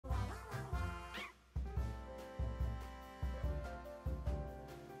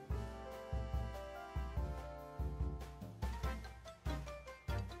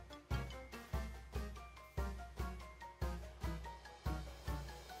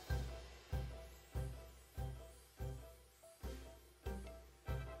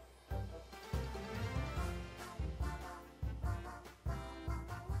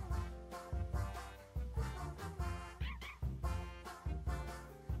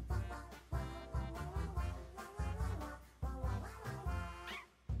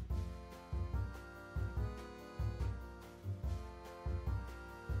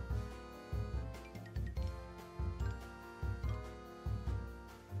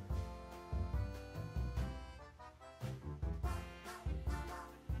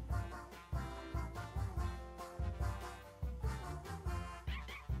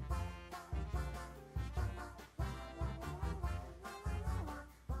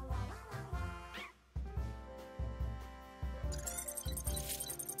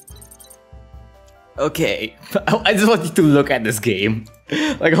Okay, I just want you to look at this game.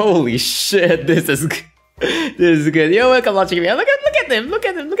 Like, holy shit, this is good. Yo, welcome watching me. Look at him. Look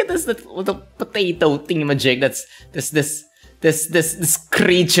at this little potato thingamajig. That's this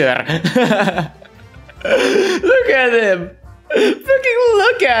creature. Look at him. Fucking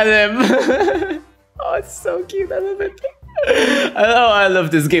look at him. Oh, it's so cute. I love it. I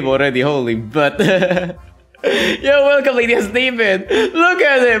love this game already. Holy, but. Yo, welcome, ladies David. Look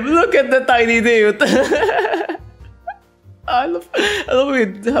at him. Look at the tiny dude. I love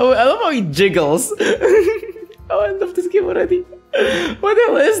how he jiggles. Oh, I love this game already. What the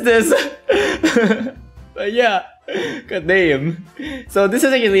hell is this? But yeah, god damn. So this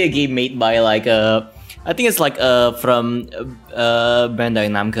is actually a game made by like I think it's like from Bandai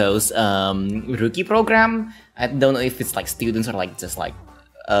Namco's rookie program. I don't know if it's like students or like just like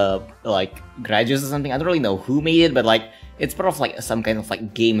graduates or something. I don't really know who made it, but like it's part of like some kind of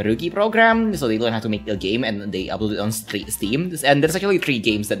like game rookie program. So they learn how to make a game and they upload it on Steam. And there's actually 3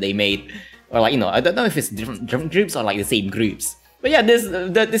 games that they made, or like, you know, I don't know if it's different groups or like the same groups. But yeah, this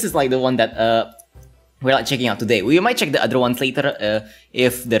is like the one that we're like checking out today. We might check the other ones later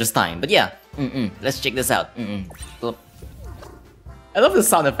if there's time. But yeah, let's check this out. I love the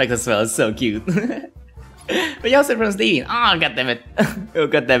sound effects as well. It's so cute. But yeah, how's everyone's doing? Oh, goddammit. Oh,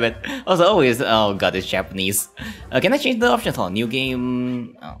 goddammit. Also, always, oh god, it's Japanese. Can I change the options? Oh, new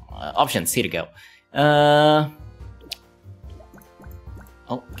game... options, here we go. Oh,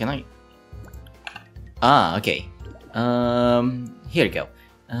 can I... Ah, okay. Here we go.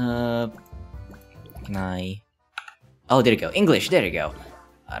 Can I... Oh, there we go. English, there we go.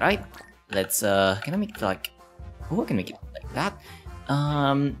 Alright. Let's, can I make it like... Oh, I can make it like that.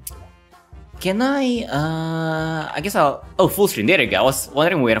 Can I guess I'll... Oh, full screen, there we go. I was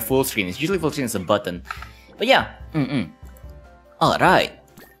wondering where full screen is. Usually full screen is a button. But yeah, Alright.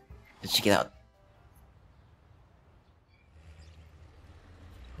 Let's check it out.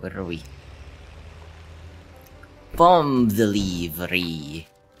 Where are we? Bomb delivery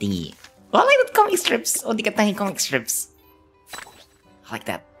thingy. Oh, I like that comic strips. Oh, they got tiny comic strips. I like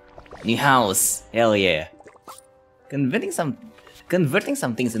that. New house. Hell yeah. Converting some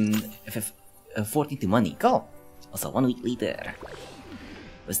things in FF14 to money. Cool. Also, 1 week later.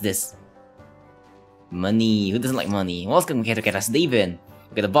 What's this? Money. Who doesn't like money? Welcome to Carrots David.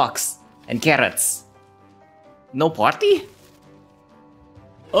 Look at the box. And carrots. No party?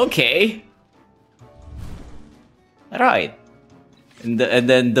 Okay. Right. And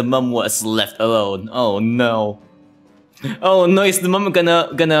then the mom was left alone. Oh no. Oh no, is the mom gonna...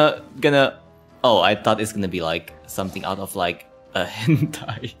 Oh, I thought it's gonna be like something out of like a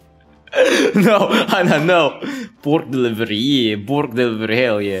hentai. No, Hannah, no. Pork delivery, yeah. Pork delivery,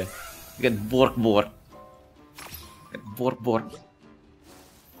 hell yeah. Get bork. Bork.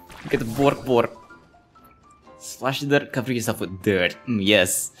 Get bork. Splash the dirt, cover yourself with dirt.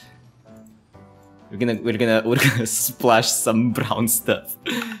 Yes. We're gonna splash some brown stuff.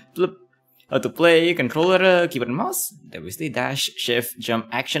 Flip. How to play, controller, keyboard and mouse. There we stay, dash, shift, jump,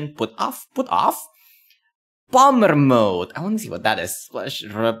 action, put off. Bomber mode. I want to see what that is. Splash,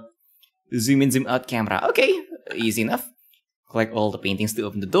 rub, zoom in, zoom out camera. Okay, easy enough. Collect all the paintings to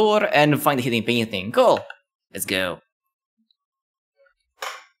open the door and find the hidden painting. Cool. Let's go.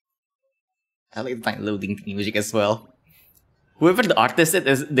 I like the tiny loading music as well. Whoever the artist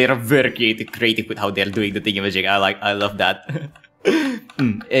is, they're very creative with how they're doing the thingamajig. I love that.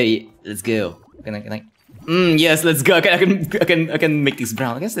 Hey, let's go. Can I? Yes, let's go. I can make this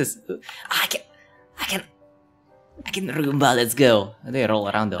brown. I guess this. I can Roomba. Let's go. They roll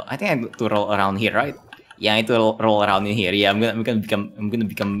around though. I think I have to roll around here, right? Yeah, I need to roll around in here. Yeah, I'm gonna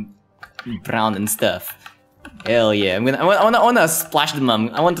become brown and stuff. Hell yeah! I wanna splash the mum.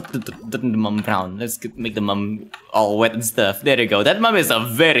 I want to turn the mum brown. Let's make the mum all wet and stuff. There you go. That mum is a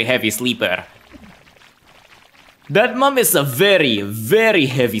very heavy sleeper. That mum is a very, very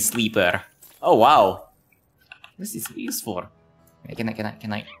heavy sleeper. Oh wow. What's this used for? Can I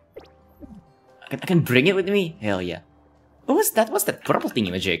bring it with me? Hell yeah. What was that? What's that purple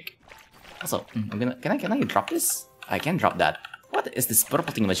thingamajig? Also, can I drop this? I can drop that. What is this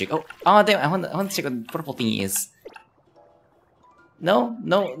purple thingamajig? Oh damn! I want to check what the purple thingy is. No.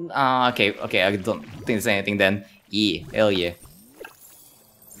 Okay. I don't think there's anything then. Yeah. Hell yeah.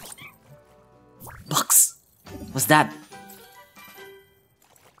 Box. What's that?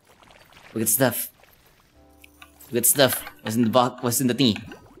 We got stuff. What's in the box? What's in the thingy?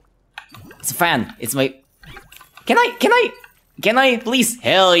 It's a fan. It's my... Can I please?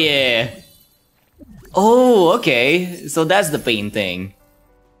 Hell yeah. Oh, okay. So that's the painting.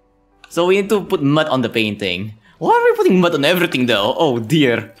 So we need to put mud on the painting. Why are we putting mud on everything though? Oh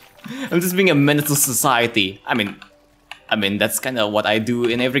dear. I'm just being a menace to society. I mean, that's kind of what I do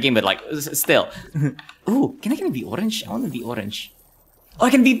in every game, but like, still. Ooh, can I be orange? I want to be orange. Oh, I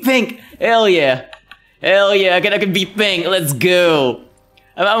can be pink. Hell yeah. Hell yeah, I can be pink. Let's go.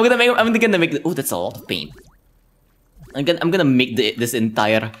 I'm gonna make. Oh, that's a lot of paint. I'm gonna make this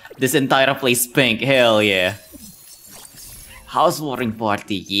entire place pink. Hell yeah. Housewarming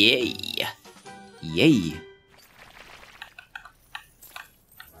party. Yay. Yay.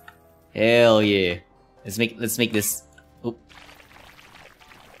 Hell yeah. Let's make this. Oh.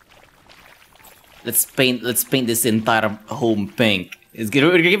 Let's paint this entire home pink.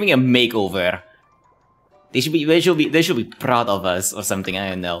 We're giving a makeover. They should be proud of us or something. I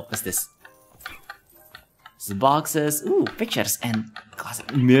don't know. What's this? It's boxes. Ooh, pictures and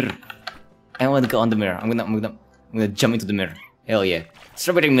classic mirror. I want to go on the mirror. I'm gonna jump into the mirror. Hell yeah.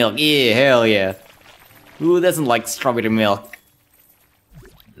 Strawberry milk. Yeah, hell yeah. Who doesn't like strawberry milk?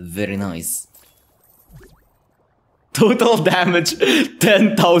 Very nice. Total damage,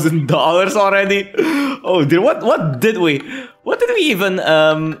 $10,000 already. Oh dear, what did we even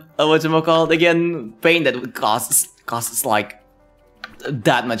whatchamacallit again? Paint that costs like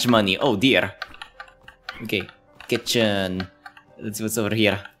that much money. Oh dear. Okay, kitchen. Let's see what's over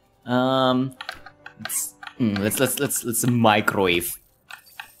here. Let's microwave.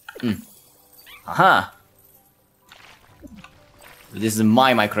 Aha. This is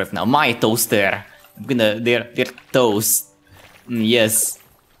my microwave now. My toaster. I'm gonna they're toast. Yes.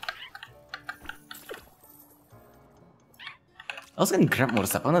 I was gonna grab more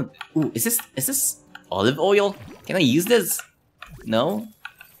stuff. Ooh, is this olive oil? Can I use this? No?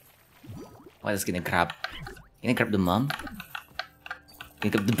 What is gonna grab? Can I grab the mom? Can I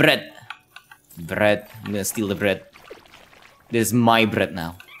grab the bread? Bread. I'm gonna steal the bread. This is my bread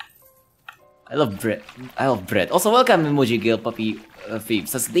now. I love bread. I love bread. Also, welcome Emoji Girl Puppy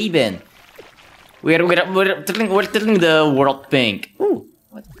Phoebes. How's they been? We're tilting the world pink. Ooh,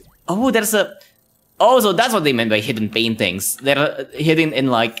 what? Oh, there's a. Oh, so that's what they meant by hidden paintings. They're hidden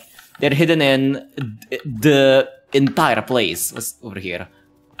in the entire place. What's over here?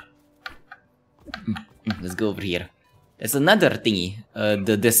 Let's go over here. There's another thingy.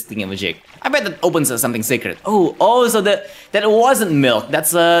 This thingamajig. I bet that opens something secret. Oh, so that wasn't milk. That's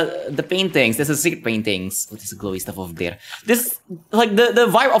the paintings. There's a secret paintings. Oh, there's glowy stuff over there. This like the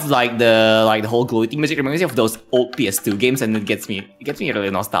vibe of the whole glowy thingamajig reminds me of those old PS2 games, and it gets me really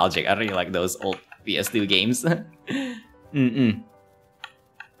nostalgic. I really like those old PS2 games. Can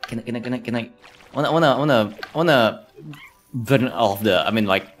I wanna burn off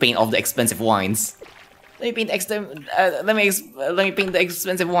paint off the expensive wines. Let me paint let me paint the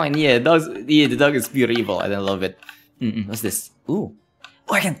expensive wine. Yeah, the dog is pure evil. I don't love it. What's this? Ooh,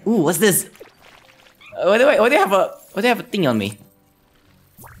 oh, I can. Ooh, what's this? Why do I have a thing on me?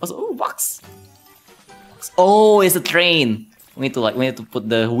 Also, ooh, box. Oh, it's a train. We need to put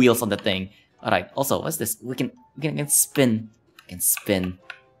the wheels on the thing. All right. Also, what's this? We can spin. We can spin.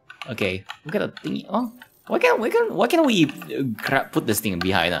 Okay, we got a thingy. Oh, why can't we put this thing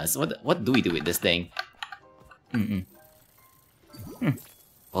behind us? What do we do with this thing?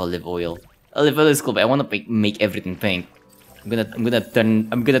 Olive oil. Olive oil is cool, but I want to make everything pink. I'm gonna turn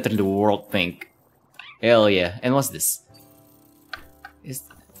the world pink. Hell yeah! And what's this?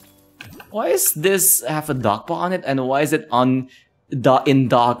 Why is this have a dog paw on it, and why is it in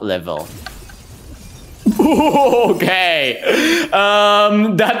dog level? Okay,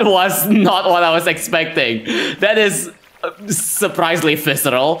 that was not what I was expecting. That is surprisingly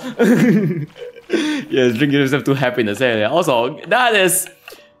visceral. Yes, drink yourself to happiness. Yeah. Also, that is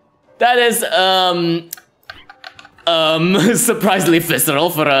surprisingly visceral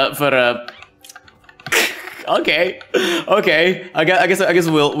for a. Okay. I guess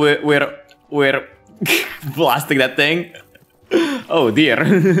we're blasting that thing. Oh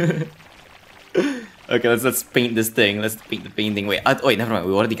dear. Okay, let's paint this thing. Let's paint the painting. Wait, never mind.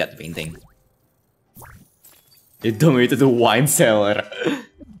 We already got the painting. They dominated the wine cellar.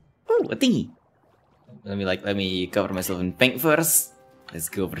 Oh, a thingy. Let me cover myself in paint first. Let's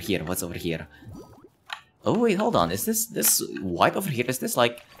go over here. What's over here? Oh wait, hold on. Is this white over here? Is this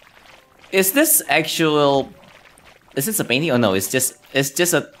actual? Is this a painting? Oh no, it's just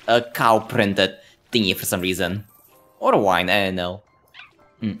a cow printed thingy for some reason, or a wine. I don't know.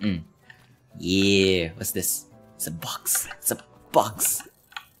 Yeah, what's this? It's a box. It's a box.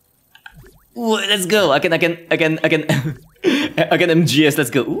 Ooh, let's go. I can MGS. Let's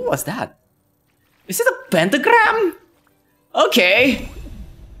go. Ooh, what's that? Is it a pentagram? Okay.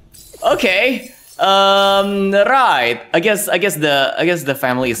 Right. I guess the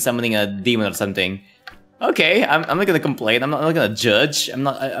family is summoning a demon or something. Okay, I'm not gonna complain. I'm not gonna judge. I'm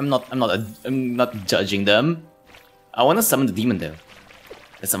not judging them. I wanna summon the demon though.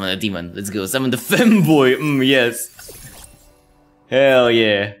 Let's summon the demon. Let's go. Summon the femboy. Yes. Hell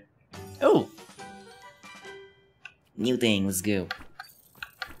yeah. Oh. New thing. Let's go.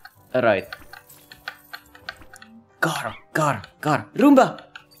 All right. Gar. Roomba.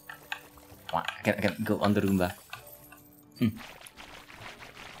 I can go on the Roomba.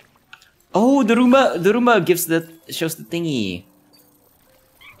 Oh, the Roomba shows the thingy.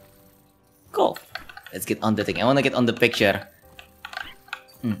 Cool. Let's get on the thing. I wanna get on the picture.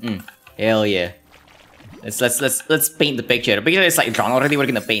 Hell yeah. Let's paint the picture. The picture is like drawn already. We're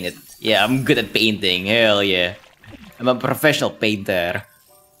gonna paint it. Yeah, I'm good at painting. Hell yeah. I'm a professional painter.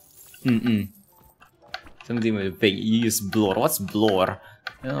 Somebody with a pig. You use blur. What's blur?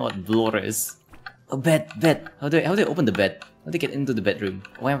 I don't know what blur is. Oh, bed. How do I open the bed? How do I get into the bedroom?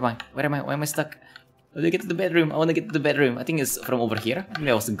 Where am I? Why am I stuck? How do I get to the bedroom? I wanna get to the bedroom. I think it's from over here. I think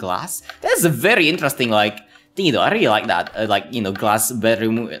that was glass. That's a very interesting like thingy though. I really like that. Like, you know, glass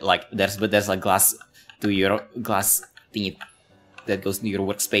bedroom. Like there's like glass to your glass thingy that goes to your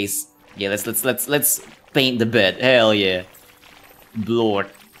workspace. Yeah, let's paint the bed. Hell yeah. Blur.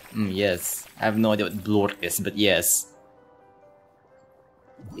 Yes. I have no idea what blur is, but yes.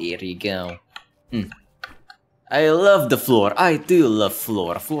 There you go. I love the floor. I do love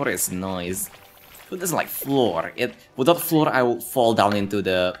floor. Floor is nice. Who doesn't like floor? Without floor, I will fall down into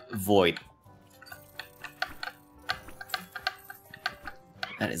the void.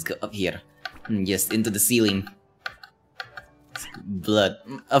 Let's go up here. Yes, into the ceiling. Blood.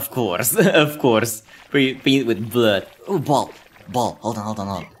 Of course. Of course. Paint with blood. Oh, ball. Hold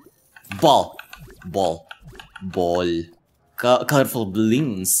on. Ball. Colorful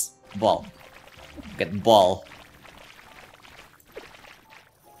balloons. Ball. Get ball.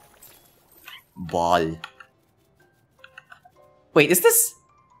 Wait, is this?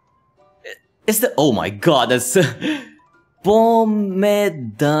 Oh my god, that's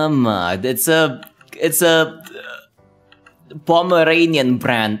Pomedama. It's a Pomeranian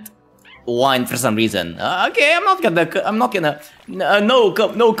brand wine for some reason. Okay, I'm not gonna.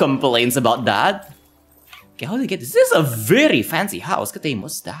 No complaints about that. Okay, how do you get this? This is a very fancy house. God damn,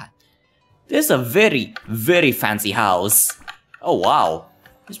 what's that? This is a very, very fancy house. Oh wow,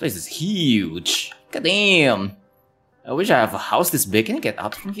 this place is huge. God damn. I wish I have a house this big. Can I get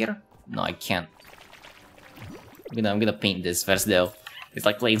out from here? No, I can't. I'm gonna paint this first though. It's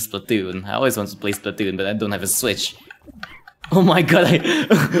like playing Splatoon. I always want to play Splatoon, but I don't have a Switch. Oh my god!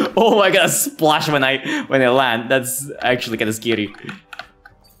 Oh my god! I splash when I land. That's actually kind of scary.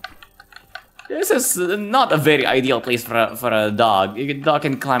 This is not a very ideal place for a dog. Your dog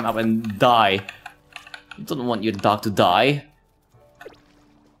can climb up and die. You don't want your dog to die.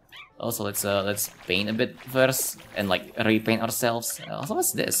 Also, let's paint a bit first and like repaint ourselves. Also,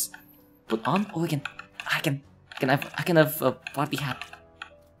 what's this? Put on? Oh, I can have a party hat.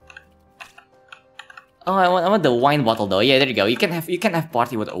 Oh, I want the wine bottle though. Yeah, there you go. You can have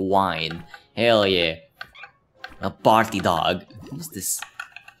party with a wine. Hell yeah. A party dog. What's this?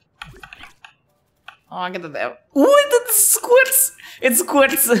 Oh, I get that. What? It squirts. It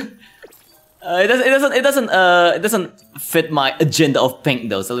squirts. It doesn't fit my agenda of pink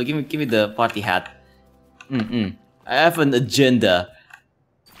though. So give me the party hat. I have an agenda.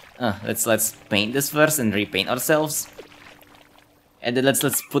 Let's paint this first and repaint ourselves. And then let's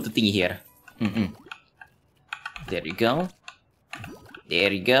put the thingy here. There you go.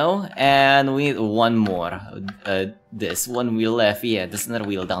 There you go. And we need one more. This one wheel left. Yeah, there's another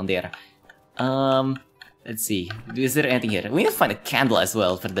wheel down there. Let's see. Is there anything here? We need to find a candle as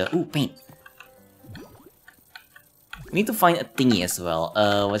well for the paint. We need to find a thingy as well.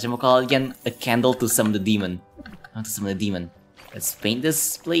 Whatchamacallit again? A candle to summon the demon. How to summon the demon? Let's paint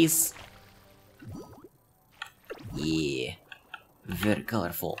this place. Yeah. Very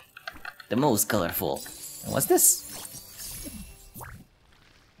colorful. The most colorful. And what's this?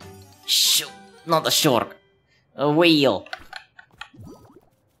 Shoot! Not a shark. A whale.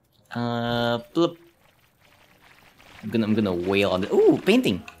 Bloop. I'm gonna whale on the. Ooh,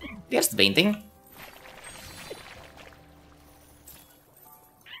 painting. There's the painting.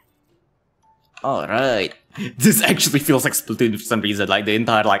 Alright. This actually feels like Splatoon for some reason, like the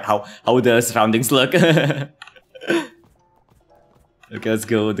entire how the surroundings look. Okay, let's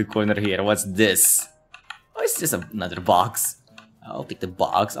go to the corner here. What's this? Oh, it's just another box. I'll take the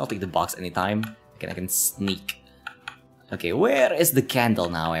box. I'll take the box anytime. I can sneak. Okay, where is the candle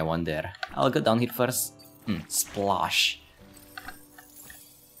now, I wonder? I'll go down here first. Splash.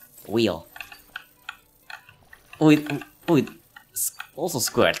 Wheel. Oh, it also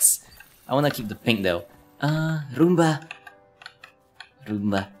squirts. I wanna keep the pink though. Roomba.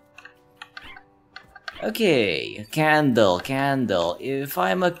 Roomba. Okay, candle. If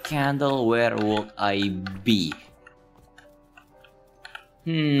I'm a candle, where would I be?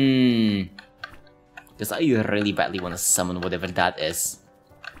 Because I really badly want to summon whatever that is.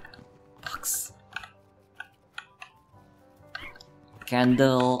 Box.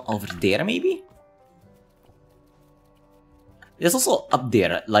 Candle over there, maybe? There's also up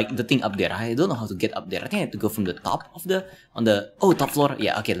there, like the thing up there. I don't know how to get up there. I think I have to go from the top of the... top floor.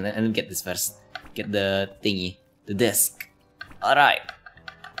 Yeah, okay, let me get this first. Get the thingy. The disc. Alright.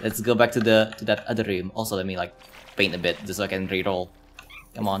 Let's go back to that other room. Also, let me like paint a bit just so I can reroll.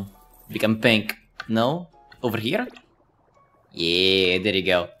 Come on. Become pink. No? Over here? Yeah, there you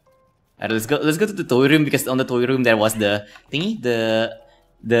go. Alright, let's go to the toy room, because on the toy room there was the thingy, the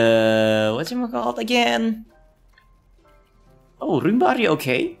whatchamacallit again? Oh, Roomba, are you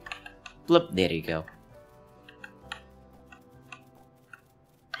okay? Plop, there you go.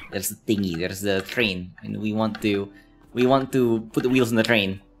 There's the thingy, there's the train, and we want to put the wheels on the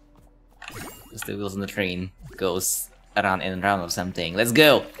train. Because the wheels on the train goes around and around or something. Let's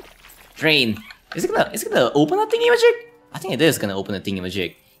go! Train! Is it gonna open a thingy magic? I think it is gonna open a thingy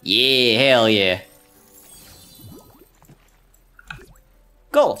magic. Yeah, hell yeah.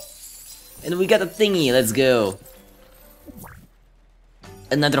 Go! And we got a thingy, let's go.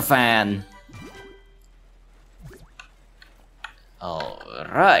 Another fan.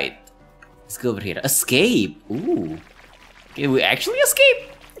 Alright. Let's go over here. Escape! Ooh. Can we actually escape?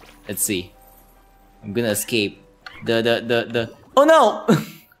 Let's see. I'm gonna escape. Oh no!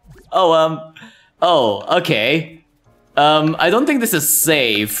 Oh, okay. I don't think this is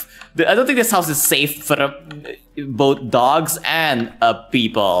safe. I don't think this house is safe for both dogs and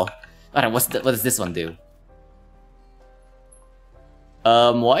people. Alright, what does this one do?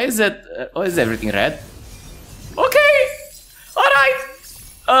 Why is everything red? Okay! Alright!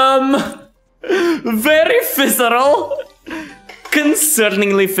 Very visceral.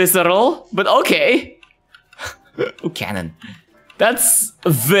 Concerningly visceral, but okay. Oh, cannon. That's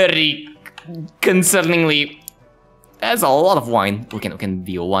very concerningly... That's a lot of wine. We can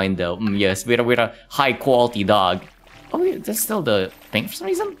be a wine though. Yes, we're a high quality dog. Oh, yeah, that's still the pink for some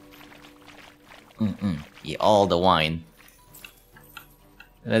reason? Yeah, all the wine.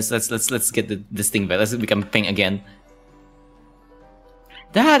 Let's get this thing back. Let's become pink again.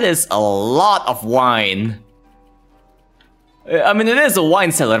 That is a lot of wine. I mean, it is a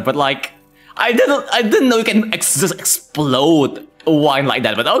wine cellar, but like, I didn't know you can just explode wine like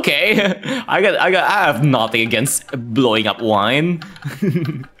that. But okay, I have nothing against blowing up wine.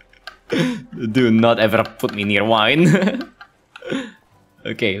 Do not ever put me near wine.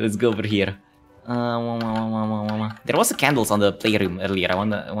 Okay, let's go over here. There was a candles on the playroom earlier. I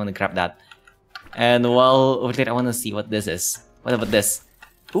wanna grab that. And while over there, I wanna see what this is. What about this?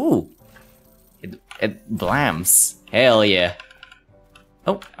 Ooh, it blams. Hell yeah.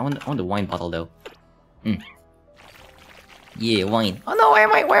 Oh, I want the wine bottle though. Yeah, wine. Oh no,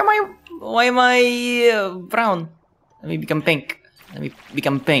 why am I brown? Let me become pink. Let me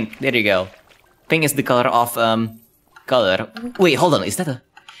become pink. There you go. Pink is the color of color. Wait, hold on. Is that a?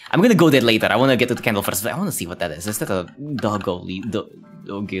 I'm gonna go there later. I wanna get to the candle first. I wanna see what that is. Is that a doggo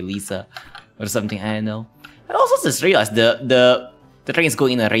Lisa or something? I don't know. I also just realized the train is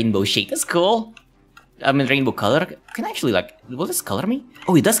going in a rainbow shade. That's cool. I mean, rainbow color. Can I actually like? Will this color me?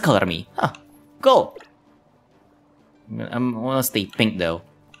 Oh, it does color me. Huh. Cool. I wanna stay pink though.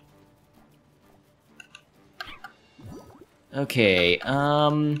 Okay.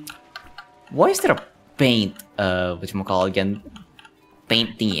 Why is there a paint? Whatchamacallit again?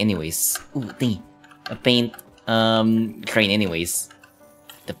 Paint thingy, anyways. Ooh, thingy. A paint train, anyways.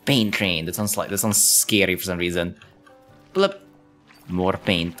 The paint train. That sounds scary for some reason. Blip. More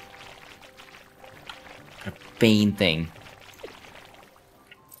paint. A painting.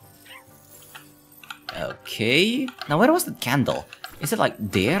 Okay. Now where was the candle? Is it like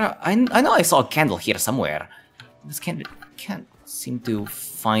there? I know I saw a candle here somewhere. Just can't seem to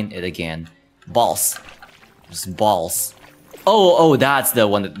find it again. Balls. There's balls. Oh, that's the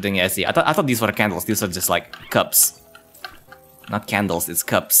one thing I see. I thought these were candles. These are just like cups. Not candles, it's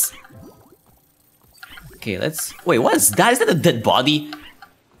cups. Okay, let's... Wait, what is that? Is that a dead body?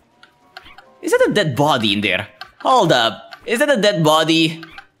 Is that a dead body in there? Hold up. Is that a dead body?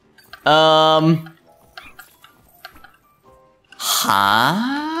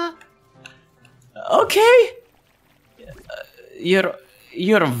 Huh? Okay.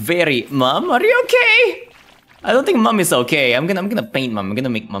 You're very... Mom, are you okay? I don't think Mom is okay. I'm gonna paint Mom. I'm gonna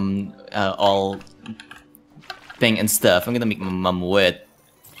make Mom all pink and stuff. I'm gonna make Mom wet.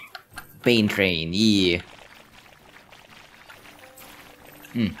 Pain train, yeah.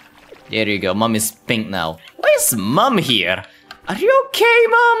 There you go. Mom is pink now. Why is Mom here? Are you okay,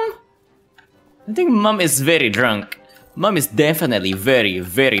 Mom? I think Mom is very drunk. Mom is definitely very,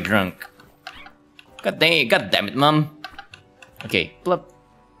 very drunk. God damn it, Mom. Okay, plop.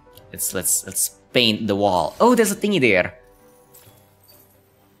 Let's paint the wall. Oh, there's a thingy there.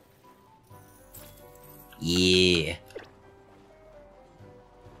 Yeah.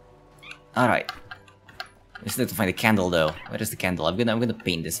 Alright. We still need to find a candle though. Where is the candle? I'm gonna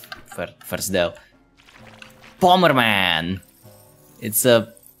paint this first though. Pommerman! It's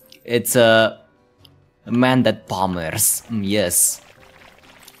a man that pommers. Yes.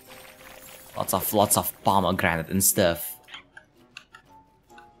 Lots of pomegranate and stuff.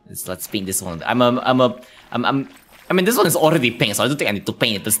 Let's paint this one. I mean, this one is already pink, so I don't think I need to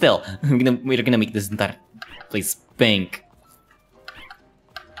paint it. But still, we're gonna make this entire place pink.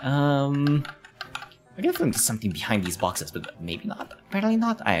 I guess there's something behind these boxes, but maybe not. Apparently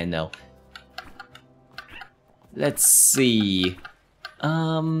not. I don't know. Let's see.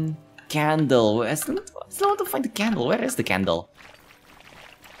 Candle. I still want to find the candle. Where is the candle?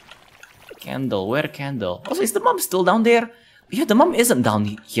 Candle. Where candle? Also, is the mom still down there? Yeah, the mom isn't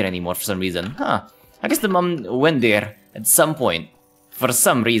down here anymore for some reason. Huh. I guess the mom went there at some point. For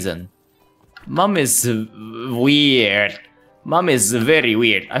some reason. Mom is weird. Mom is very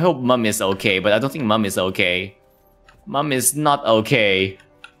weird. I hope Mom is okay, but I don't think Mom is okay. Mom is not okay.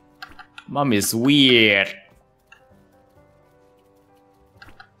 Mom is weird.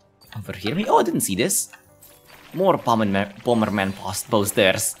 Over here? Oh, I didn't see this. More Pommerman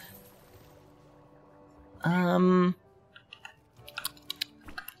posters.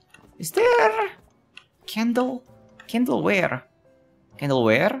 Is there... Candle? Candle where? Candle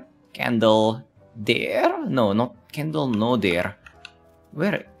where? Candle there? No, not candle, no there.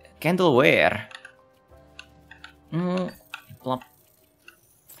 Where? Candle where? Plop.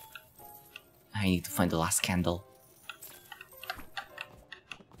 I need to find the last candle.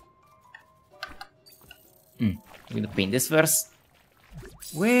 I'm gonna paint this first.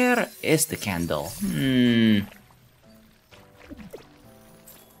 Where is the candle?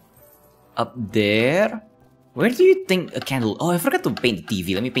 Up there? Where do you think a candle? Oh, I forgot to paint the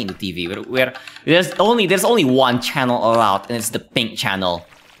TV. Let me paint the TV. Where there's only one channel allowed, and it's the pink channel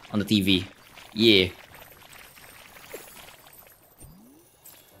on the TV. Yeah.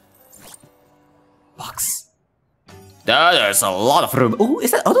 Box. There's a lot of room. Oh,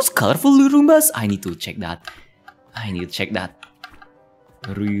 is that all those colorful Roombas? I need to check that. I need to check that.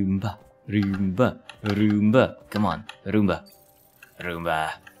 Roomba, Roomba, Roomba. Come on, Roomba,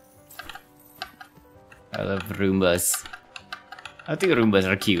 Roomba. I love Roombas. I think Roombas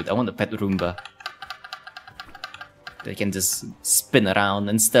are cute. I want a pet Roomba. They can just spin around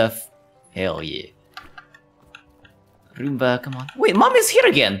and stuff. Hell yeah. Roomba, come on. Wait, Mom is here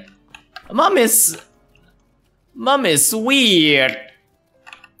again. Mom is weird.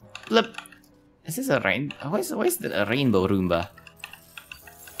 Flip. Is this a rain? Why is that a rainbow Roomba?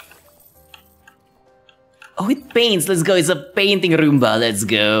 Oh, it paints. Let's go. It's a painting Roomba. Let's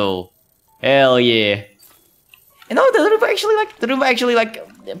go. Hell yeah. And oh, the Roomba actually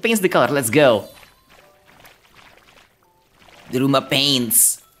paints the color. Let's go. The Roomba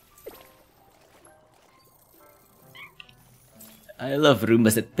paints. I love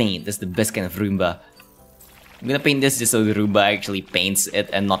Roombas that paint. That's the best kind of Roomba. I'm gonna paint this just so the Roomba actually paints it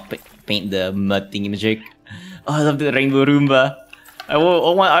and not paint the mud thingy magic. Oh, I love the rainbow Roomba. I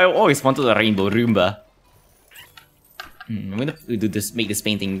always wanted a rainbow Roomba. I'm gonna make this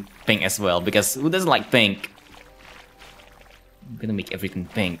painting pink as well, because who doesn't like pink? I'm gonna make everything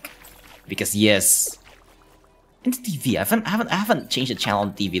pink, because yes. And the TV, I haven't changed the channel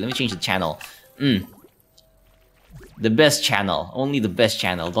on the TV. Let me change the channel. The best channel, only the best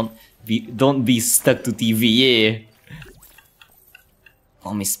channel. Don't be stuck to TV. Yeah.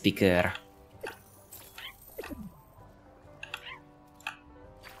 Oh, my speaker.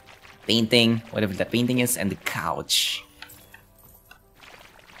 Painting, whatever that painting is, and the couch.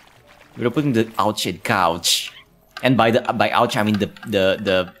 We're putting the ouch couch, and by ouch I mean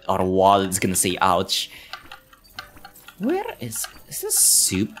our wall is gonna say ouch. Where is this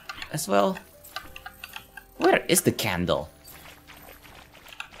soup as well? Where is the candle?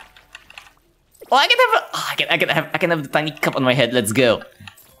 Oh, I can have the tiny cup on my head. Let's go.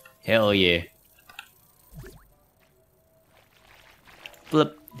 Hell yeah.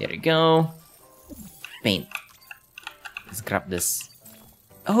 Flip. There we go. Paint. Let's grab this.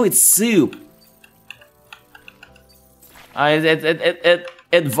 Oh, it's soup.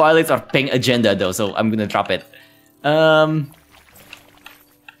 It violates our pink agenda though, so I'm gonna drop it.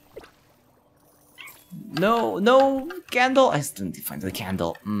 No candle. I still need to find the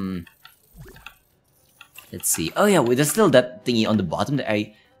candle. Let's see. Oh yeah, there's still that thingy on the bottom that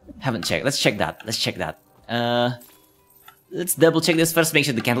I haven't checked. Let's check that. Let's double check this first. Make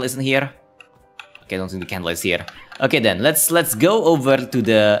sure the candle isn't here. Okay, I don't think the candle is here. Okay then, let's go over to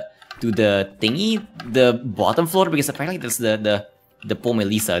the thingy, the bottom floor, because apparently there's the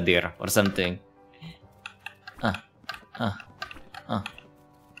Pomelisa there or something.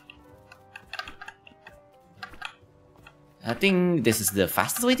 I think this is the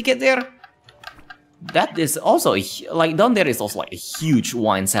fastest way to get there. That is also, like, down there is also like a huge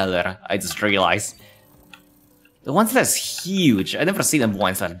wine cellar, I just realized. The wine cellar is huge. I never seen a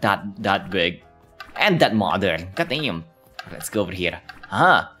wine cellar that big. And that modern. God damn. Let's go over here.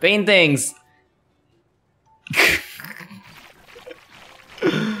 Paintings!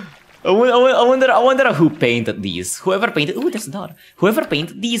 I wonder who painted these. Whoever painted, there's a door. Whoever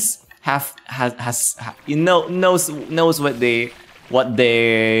painted these knows what they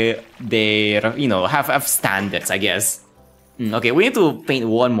have standards, I guess. Okay, we need to paint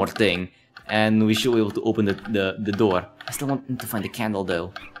one more thing, and we should be able to open the door. I still want to find the candle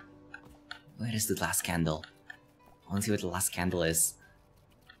though. Where is the last candle? I want to see what the last candle is.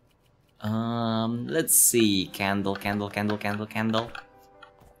 Let's see. Candle.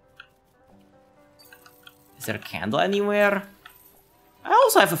 Is there a candle anywhere? I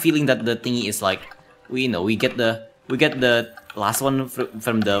also have a feeling that the thingy is like, we get the last one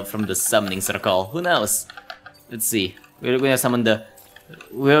from the summoning circle. Who knows? Let's see. We're gonna summon the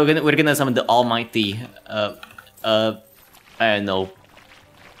almighty. I don't know.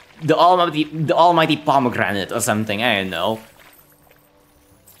 The almighty pomegranate or something. I don't know.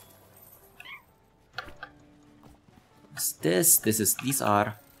 What's this? These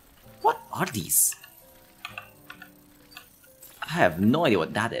are. What are these? I have no idea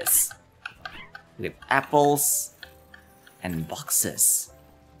what that is. We have apples and boxes.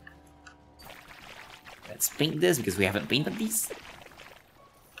 Let's paint this because we haven't painted these.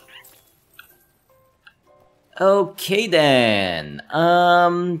 Okay then.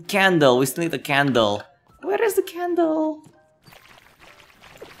 Candle. We still need a candle. Where is the candle?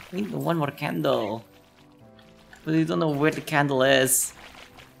 We need one more candle. But we don't know where the candle is.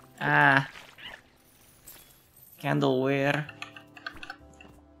 Candle where?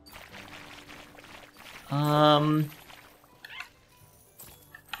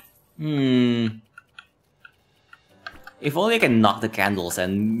 If only I can knock the candles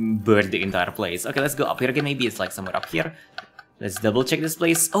and burn the entire place. Okay, let's go up here again. Maybe it's like somewhere up here. Let's double check this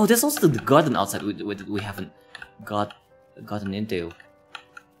place. Oh, there's also the garden outside we haven't gotten into.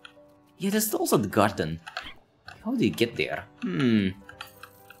 Yeah, there's also the garden. How do you get there?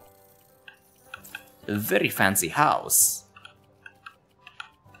 A very fancy house.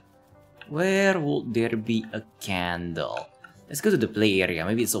 Where would there be a candle? Let's go to the play area.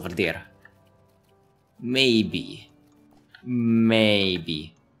 Maybe it's over there. Maybe.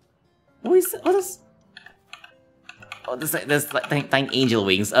 What is that? What is... Oh, there's like tiny angel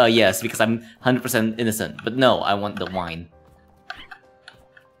wings. Yes, because I'm 100% innocent. But no, I want the wine.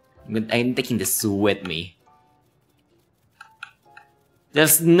 I'm taking this with me.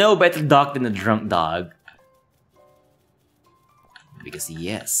 There's no better dog than a drunk dog. Because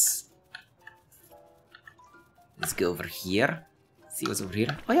yes. Let's go over here. See what's over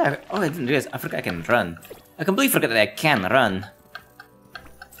here. Oh yeah, I didn't realize. I forgot I can run. I completely forgot that I can run.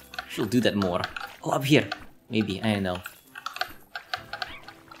 Should do that more. Oh, up here. Maybe, I don't know.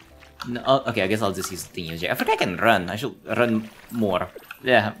 No, okay, I guess I'll just use the thingy. I forgot I can run. I should run more.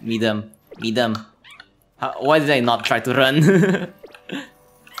 Yeah, meet them. Why did I not try to run?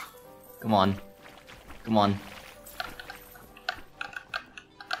 Come on.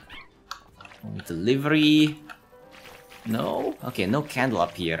 Delivery. No? Okay, no candle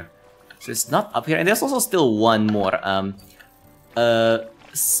up here. So it's not up here. And there's also still one more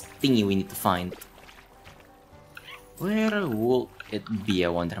thingy we need to find. Where will it be, I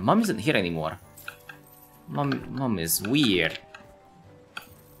wonder? Mom isn't here anymore. Mom is weird.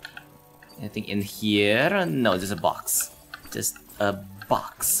 Anything in here? No, just a box. Just a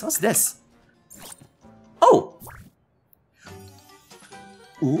box. What's this? Oh!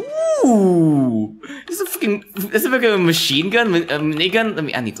 Ooh! This is a fucking machine gun, a minigun.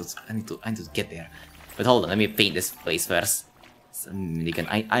 I need to get there. But hold on, let me paint this place first. It's a minigun.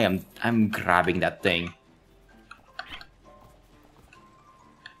 I'm grabbing that thing.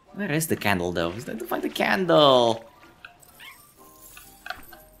 Where is the candle though? It's time to find the candle.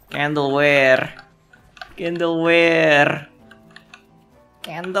 Candle where? Candle where?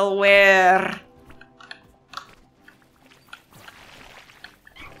 Candle where?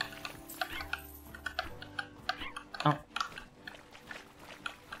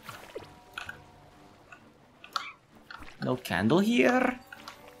 No candle here?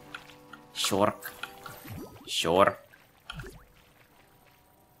 Sure. Sure.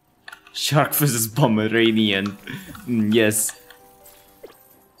 Shark versus Pomeranian. Yes.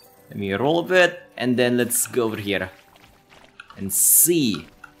 Let me roll a bit, and then let's go over here. And see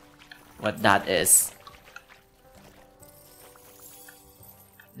what that is.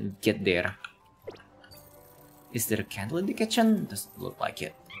 Get there. Is there a candle in the kitchen? Doesn't look like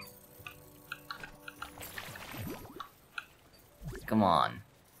it. Come on.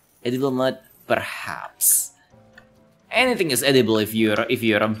 Edible mud? Perhaps. Anything is edible if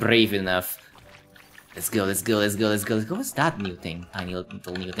you're brave enough. Let's go, let's go, let's go, let's go, let's go. What's that new thing? Tiny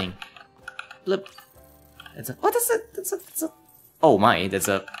little new thing. Blip. That's a, what is it? That's a, oh my, that's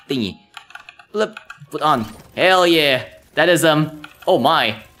a thingy. Blip. Put on. Hell yeah. That is, oh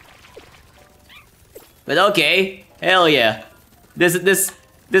my. But okay. Hell yeah. This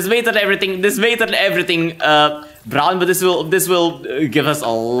made everything, brown, but this will give us a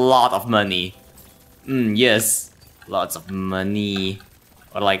lot of money. Yes. Lots of money.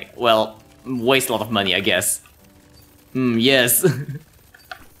 Or like, well, waste a lot of money, I guess. Yes.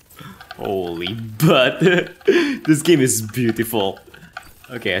 Holy butt. This game is beautiful.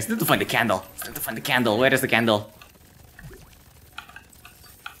 Okay, I still need to find the candle. Where is the candle?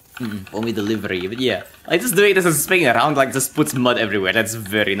 Only delivery, but yeah. I just the way this is spinning around, like just puts mud everywhere. That's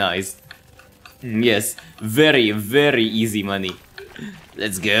very nice. Yes. Very, very easy money.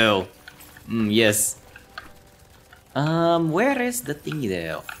 Let's go. Yes. Where is the thingy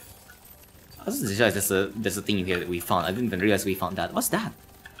there? I just realized there's a thing here that we found. I didn't even realize we found that. What's that?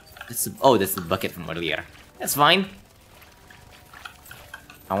 Oh, that's the bucket from earlier. That's fine.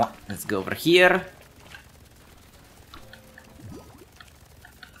 Let's go over here.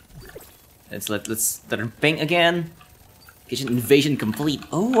 Let's turn pink again. Kitchen invasion complete.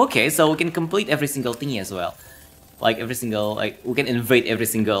 Oh, okay, so we can complete every single thingy as well. Like every single, like we can invade every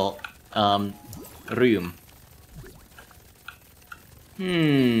single room.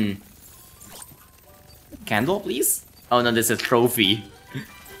 Candle, please? Oh no, this is a trophy.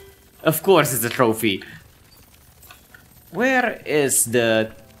 Of course it's a trophy. Where is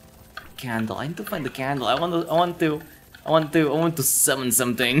the candle? I need to find the candle. I want to summon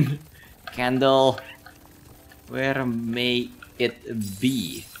something. Candle. Where may it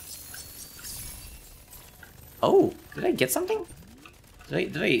be? Oh, did I get something?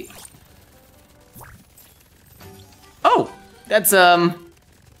 Did I? Oh, that's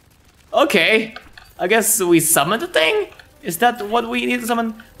okay. I guess we summoned the thing? Is that what we need to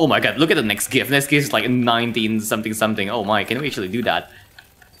summon? Oh my god, look at the next gift. Next gift is like 19 something something. Oh my, can we actually do that?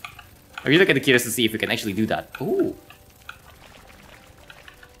 I'm really kind of curious to see if we can actually do that. Ooh.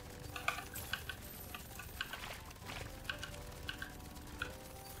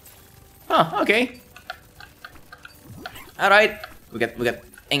 Huh, okay. Alright. We got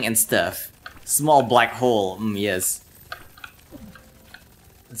ink and stuff. Small black hole. Yes.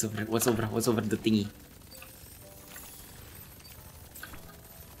 What's over the thingy?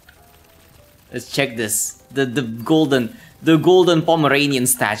 Let's check this. The golden Pomeranian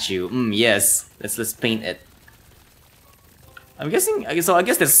statue. Yes. Let's paint it. I'm guessing. So I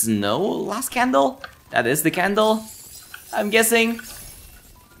guess there's no last candle. That is the candle. I'm guessing.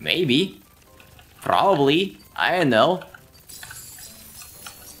 Maybe. Probably. I don't know.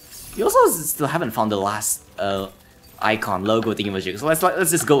 You also still haven't found the last icon logo thingamajig. So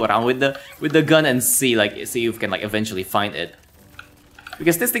let's just go around with the gun and see if we can like eventually find it.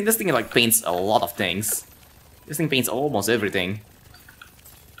 Because this thing like paints a lot of things. This thing paints almost everything.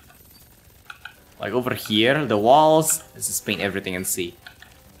 Like over here, the walls. Let's just paint everything and see.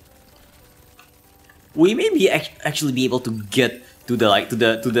 We may be actually be able to get to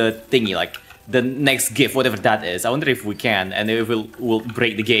the thingy, like the next gift, whatever that is. I wonder if we can, and if we'll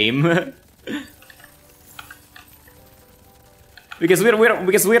break the game. because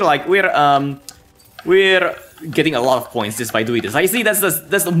we're getting a lot of points just by doing this. I see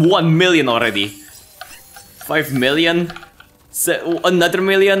that's 1 million already. 5 million, so another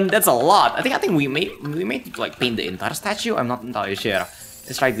million. That's a lot. I think we may like paint the entire statue. I'm not entirely sure.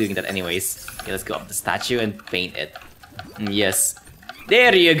 Let's try doing that anyways. Okay, let's go up the statue and paint it. Yes,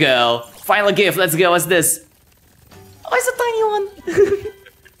 there you go. Final gift. Let's go. What's this? Oh, it's a tiny one.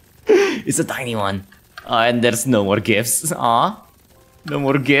 It's a tiny one. And there's no more gifts. No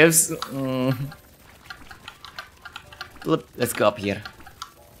more gifts. Look, let's go up here.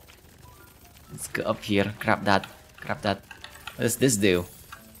 Let's go up here. Grab that. Grab that. What does this do?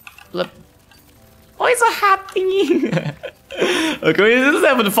 Look. Oh, it's a hat thingy. Okay, we still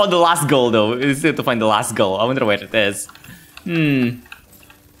haven't found the last goal though. We still have to find the last goal. I wonder where it is.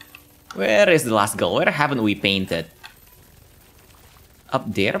 Where is the last goal? Where haven't we painted?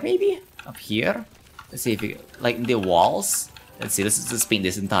 up there maybe? Up here? Let's see if we, like the walls. Let's see, let's just paint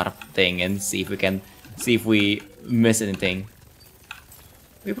this entire thing and see if we can, see if we miss anything.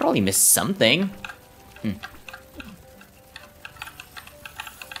 We probably missed something.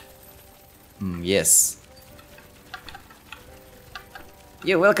 Yes.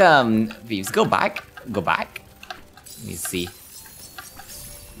 You're welcome, Vives. Go back. Go back. Let me see.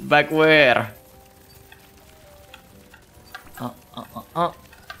 Back where?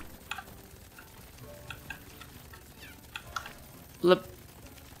 Look.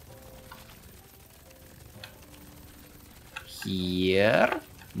 Here?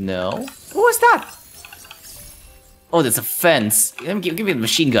 No. What was that? Oh, that's a fence. Give me the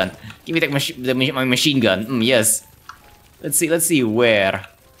machine gun. Give me my machine gun. Yes. Let's see where.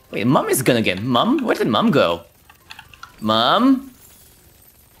 Wait, Mom is gone again. Mom? Where did Mom go? Mom?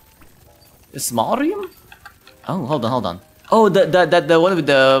 The small room? Oh, hold on. Oh, the one with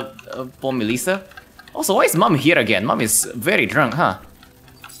the poor Melissa. Also, why is Mom here again? Mom is very drunk, huh?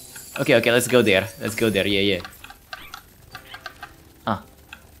 Okay, let's go there. Yeah.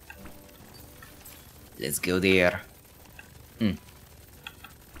 Let's go there.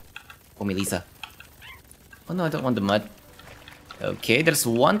 Oh, Melissa. Oh no, I don't want the mud. Okay, there's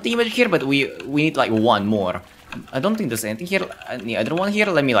one thing over here, but we need like one more. I don't think there's anything here. Any other one here?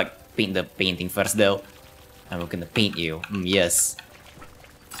 Let me like paint the painting first, though. I'm gonna paint you. Yes.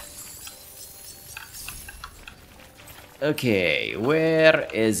 Okay, where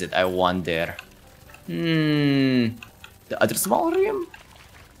is it? I wonder. The other small room?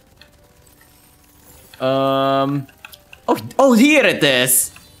 Oh, here it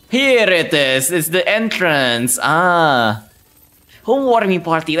is. It's the entrance. Home warming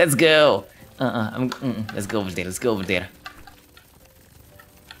party. Let's go. Let's go over there.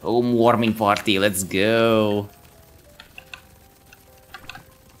 Home warming party. Let's go.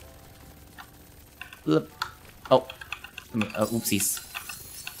 Oh, oopsies.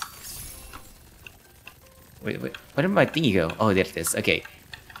 Wait. Where did my thingy go? Oh, there it is. Okay.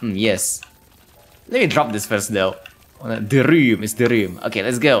 Yes. Let me drop this first, though. The room is the room. Okay,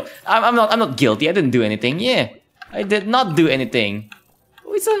 let's go. I'm not guilty. I didn't do anything. Yeah, I did not do anything.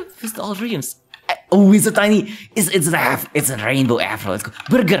 Oh, it's all rooms. Oh, it's a tiny. It's a rainbow afro. Let's go.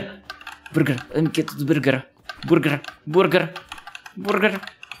 Burger. Let me get to the burger.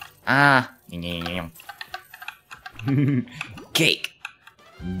 Cake.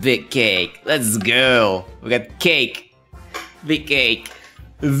 Big cake. Let's go. We got cake. Big cake.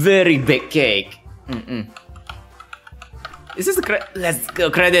 Very big cake. Is this let's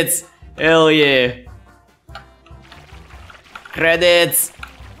go, credits. Hell yeah. Credits.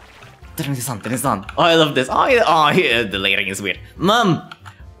 Turn this on. Oh, I love this. Oh, yeah, the layering is weird. Mom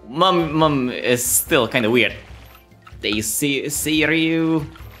is still kind of weird. Seiryu,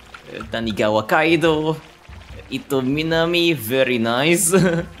 Tanigawa Kaido, Ito Minami, very nice.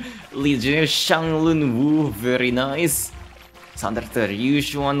 Legionnaire Shanglun Wu, very nice. Sanderter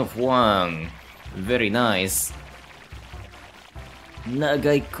Yushuan Huang, very nice.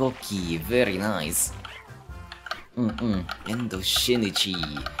 Nagai Koki, very nice. Endo Shinichi.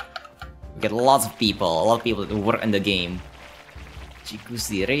 We get lots of people, that work in the game.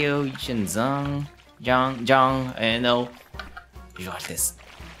 Chikusi Ryo, Chen Zhang, Zhang, and no. Visual artist.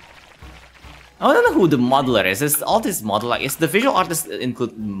 I don't know who the modeler is. Is all this modeler? Is the visual artist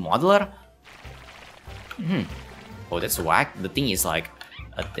include modeler? Oh, that's whack. The thing is like,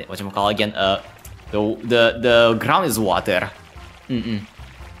 whatchamacallit again? The ground is water.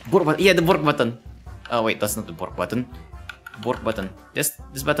 Bork button. Yeah, the bork button. Oh wait, that's not the bork button. Bork button. This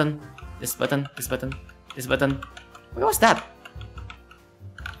button. What was that?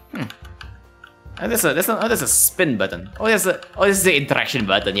 Oh, there's a spin button. This is the interaction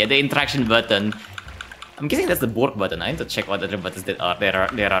button. Yeah, the interaction button. I'm guessing that's the bork button. I need to check what other buttons there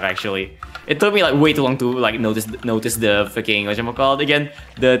are actually. It took me like way too long to like notice the freaking whatchamacallit again.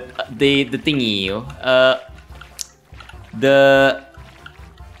 The thingy. The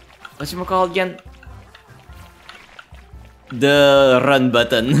whatchamacallit again? The run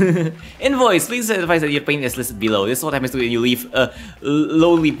button. Invoice, please advise that your payment is listed below. This is what happens when you leave a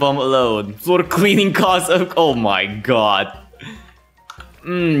lowly bum alone. Floor cleaning costs of, oh my god.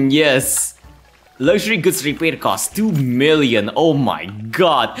 Yes. Luxury goods repair cost 2 million. Oh my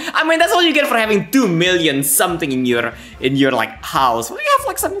god. I mean, that's all you get for having 2 million something in your like house. We have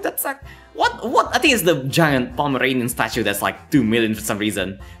like something that's like what? I think it's the giant Pomeranian statue that's like 2 million for some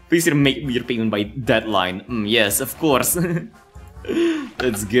reason. Please make your payment by deadline. Yes, of course.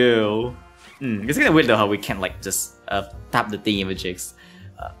 Let's go. It's kind of weird though how we can't like just tap the thingy-majigs.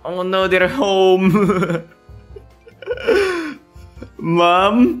 Oh no, they're home.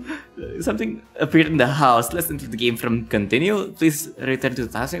 Mom, something appeared in the house. Let's enter the game from continue. Please return to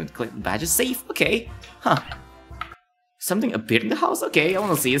the task and collect badges. Safe. Okay. Huh. Something appeared in the house? Okay, I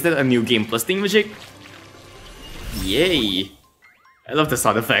wanna see. Is that a new game plus thing magic? Yay. I love the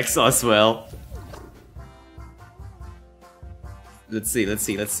sound effects as well. Let's see.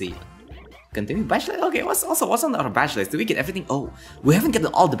 Continue badge list? Okay, what's on our badge list? Did we get everything? Oh, we haven't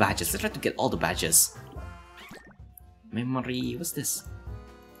gotten all the badges. Let's try to get all the badges. Memory, what's this?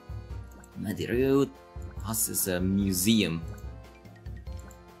 Muddy Road. House is a museum.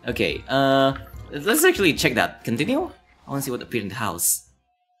 Okay, let's actually check that. Continue? I wanna see what appeared in the house.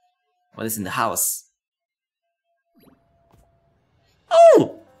 What is in the house?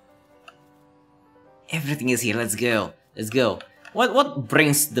 Oh! Everything is here, let's go. Let's go. What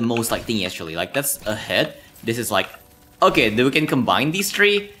brings the most like thingy actually? Like that's a head. This is like okay, then we can combine these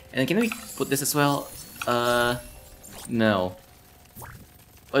three. And can we put this as well? No.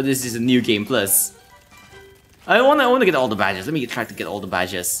 Oh, this is a new game plus. I wanna get all the badges. Let me try to get all the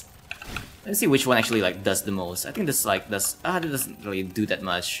badges. Let's see which one actually like does the most. I think this like does that doesn't really do that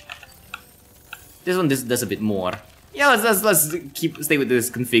much. This one does a bit more. Yeah, let's stay with this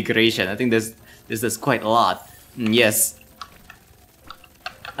configuration. I think this does quite a lot. Yes.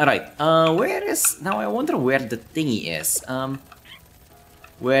 Alright, where is now I wonder where the thingy is.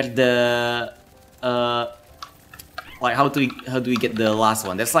 Where the like how do we get the last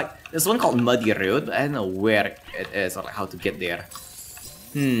one? There's one called Muddy Road, but I don't know where it is or like how to get there.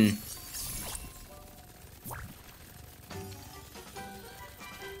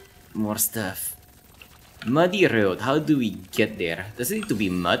 More stuff. Muddy Road, how do we get there? Does it need to be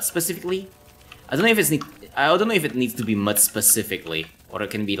mud specifically? I don't know if it needs to be mud specifically, or it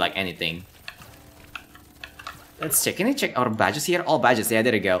can be like anything. Let's check. Can I check our badges here? All badges, yeah,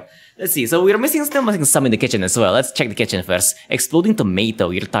 there we go. Let's see. So we're still missing some in the kitchen as well. Let's check the kitchen first. Exploding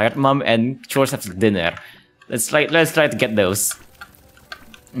tomato, your tired mom, and chores after dinner. Let's try to get those.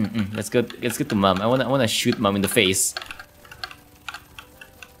 Let's go to mom. I wanna shoot mom in the face.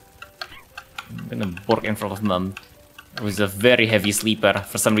 I'm gonna bork in front of mom, who's a very heavy sleeper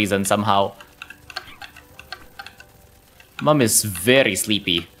for some reason, somehow. Mom is very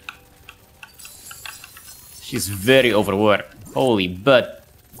sleepy. She's very overworked. Holy butt.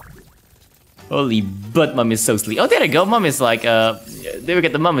 Mom is so sleepy. Oh, there we go. Mom is like, there we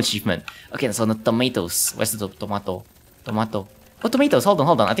get the mom achievement. Okay, so the tomatoes. Where's the tomato? Tomato. Oh, tomatoes. Hold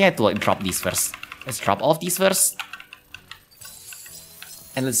on. I think I have to like drop these first. Let's drop all of these first.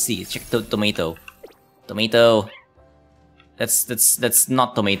 And let's see. Check the tomato. Tomato. That's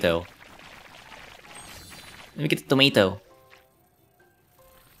not tomato. Let me get the tomato.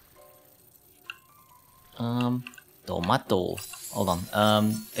 Tomato. Hold on.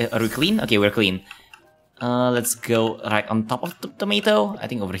 Are we clean? Okay, we're clean. Let's go right on top of the tomato. I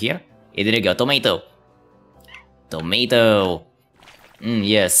think over here. Yeah, there you go. Tomato. Tomato.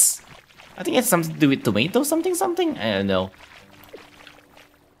 Yes. I think it has something to do with tomato. Something. I don't know.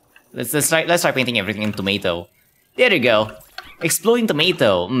 Let's try painting everything in tomato. There you go. Exploding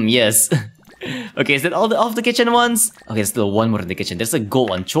tomato. Yes. Okay, is that all of the kitchen ones? Okay, there's still one more in the kitchen. There's a gold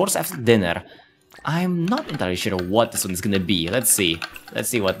one. Chores after dinner. I'm not entirely sure what this one is gonna be. Let's see. Let's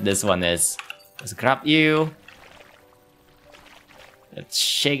see what this one is. Let's grab you. Let's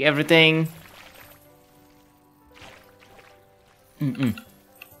shake everything. Here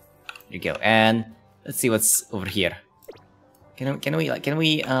you go. And let's see what's over here. Can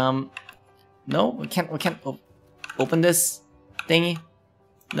we no, we can't open this thingy.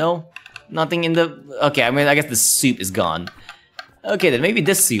 No, nothing in the. Okay, I mean I guess the soup is gone. Okay, then maybe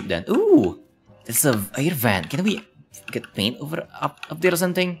this soup then. Ooh. It's a air vent. Can we get paint over up there or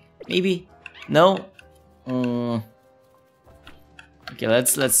something? Maybe? No? Okay,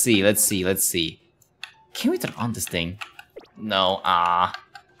 let's see. Can we turn on this thing? No,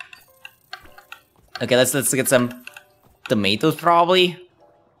 Okay, let's get some tomatoes probably.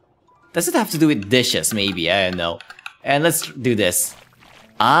 Does it have to do with dishes? Maybe, I don't know. And let's do this.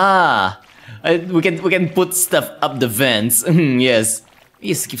 We can put stuff up the vents. Yes.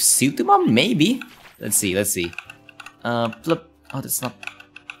 Yes, give soup to mom? Maybe. Let's see. Plop. Oh, that's not.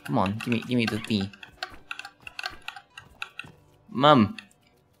 Come on, give me the tea. Mom.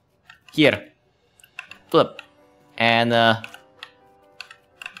 Here. Plop. And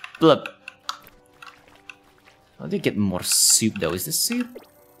plop. How do you get more soup though? Is this soup?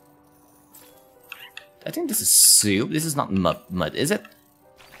 I think this is soup. This is not mud, is it?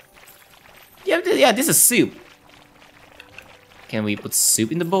 Yeah, this is soup. Can we put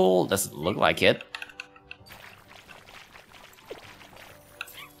soup in the bowl? Doesn't look like it.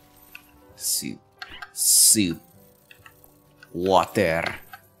 Soup. Water.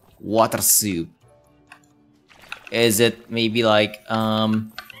 Water soup. Is it maybe like,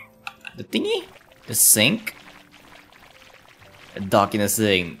 the thingy? The sink? A dog in a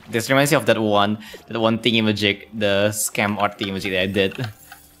sink. This reminds me of that one thingy-majig, the scam art thingy-majig that I did.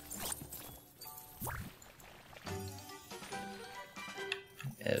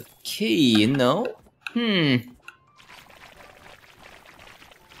 Okay, no?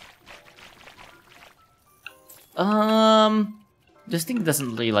 This thing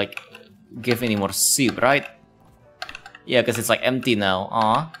doesn't really like give any more soup, right? Yeah, because it's like empty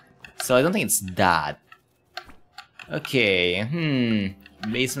now. So I don't think it's that. Okay,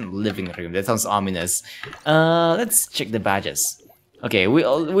 basement living room. That sounds ominous. Let's check the badges. Okay, we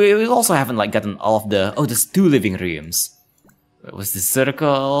also haven't like gotten all of the. Oh, there's 2 living rooms. What was the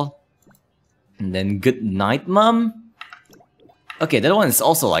circle? And then good night, mom. Okay, that one is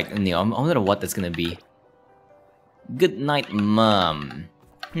also like new. I wonder what that's gonna be. Good night, mom.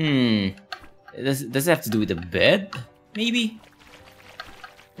 Does it have to do with the bed? Maybe.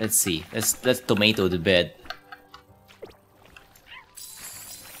 Let's see. Let's tomato the bed.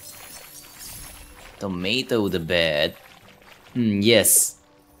 Tomato the bed. Yes.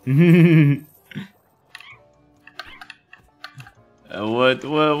 What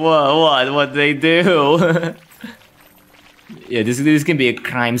they do? Yeah, this can be a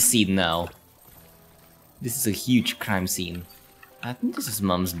crime scene now. This is a huge crime scene. I think this is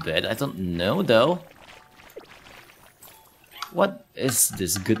mom's bed. I don't know though. What is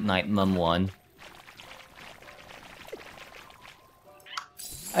this good night mom one?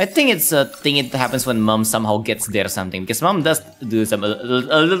 I think it's a thing that happens when mom somehow gets there or something, because mom does do some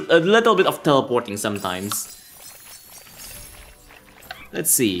a little bit of teleporting sometimes.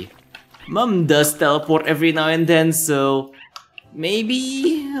 Let's see. Mom does teleport every now and then, so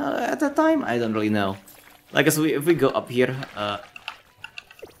maybe at a time, I don't really know. Like if we go up here,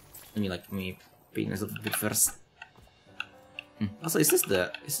 let me paint myself a bit first. Also, is this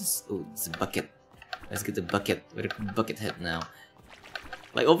oh, it's a bucket. Let's get the bucket. We're a bucket head now.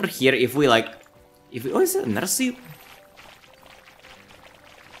 Like over here, if we oh, is it another soup?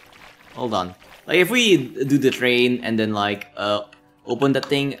 Hold on. Like if we do the train and then like open that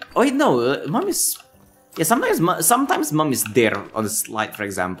thing. Oh wait, no, mom is. Yeah, sometimes mom is there on the slide, for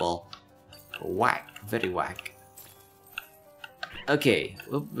example. Whack, very whack. Okay,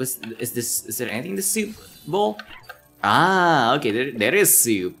 is there anything in the soup bowl? Ah, okay, there is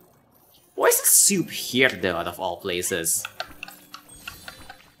soup. Why is the soup here though, out of all places?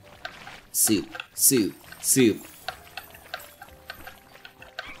 Soup.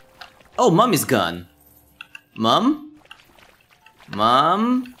 Oh, mom is gone. Mom?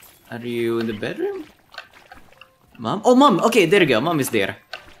 Mom? Are you in the bedroom? Mom? Oh, mom! Okay, there you go. Mom is there.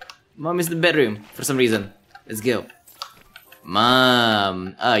 Mom is in the bedroom for some reason. Let's go.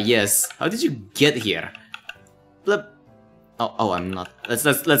 Mom. Ah, yes. How did you get here? Flip. Oh, I'm not.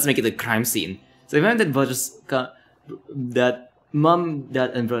 Let's make it a crime scene. So if that mom,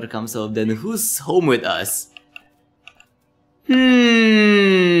 dad, and brother comes home, then who's home with us? You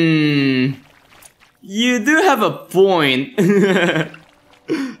do have a point.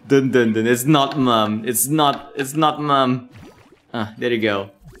 Dun dun dun. It's not mom. It's not mom. Ah, there you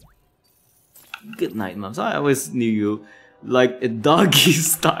go. Good night, mom. So I always knew you like a doggy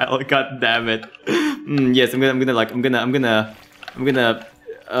style. God damn it. Yes, I'm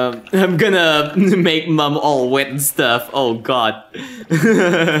gonna make mom all wet and stuff. Oh god.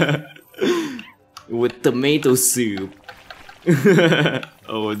 With tomato soup.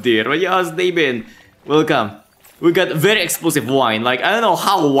 Oh dear. Well, yeah, how's they been? Welcome. We got very explosive wine. Like, I don't know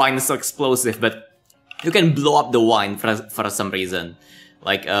how wine is so explosive, but you can blow up the wine for some reason.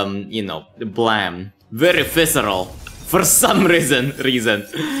 Like, you know, the blam. Very visceral. For some reason.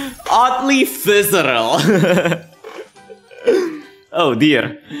 Oddly visceral. Oh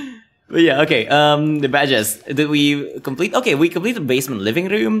dear. But yeah, okay, the badges. Did we complete? Okay, we completed the basement living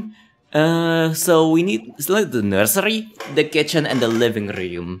room. So we need select the nursery, the kitchen, and the living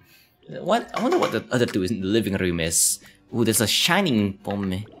room. What? I wonder what the other two in the living room is. Ooh, there's a shining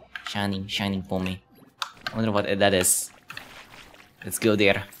pomme. Shining pomme. I wonder what that is. Let's go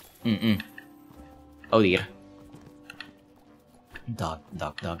there. Oh dear. Dog.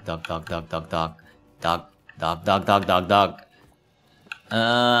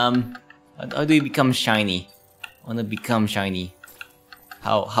 How do you become shiny? I wanna become shiny.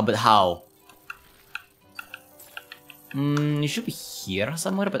 How? You should be here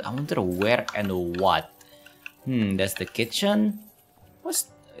somewhere, but I wonder where and what. That's the kitchen.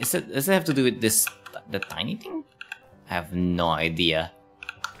 Does it have to do with this, the tiny thing? I have no idea.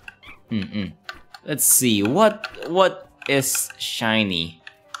 Let's see, what is shiny?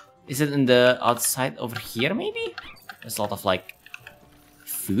 Is it in the outside over here, maybe? There's a lot of, like,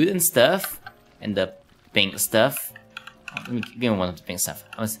 food and stuff. And the pink stuff. Oh, let me give me one of the pink stuff.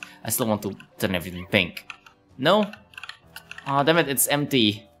 I still want to turn everything pink. No? Oh, damn it, it's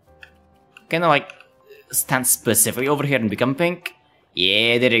empty. Can I, like, stand specifically over here and become pink?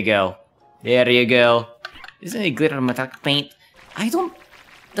 Yeah, there you go. There you go. Isn't it glitter metallic paint? I don't...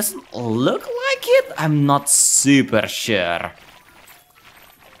 Doesn't look like it? I'm not super sure.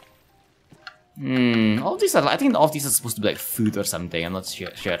 All these are... I think all of these are supposed to be like food or something. I'm not sure.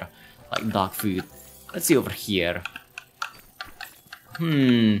 Like dog food. Let's see over here.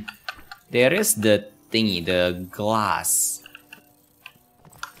 There is the thingy, the glass.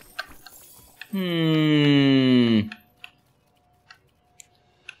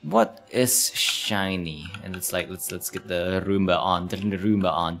 What is shiny? And it's like let's get the Roomba on. Turn the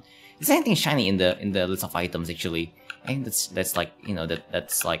Roomba on. Is there anything shiny in the list of items actually? I think that's like, you know,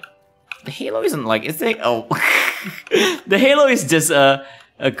 that's like the halo isn't like, it's like, oh the halo is just a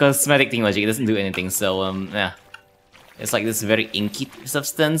cosmetic thing magic. It doesn't do anything, so yeah. It's like this very inky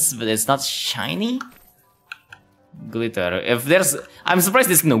substance, but it's not shiny. Glitter. If there's... I'm surprised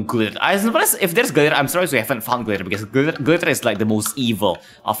there's no glitter. I'm surprised if there's glitter, I'm surprised we haven't found glitter, because glitter is like the most evil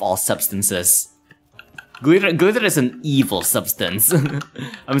of all substances. Glitter is an evil substance.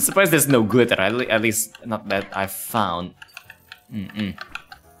 I'm surprised there's no glitter, at least not that I've found.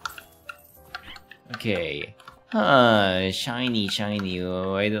 Okay. Shiny.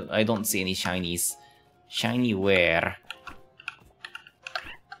 Oh, I don't see any shinies. Shiny where?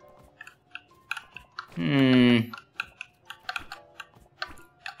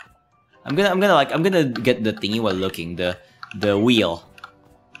 I'm gonna get the thingy while looking, the wheel.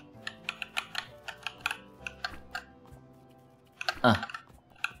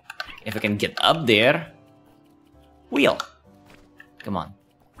 If I can get up there. Wheel. Come on.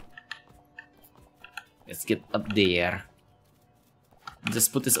 Let's get up there.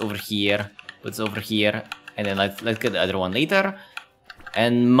 Just put this over here. Put this over here. And then let's get the other one later.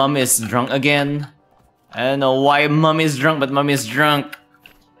 And Mom is drunk again. I don't know why Mom is drunk, but Mom is drunk.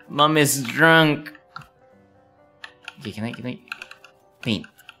 Mom is drunk. Okay, can I paint?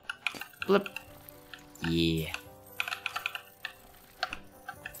 Flip. Yeah.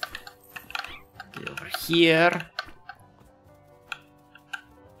 Get over here.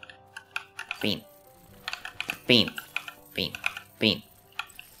 Paint.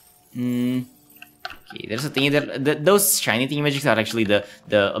 Okay, there's a thing there. Those shiny thingy magics are actually the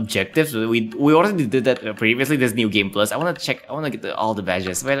objectives. We already did that previously. There's New Game Plus. I wanna check. I wanna get all the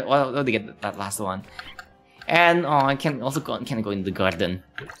badges. Where did they get that last one? And oh, I can also go in the garden.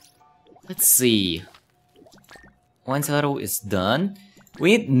 Let's see. One Celery is done.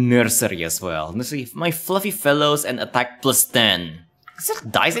 We need nursery as well. Nursery, my fluffy fellows and attack +10. Is there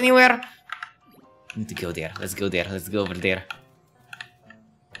dice anywhere? I need to go there. Let's go there. Let's go over there.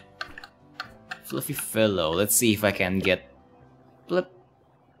 Fluffy fellow. Let's see if I can get blip.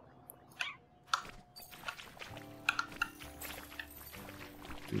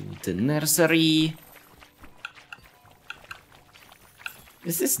 To the nursery.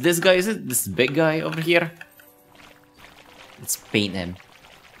 Is this guy? Is it this big guy over here? Let's paint him.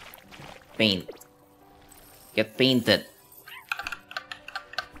 Paint. Get painted.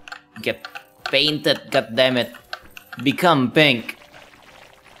 Get painted. God damn it! Become pink.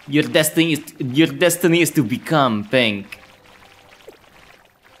 Your destiny is to become pink.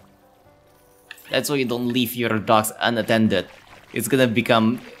 That's why you don't leave your dogs unattended. It's gonna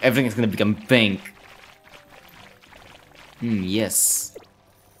become... everything is gonna become pink. Yes.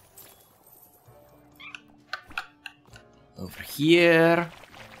 Over here.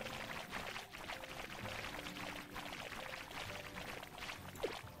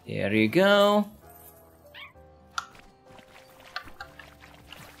 There you go.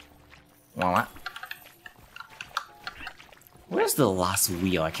 Voila. Where's the last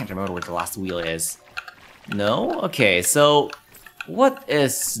wheel? I can't remember where the last wheel is. No? Okay, so... what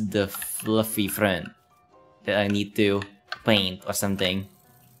is the fluffy friend that I need to paint or something?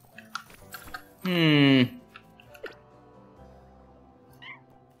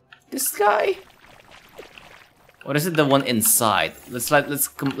 This guy? Or is it the one inside? Let's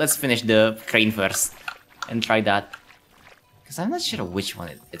finish the train first and try that. Because I'm not sure which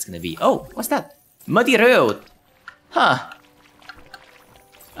one it's gonna be. Oh, what's that? Muddy road! Huh.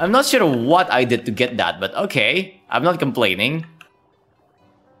 I'm not sure what I did to get that, but okay. I'm not complaining.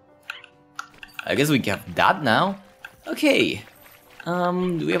 I guess we have that now. Okay.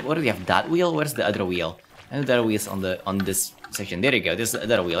 Do we already have that wheel? Where's the other wheel? I know the other wheel is on this section. There you go. This is the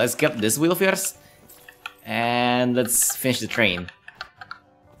other wheel. Let's get this wheel first. And let's finish the train.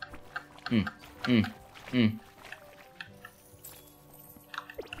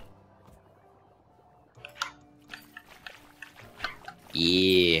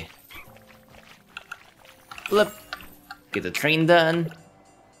 Yeah. Flip. Get the train done.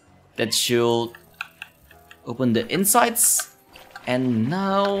 That should open the insights. And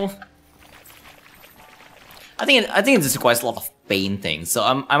now I think it just requires a lot of painting. So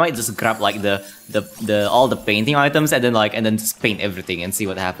I might just grab like all the painting items and then just paint everything and see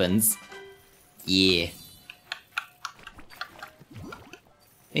what happens. Yeah.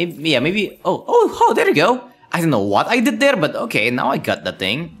 Maybe oh, there you go. I don't know what I did there, but okay, now I got the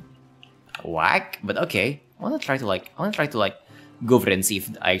thing. Whack, but okay. I wanna try to go over it and see if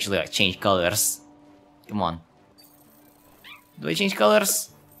I actually like change colors. Come on. Do I change colors?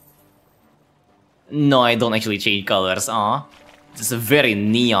 No, I don't actually change colors, It's a very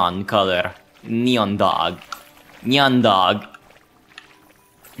neon color. Neon dog. Neon dog.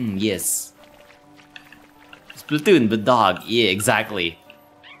 Yes. Splatoon, but dog. Yeah, exactly.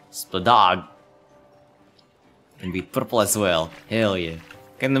 Spladog. Can be purple as well. Hell yeah.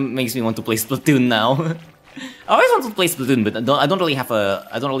 Kinda makes me want to play Splatoon now. I always want to play Splatoon, but I don't really have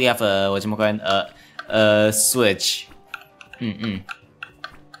a Switch.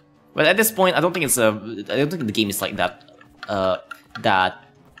 But at this point, I don't think the game is like that. That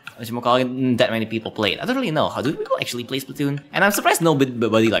many people play it. I don't really know. How do people actually play Splatoon? And I'm surprised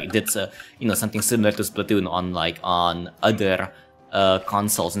nobody like did something similar to Splatoon on other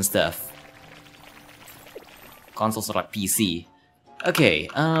consoles and stuff. Consoles or like PC. Okay.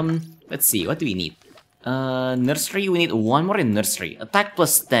 Let's see. What do we need? Nursery. We need one more in nursery. Attack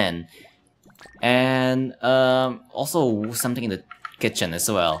plus 10, and also something in the kitchen as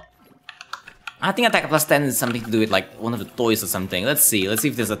well. I think attack plus 10 is something to do with like one of the toys or something. Let's see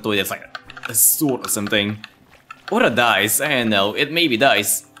if there's a toy that's like a sword or something. Or a dice, I don't know, it may be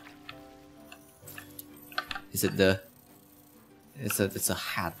dice. Is it the... It's a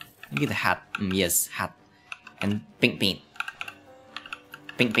hat. Maybe the hat, yes, hat. And pink paint.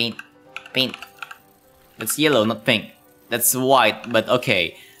 Pink paint, paint. That's yellow, not pink. That's white, but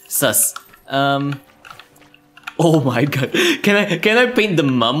okay. Sus. Oh my god, can I paint the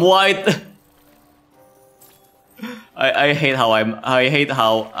mum white? I hate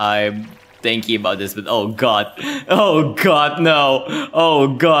how I'm thinking about this, but oh god, no,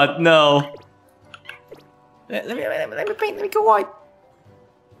 oh god, no. Let me paint. Let me go white.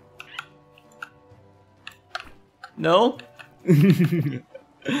 No. Been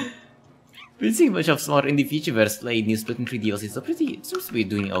seeing a bunch of smaller indie Vtubers play new Splatoon 3 DLC, so it seems to be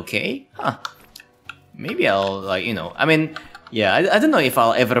doing okay, huh? Maybe I'll I mean. Yeah, I don't know if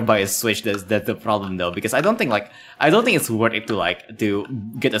I'll ever buy a Switch. That's the problem though, because I don't think it's worth it to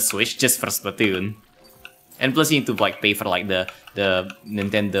get a Switch just for Splatoon. And plus you need to pay for the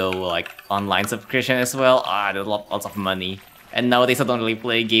Nintendo online subscription as well. There's lots of money. And nowadays I don't really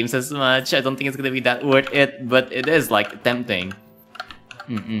play games as much. I don't think it's gonna be that worth it, but it is tempting.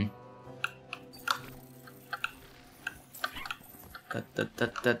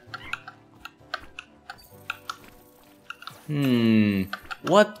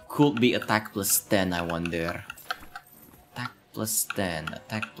 What could be attack plus 10, I wonder? Attack plus 10,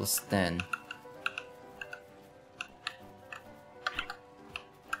 attack plus 10.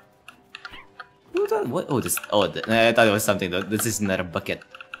 What? Oh, this. Oh, I thought it was something though. This is another bucket.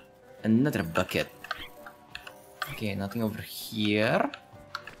 Another bucket. Okay, nothing over here.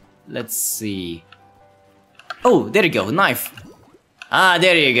 Let's see. Oh, there you go, knife.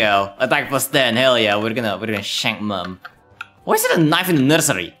 There you go. Attack plus 10. Hell yeah, we're gonna shank mum. Why is it a knife in the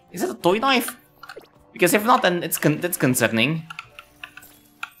nursery? Is it a toy knife? Because if not, then that's concerning.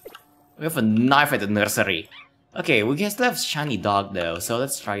 We have a knife at the nursery. Okay, we still have shiny dog though, so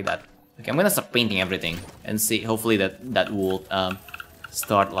let's try that. Okay, I'm gonna start painting everything and see. Hopefully that will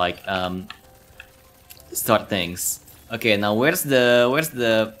start start things. Okay, now where's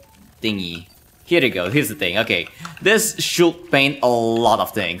the thingy? Here you go. Here's the thing. Okay, this should paint a lot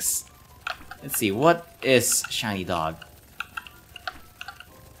of things. Let's see. What is shiny dog?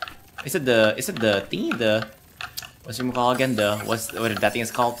 Is it the thingy? The what's it called again? What that thing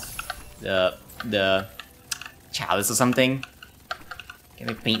is called? The chalice or something? Can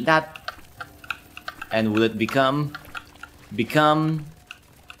I paint that? And will it become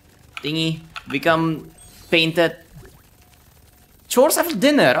thingy? Become painted? Chores after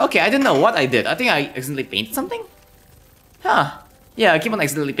dinner. Okay, I don't know what I did. I think I accidentally painted something. Huh? Yeah, I keep on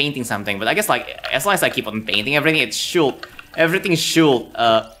accidentally painting something, but I guess as long as I keep on painting everything, everything should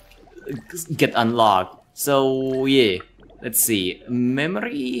get unlocked. So yeah, let's see.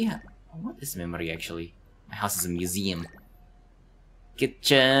 Memory. What is memory actually? My house is a museum.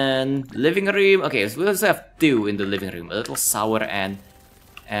 Kitchen, living room. Okay, so we also have 2 in the living room. A little sour and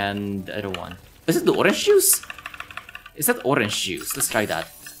the other one. Is it the orange juice? Is that orange juice? Let's try that.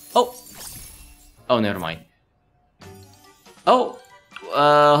 Oh! Oh, never mind. Oh!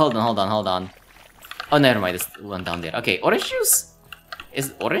 Hold on. Oh, never mind. There's one down there. Okay, orange juice? Is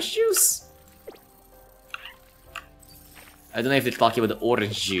it orange juice? I don't know if they're talking about the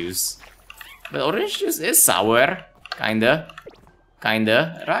orange juice. But orange juice is sour. Kinda,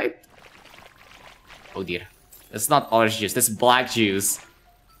 right? Oh dear. That's not orange juice, that's black juice.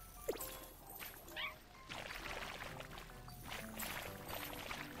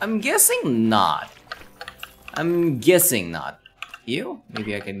 I'm guessing not. You?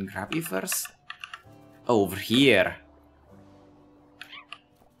 Maybe I can grab you first? Oh, over here.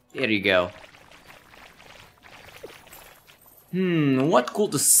 There you go. What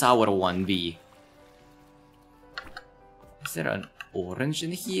could the sour one be? Is there an orange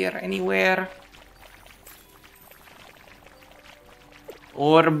in here anywhere?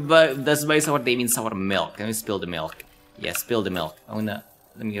 Or does by sour they mean sour milk? Can we spill the milk? Yeah, spill the milk. Let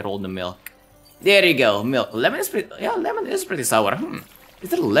me roll the milk. There you go, milk. Lemon is pretty sour. Is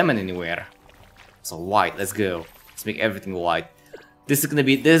there lemon anywhere? So white, let's go. Let's make everything white. This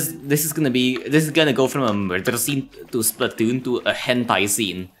is gonna go from a murder scene to Splatoon to a hentai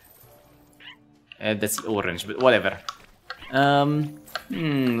scene. That's orange, but whatever. Lemon.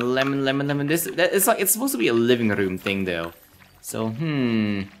 It's supposed to be a living room thing though. So,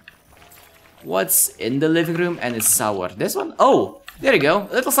 what's in the living room and it's sour? This one? Oh, there you go.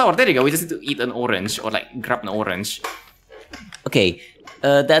 A little sour. There you go. We just need to eat an orange or like grab an orange. Okay,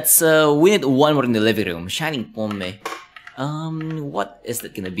 we need one more in the living room. Shining pomme. What is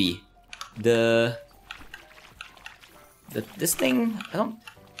that gonna be? This thing? I don't.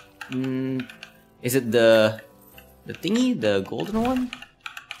 Is it the thingy? The golden one?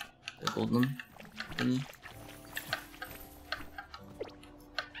 The golden thingy?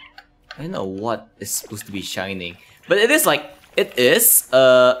 I don't know what is supposed to be shining, but it is like it is.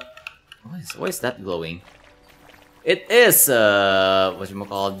 Why is that glowing? It is what you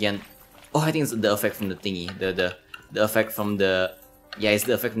call it again? Oh, I think it's the effect from the thingy. The effect from the it's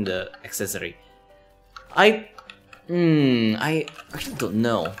the effect from the accessory. I actually don't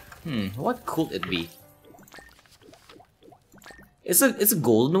know. What could it be? It's a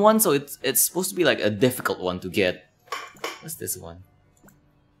golden one, so it's supposed to be like a difficult one to get. What's this one?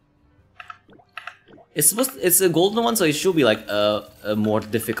 It's a golden one, so it should be like a more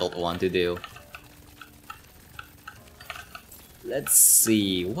difficult one to do. Let's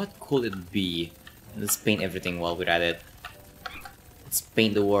see, what could it be? Let's paint everything while we're at it. Let's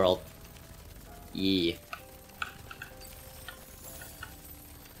paint the world. Yeah.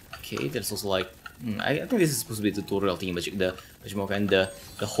 Okay, there's also like I think this is supposed to be a tutorial thing, but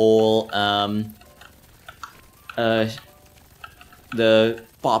the whole the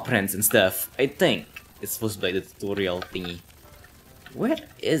paw prints and stuff. I think it's supposed to be the tutorial thingy. Where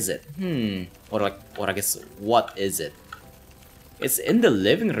is it? Or I guess what is it? It's in the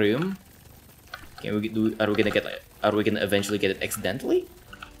living room. Are we gonna eventually get it accidentally?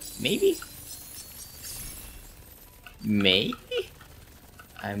 Maybe? Maybe?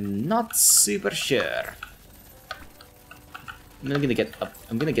 I'm not super sure. I'm gonna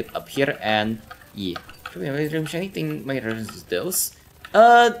get up here and yeah. Anything might resist those.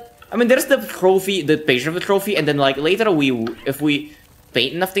 I mean, there's the trophy, the picture of the trophy, and then like later if we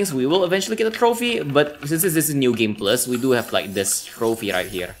paint enough things, we will eventually get a trophy. But since this is a new game plus, we do have like this trophy right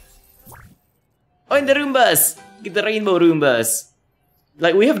here. Oh, and the Roombas! Get the rainbow Roombas!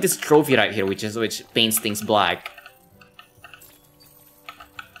 Like we have this trophy right here, which paints things black.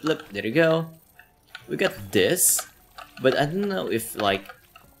 Look, there you go. We got this, but I don't know if like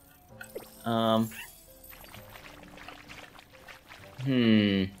I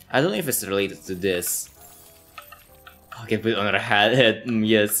don't know if it's related to this. I can put it on our head.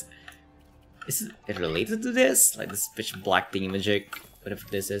 Yes. Is it related to this? Like this pitch black thingy-magic, whatever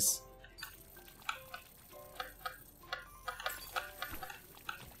this is.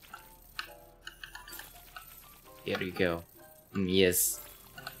 Here we go. Yes.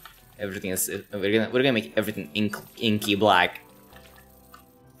 Everything is. We're gonna make everything inky black.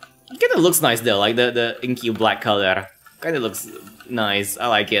 It kind of looks nice though, like the inky black color. Kind of looks nice. I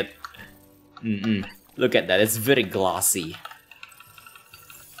like it. Look at that. It's very glossy.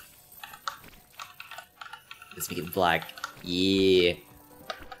 Let's make it black. Yeah.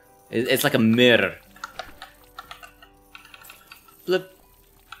 It's like a mirror. Flip.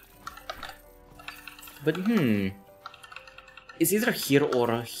 But it's either here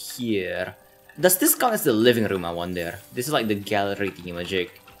or here. Does this count as the living room, I wonder? This is like the gallery thingamajig.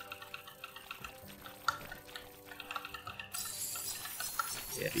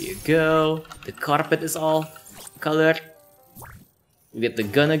 There you go. The carpet is all colored. We get the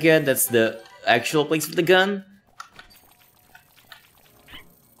gun again. That's the actual place for the gun.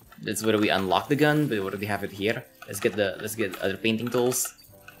 That's where we unlock the gun, but we already have it here. Let's get other painting tools.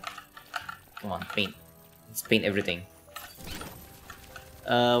 Come on, paint. Let's paint everything.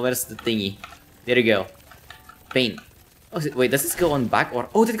 Where's the thingy? There you go. Paint. Oh, wait, does this go on back or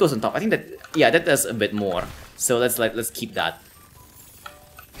oh, that goes on top? I think that that does a bit more. So let's keep that.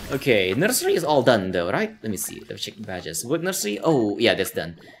 Okay, nursery is all done though, right? Let me see. Let's check badges. What nursery? Oh, yeah, that's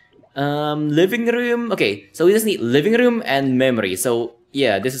done. Living room. Okay, so we just need living room and memory. So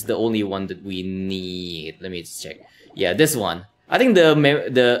yeah, this is the only one that we need. Let me just check. Yeah, this one. I think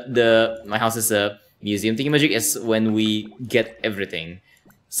my house is a museum thingamajig is when we get everything.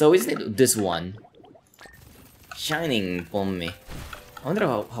 So we just need this one. Shining Pomme. I wonder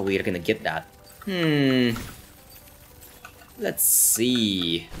how we're gonna get that. Let's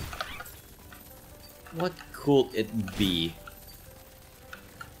see. What could it be?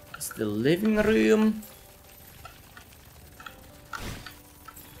 It's the living room.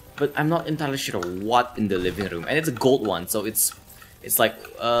 But I'm not entirely sure what in the living room. And it's a gold one, so it's like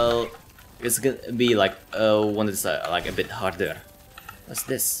it's gonna be like one that's like a bit harder. What's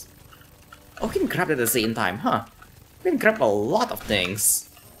this? Oh, we can grab it at the same time, huh? We can grab a lot of things.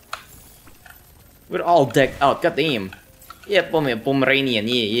 We're all decked out, goddamn. Yeah, Pomeranian,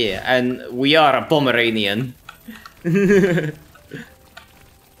 yeah. And we are a Pomeranian. Do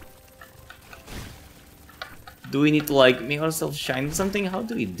we need to like make ourselves shine something? How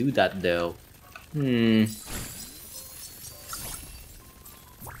do we do that though?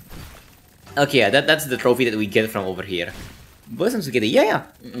 Okay, yeah, that's the trophy that we get from over here. But since we get it,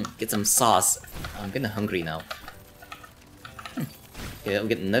 get some sauce. I'm kinda hungry now. Okay, we'll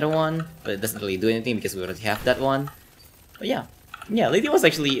get another one, but it doesn't really do anything because we already have that one. But yeah, Lady was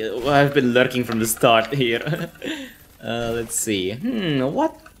actually I've been lurking from the start here. Let's see.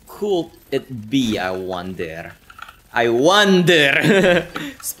 What could it be? I wonder.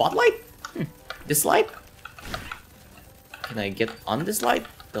 Spotlight? This light? Can I get on this light?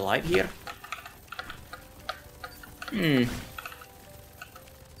 The light here?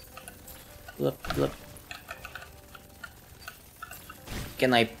 Look.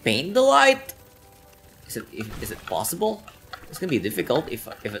 Can I paint the light? Is it possible? It's gonna be difficult. If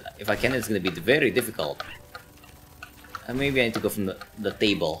I can, it's gonna be very difficult. Maybe I need to go from the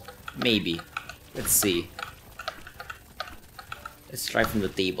table. Maybe. Let's see. Let's try from the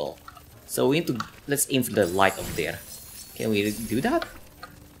table. So we need to let's aim for the light up there. Can we do that?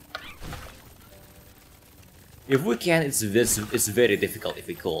 If we can, it's very difficult if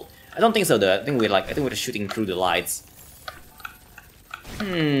we could. I don't think so though. I think we're shooting through the lights.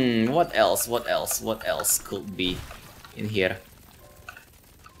 What else could be in here?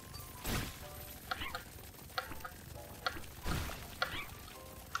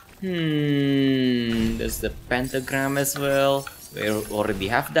 There's the pentagram as well. We already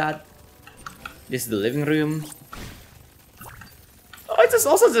have that. This is the living room. Oh, I just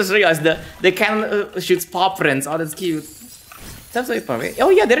realized the cannon shoots paw prints. Oh, that's cute. Sounds like Pomeranian. Oh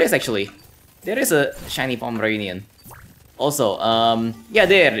yeah, there is actually. There is a shiny Pomeranian. Also, yeah,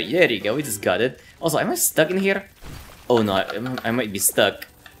 there you go. We just got it. Also, am I stuck in here? Oh no, I might be stuck.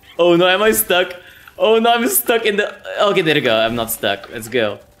 Oh no, am I stuck? Oh no, I'm stuck in the. Okay, there you go. I'm not stuck. Let's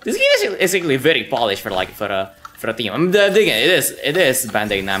go. This game is actually very polished for a team. I'm digging it. It is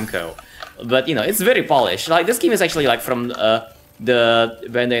Bandai Namco, but you know it's very polished. Like this game is actually like from the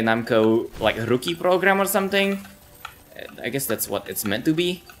Bandai Namco like rookie program or something. I guess that's what it's meant to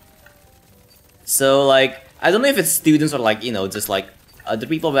be. So like I don't know if it's students or like you know just like other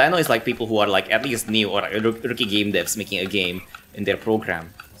people, but I know it's like people who are like at least new or rookie game devs making a game in their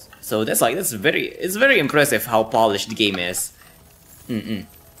program. So it's very impressive how polished the game is.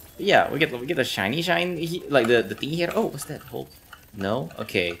 Yeah, we get a shiny like the thing here. Oh, what's that? Hold. No,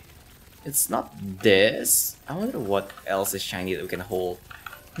 okay, it's not this. I wonder what else is shiny that we can hold.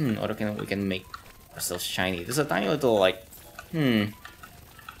 Or we can make ourselves shiny. There's a tiny little like.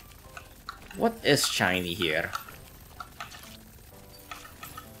 What is shiny here?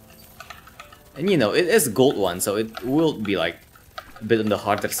 And you know, it is gold one, so it will be like a bit on the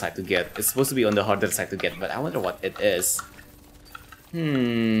harder side to get. It's supposed to be on the harder side to get, but I wonder what it is.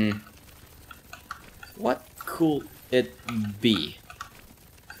 What could it be?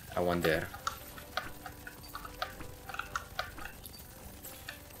 I wonder.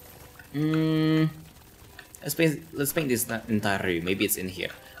 Let's paint this entire room. Maybe it's in here.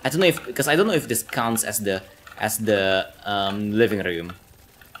 I don't know if, because I don't know if this counts as the living room.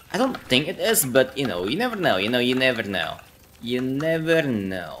 I don't think it is, but you know, you never know. You know, you never know. You never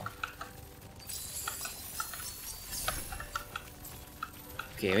know.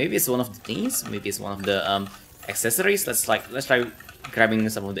 Okay, maybe it's one of the things. Maybe it's one of the accessories. Let's try grabbing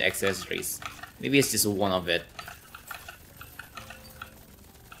some of the accessories. Maybe it's just one of it.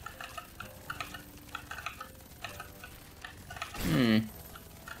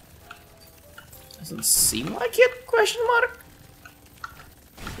 Doesn't seem like it? Question mark.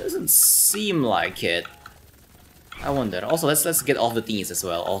 Doesn't seem like it. I wonder. Also, let's get all the things as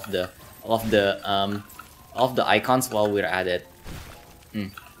well. All of the icons while we're at it.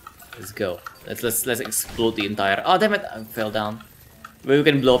 Let's go. Let's explode the entire. Oh damn it! I fell down. Maybe we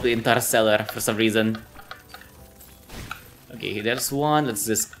can blow up the entire cellar for some reason. Okay, there's one. Let's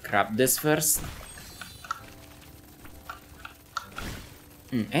just grab this first.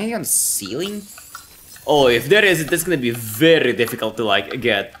 Anything on the ceiling? Oh, if there is, that's gonna be very difficult to like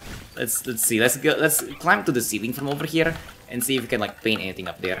get. Let's see. Let's climb to the ceiling from over here and see if we can like paint anything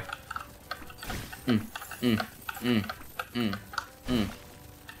up there.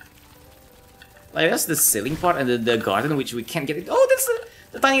 Like that's the ceiling part and the garden which we can't get it. Oh, that's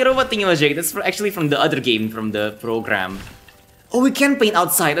the tiny robot thingamajig. That's actually from the other game from the program. Oh, we can paint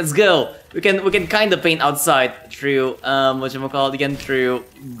outside. Let's go. We can kind of paint outside through whatchamacallit again, through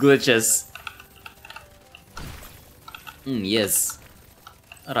glitches. Yes.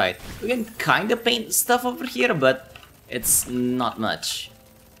 Alright. We can kind of paint stuff over here, but it's not much.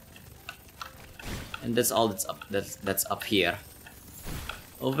 And that's all that's up. That's up here.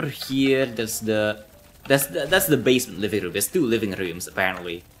 Over here, that's the basement living room. There's two living rooms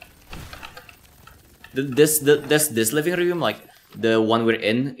apparently. This living room, like the one we're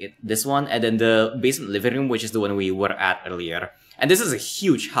in, this one, and then the basement living room, which is the one we were at earlier. And this is a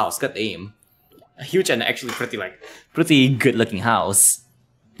huge house. God damn, a huge and actually pretty good looking house.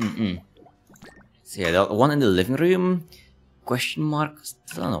 So yeah, the one in the living room. Question mark.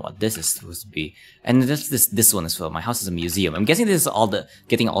 I don't know what this is supposed to be. And there's this one as well. My house is a museum. I'm guessing this is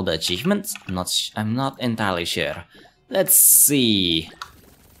getting all the achievements. I'm not entirely sure. Let's see.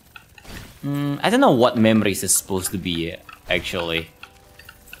 I don't know what memories is supposed to be actually.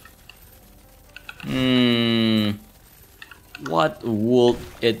 What would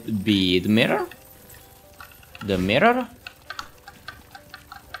it be? The mirror? The mirror?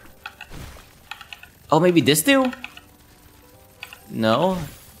 Oh, maybe this too? No,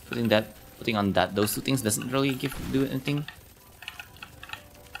 putting on those two things doesn't really do anything.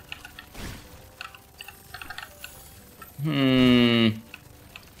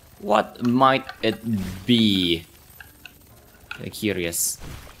 What might it be? I'm curious.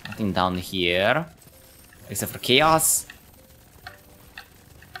 Nothing down here, except for chaos.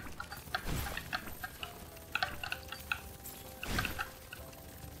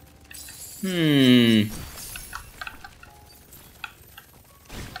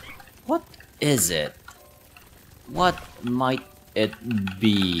 What is it? What might it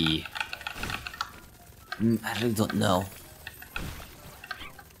be? I really don't know.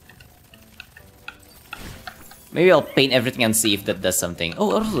 Maybe I'll paint everything and see if that does something.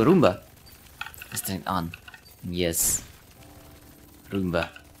 Oh, also Roomba. Let's turn it on. Yes. Roomba.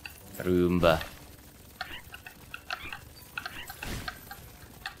 Roomba.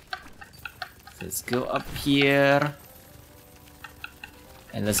 Let's go up here.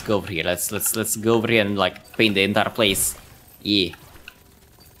 And let's go over here. Let's go over here and like paint the entire place. Yeah.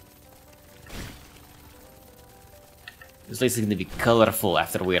 This place is gonna be colorful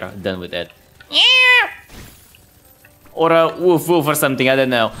after we're done with it. Yeah. Or a woof woof or something, I don't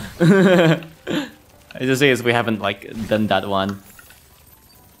know. I just say we haven't like done that one.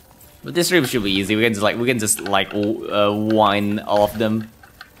 But this room should be easy. We can just whine all of them.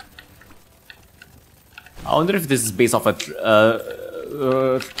 I wonder if this is based off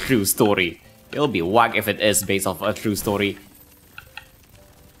a true story. It'll be whack if it is based off a true story.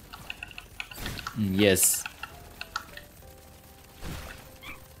 Yes.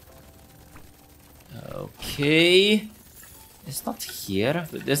 Okay. It's not here.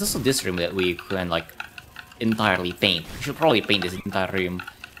 There's also this room that we can like entirely paint. We should probably paint this entire room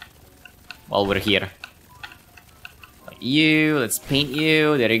while we're here. Like you, let's paint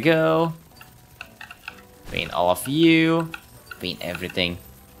you. There you go. Paint all of you. Paint everything.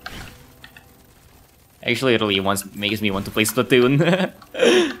 Actually, it really makes me want to play Splatoon.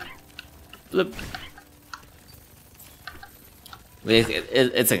 Flip.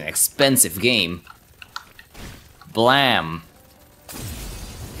 It's an expensive game. Blam.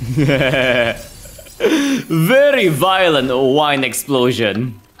 Very violent wine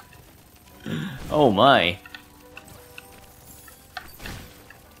explosion. Oh my.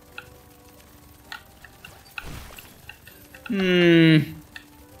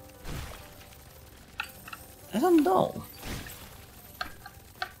 I don't know.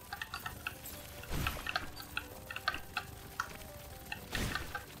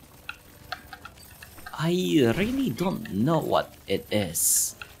 I really don't know what it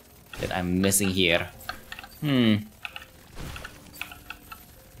is that I'm missing here.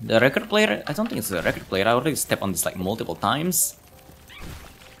 The record player? I don't think it's a record player. I already stepped on this like multiple times.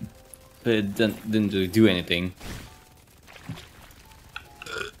 But it didn't do anything.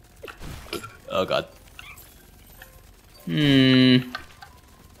 Oh god.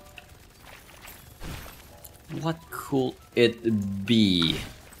 What could it be?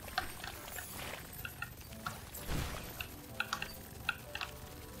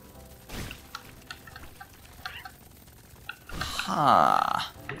 Huh.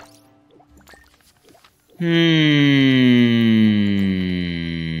 It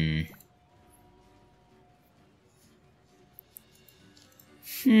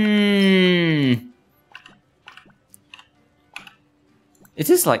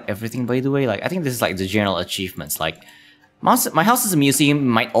is like everything, by the way. Like, I think this is like the general achievements. Like, my house is a museum.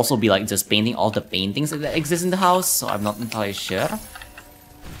 Might also be like just painting all the paintings that exist in the house. So I'm not entirely sure.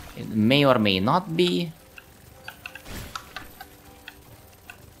 It may or may not be.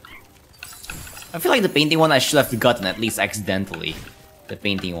 I feel like the painting one I should have gotten at least accidentally. The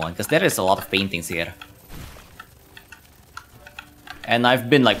painting one, because there is a lot of paintings here. And I've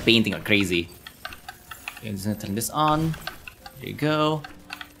been like painting like crazy. Okay, I'm just gonna turn this on. There you go.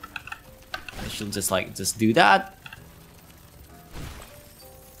 I should just do that.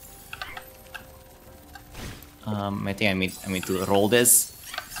 I think I need to roll this.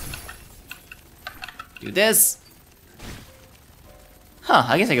 Do this. Huh,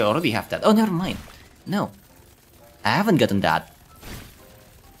 I guess I already have that. Oh, never mind. No. I haven't gotten that.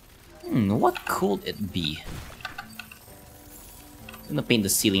 What could it be? I'm gonna paint the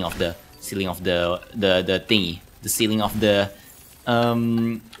ceiling of the thingy. The ceiling of the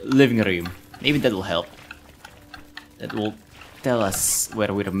living room. Maybe that will help. That will tell us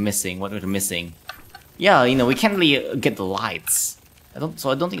where we're missing, what we're missing. Yeah, you know, we can't really get the lights. I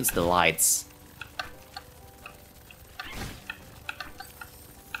don't think it's the lights.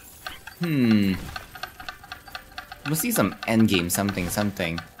 Must see some endgame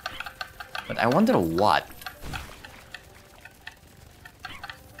something. But I wonder what.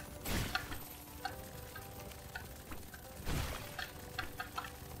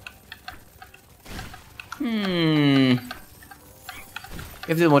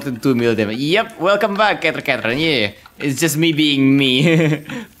 If there's more than 2 million damage. Yep, welcome back, Catherine. Yeah, it's just me being me.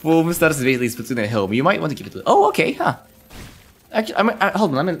 Foam starts basically Splatoon at home. You might want to keep it. Oh, okay, huh? Actually,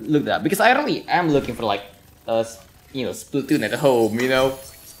 hold on, I'm gonna look that up because I really am looking for like, you know, Splatoon at home. You know.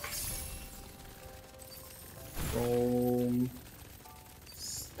 Foam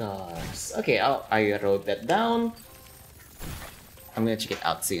stars. Okay, I wrote that down. I'm gonna check it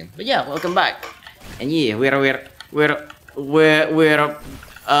out soon. But yeah, welcome back. And yeah, we're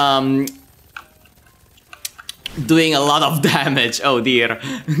doing a lot of damage. Oh dear.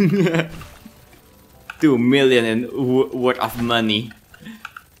 2 million and worth of money.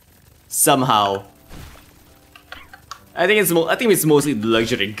 Somehow. I think it's mostly the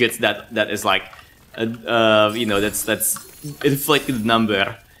luxury goods that is like, you know, that's inflated the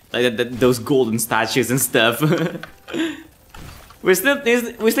number, like those golden statues and stuff. We still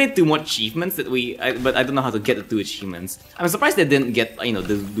need 2 more achievements that but I don't know how to get the 2 achievements. I'm surprised they didn't get, you know,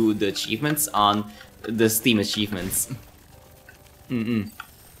 the achievements on the Steam achievements. Let's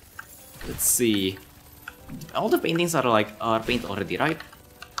see. All the paintings are painted already, right?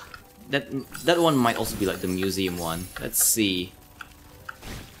 That one might also be like the museum one. Let's see.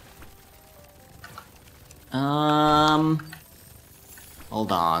 Hold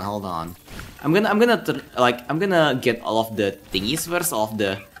on. I'm gonna get all of the thingies first, all of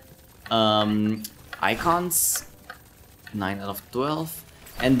the icons. 9 out of 12,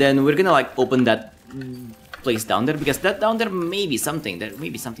 and then we're gonna like open that place down there because that down there may be something. There may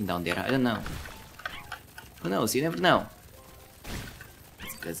be something down there. I don't know. Who knows? You never know.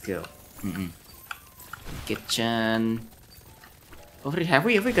 Let's go. Kitchen. Over here. Have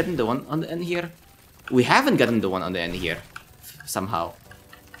we gotten the one on the end here? We haven't gotten the one on the end here. Somehow.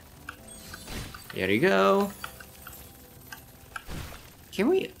 There you go. Can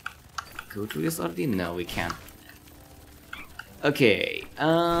we go through this already? No, we can't. Okay.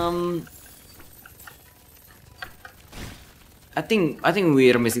 I think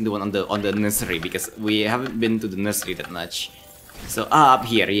we're missing the one on the nursery because we haven't been to the nursery that much. So up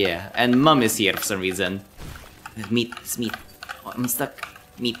here, yeah. And mom is here for some reason. Meat, it's meat. Oh, I'm stuck.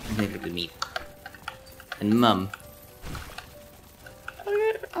 Meat, the meat. And mom.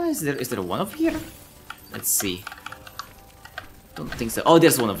 Is there one over here? Let's see. Don't think so. Oh,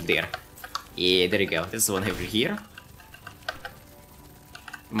 there's one over there. Yeah, there you go. There's one over here.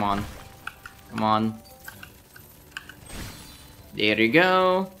 Come on. Come on. There you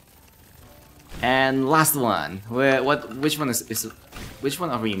go. And last one. Which one is which one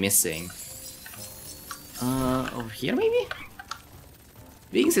are we missing? Over here maybe?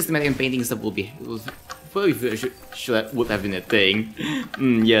 Being systematic in painting stuff would have been a thing.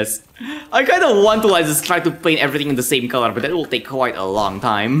 Yes. I kind of want to like just try to paint everything in the same color, but that will take quite a long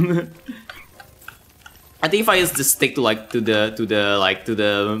time. I think if I just stick to like to the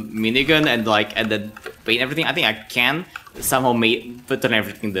minigun and then paint everything, I think I can somehow turn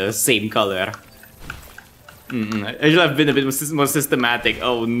everything the same color. I should have been a bit more systematic.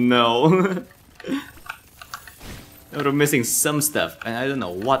 Oh no. We're missing some stuff, and I don't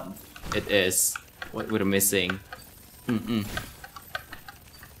know what it is. What we're missing.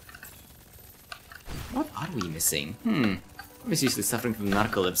 What are we missing? I'm usually suffering from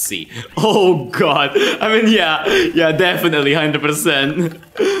narcolepsy. Oh god. I mean, yeah, definitely,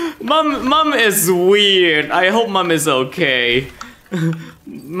 100%. Mom is weird. I hope mom is okay.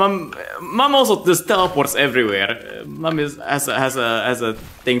 Mom also just teleports everywhere. Mom has a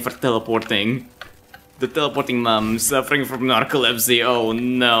thing for teleporting. The teleporting mom suffering from narcolepsy. Oh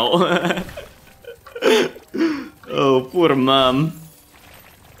no. Oh, poor mom.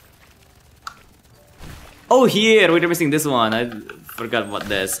 Oh, here we're missing this one. I forgot what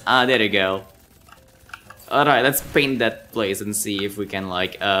this. Ah, there you go. All right, let's paint that place and see if we can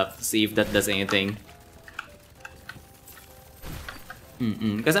like see if that does anything.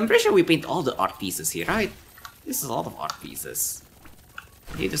 Because I'm pretty sure we paint all the art pieces here, right? This is a lot of art pieces.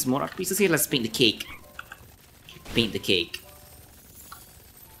 Okay, there's more art pieces here. Let's paint the cake. Paint the cake.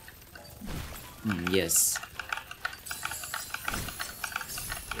 Yes.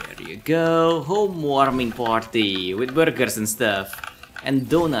 There you go. Home warming party with burgers and stuff. And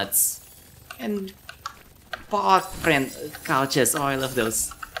donuts. And pot print couches. Oh, I love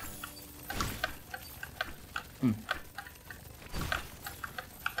those.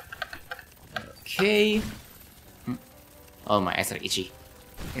 Okay. Oh, my eyes are itchy.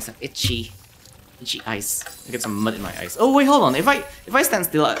 Eyes are itchy. Itchy eyes. I get some mud in my eyes. Oh wait, hold on. If I stand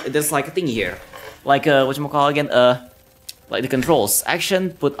still, there's like a thing here, like whatchamacallit again? Like the controls.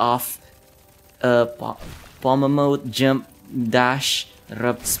 Action, put off, palm mode, jump, dash,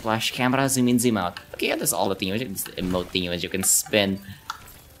 rub, splash, camera, zoom in, zoom out. Okay, yeah, that's all the thing. This emote thing which you can spin.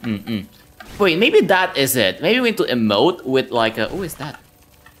 Wait, maybe that is it. Maybe we need to emote with like a. Oh, is that?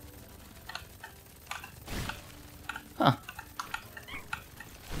 Huh.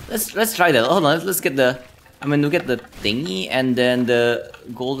 Let's try that. Hold on, let's get the. I mean, we get the thingy and then the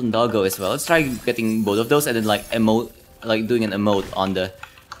golden doggo as well. Let's try getting both of those and then like emote, like doing an emote on the,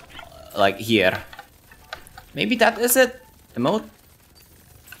 like here. Maybe that is it. Emote.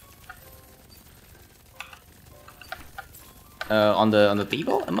 On the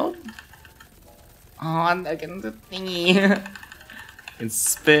table emote. Oh, and again the thingy. Can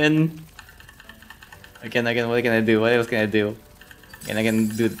spin. Again. What can I do? What else can I do? And I can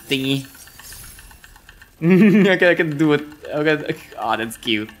do the thingy. I can do it. Okay. Oh, that's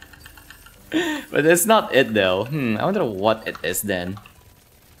cute. But that's not it though. I wonder what it is then.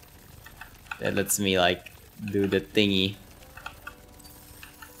 That lets me like do the thingy.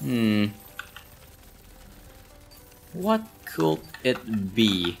 What could it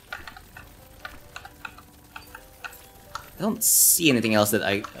be? I don't see anything else that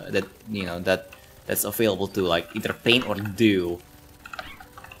that's available to like either paint or do.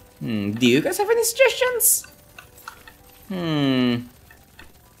 Do you guys have any suggestions?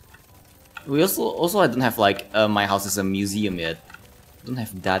 We also I don't have like my house is a museum yet. Don't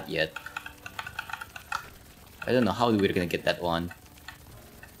have that yet. I don't know how we're gonna get that one.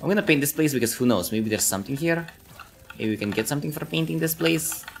 I'm gonna paint this place because who knows? Maybe there's something here. Maybe we can get something for painting this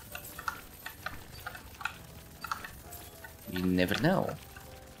place. You never know.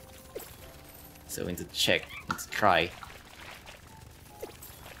 So we need to check. Let's try.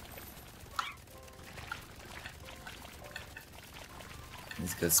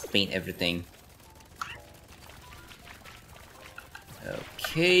 Let's go paint everything.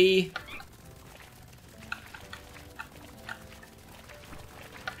 Okay.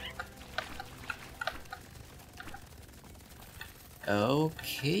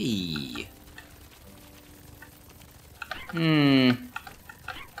 Okay.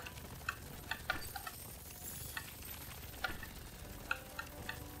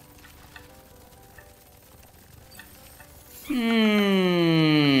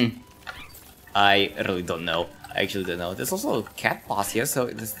 I really don't know. I actually don't know. There's also a cat paws here, so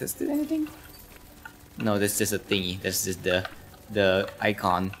does this do anything? No, this is just a thingy. That's just the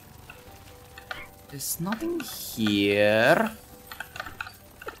icon. There's nothing here.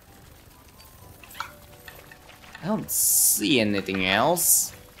 I don't see anything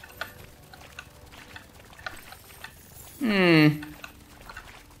else.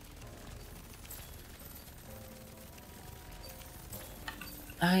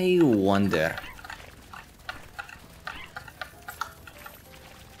 I wonder.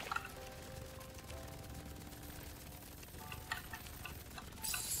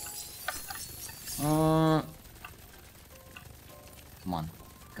 Come on.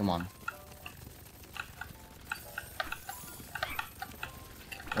 Come on.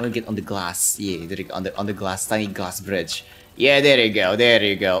 I want to get on the glass. Yeah, there you go. On the glass, tiny glass bridge. Yeah, there you go. There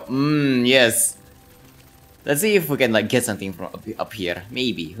you go. Yes. Let's see if we can like get something from up here.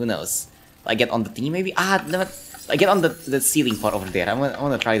 Maybe. Who knows? Like get on the thingy. Maybe. No, like get on the ceiling part over there. I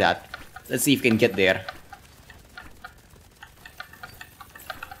wanna try that. Let's see if we can get there.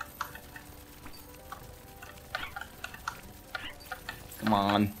 Come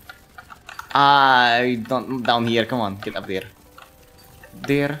on. Down here. Come on, get up there.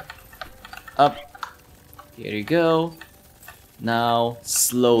 There. Up. Here you go. Now,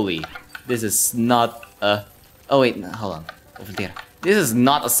 slowly. This is not a... Oh wait, no, hold on. Over there. This is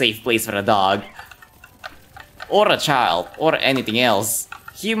not a safe place for a dog. Or a child. Or anything else.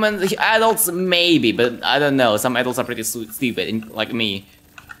 Humans, adults maybe, but I don't know. Some adults are pretty stupid, like me.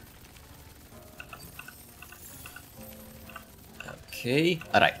 Okay.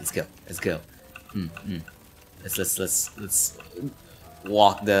 Alright, let's go. Let's go. Let's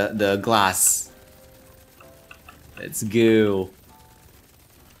walk the glass. Let's go.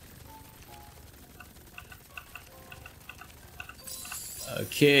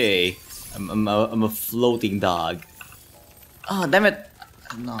 Okay. I'm a floating dog. Oh damn it!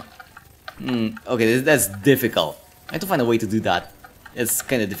 I'm not. Okay, that's difficult. I have to find a way to do that. It's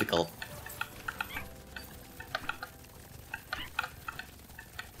kind of difficult.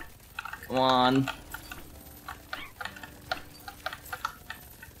 Come on.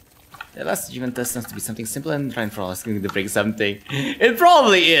 The last achievement test has to be something simple and trying for us going to break something. It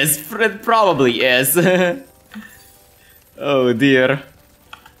probably is. It probably is. Oh dear.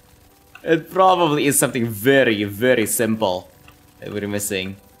 It probably is something very, very simple that we're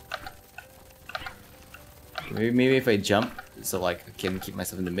missing. Maybe if I jump, so like I can keep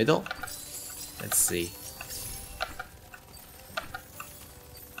myself in the middle. Let's see.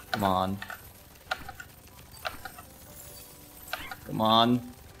 Come on. Come on.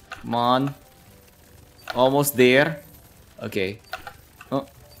 Come on. Almost there. Okay. Oh.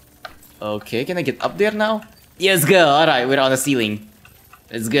 Okay, can I get up there now? Yes, go! Alright, we're on the ceiling.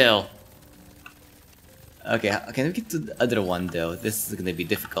 Let's go. Okay, can we get to the other one though? This is gonna be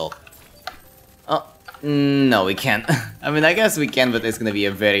difficult. Oh, no, we can't. I mean, I guess we can, but it's gonna be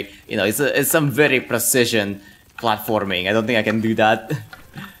a very, you know, it's some very precision platforming. I don't think I can do that.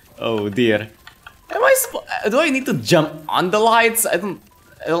 Oh dear. Do I need to jump on the lights? I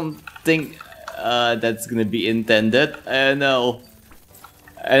don't think that's gonna be intended. No.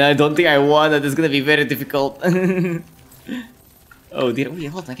 And I don't think I want that. It's gonna be very difficult. Oh dear. Wait,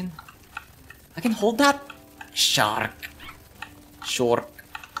 hold on. I can hold that. Shark.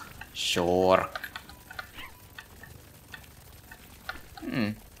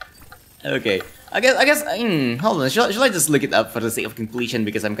 Okay. I guess. Hold on. Shall I just look it up for the sake of completion,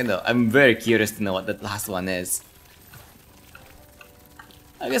 because I'm very curious to know what that last one is.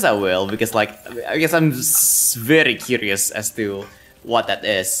 I guess I will, because like I guess I'm very curious as to what that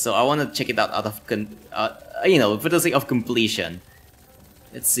is. So I want to check it out you know, for the sake of completion.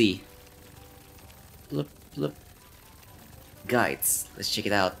 Let's see. Look. Guides. Let's check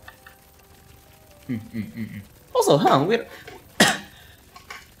it out. Also, we're...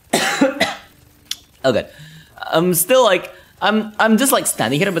 Oh god. I'm still like... I'm just like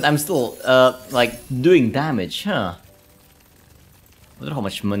standing here, but I'm still like doing damage, I wonder how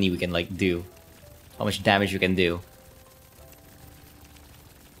much money we can like do. How much damage we can do.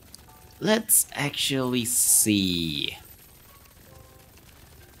 Let's actually see.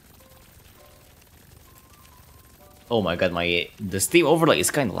 Oh my god, the Steam overlay is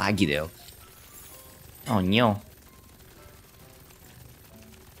kind of laggy though. Oh no.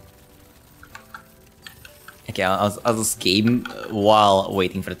 Okay, I'll just game while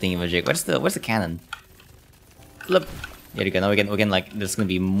waiting for the thingamajig. Where's the cannon? Flip. There you go. Now we can like there's gonna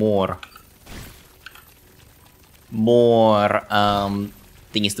be more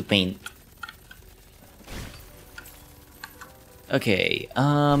things to paint. Okay,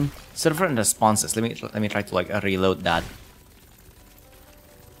 server and responses. Let me try to like reload that.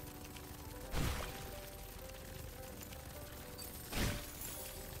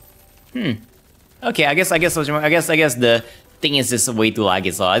 Okay, I guess the thing is just way too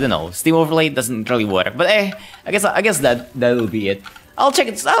laggy, so I don't know. Steam overlay doesn't really work, but I guess that will be it. I'll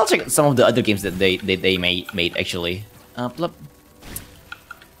check some of the other games that they made actually. Plop.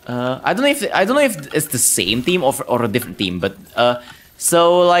 I don't know if it's the same team or a different team, but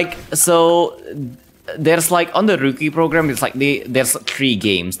so there's like on the rookie program, it's like there's 3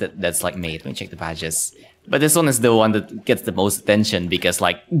 games that's like made. Let me check the badges. But this one is the one that gets the most attention because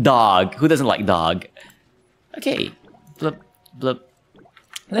like dog. Who doesn't like dog? Okay. Blip, blip.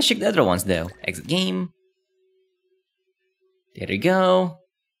 Let's check the other ones though. Exit game. There we go.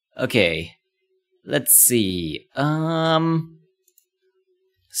 Okay. Let's see.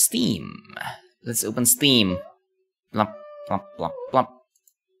 Steam. Let's open Steam. Plop, plop, plop, plop.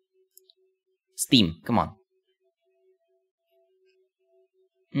 Steam, come on.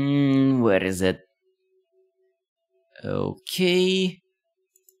 Where is it? Okay.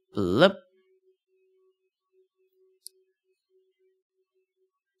 Blip.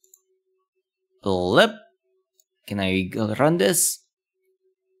 Blip. Can I go run this?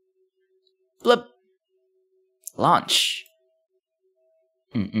 Blip. Launch.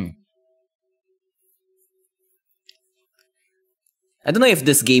 I don't know if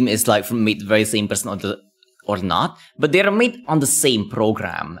this game is like from made by the same person or not, but they're made on the same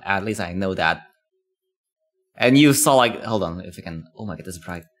program. At least I know that. And you saw like, hold on, if I can. Oh my god, this is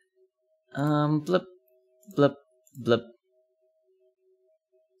bright. Blip, blip, blip,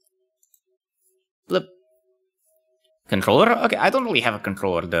 blip. Controller? Okay, I don't really have a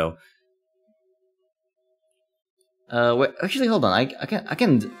controller though. Wait, actually, hold on. I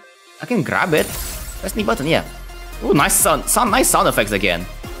can grab it. Press the button. Yeah. Ooh, nice nice sound effects again.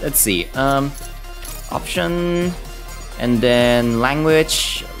 Let's see. Option, and then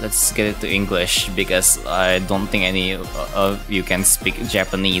language. Let's get it to English because I don't think any of you can speak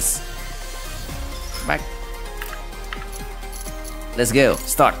Japanese. Back. Let's go.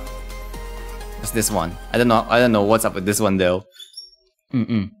 Start. What's this one? I don't know what's up with this one though.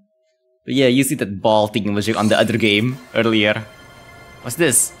 But yeah, you see that ball thing was on the other game earlier. What's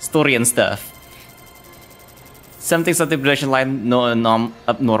this? Story and stuff. Something production line, no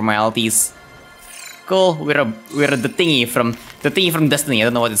abnormalities. Cool. We're the thingy from Destiny. I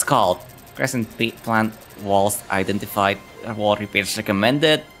don't know what it's called. Crescent plant walls identified. Wall repairs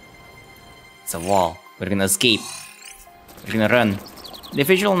recommended. It's a wall. We're gonna escape. We're gonna run. The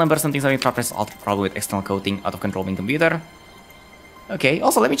visual number something properties alt probably with external coating out of control in computer. Okay,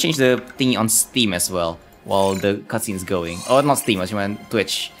 also let me change the thingy on Steam as well while the cutscene is going. Oh, not Steam, I meant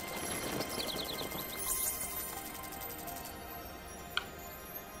Twitch.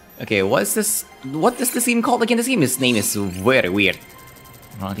 Okay, what is this game called again? This game's name is very weird.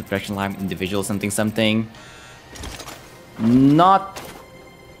 Multi-production line, individual something. Not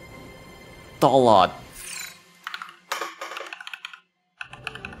Tolot.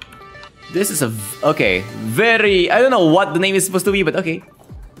 This is okay, very, I don't know what the name is supposed to be, but okay.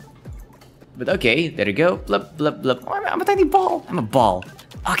 But okay, there you go. Blub, blub, blub. Oh, I'm a tiny ball. I'm a ball.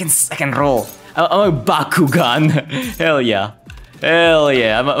 I can roll. I'm a Bakugan. Hell yeah. Hell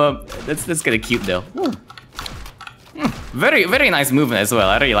yeah. That's kind of cute though. Very, very nice movement as well.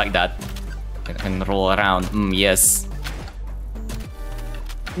 I really like that. I can roll around. Yes.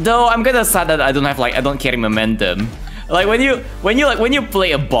 Though I'm kind of sad that I don't carry momentum. Like when you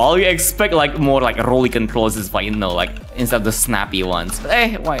play a ball, you expect like more like rolly controls, like, you know, like instead of the snappy ones. But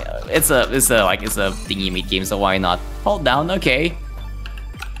hey, why? It's a thingy made game, so why not? Hold down, okay.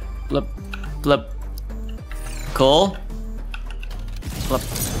 Blip, blip. Cool. Blip.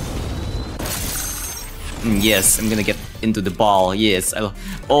 Yes, I'm gonna get into the ball. Yes.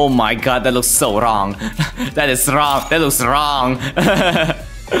 Oh my god, that looks so wrong. That is wrong. That looks wrong.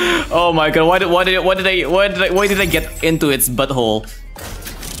 Oh my god, why did I get into its butthole?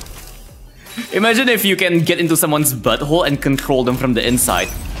 Imagine if you can get into someone's butthole and control them from the inside.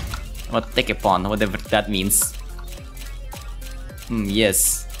 Or take a pawn, whatever that means.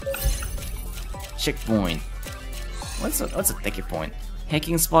 Yes. Checkpoint. What's a take a point?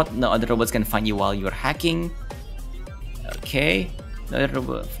 Hacking spot. No other robots can find you while you're hacking. Okay. No other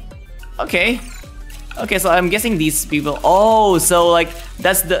robot. Okay. Okay, so I'm guessing these people. Oh, so like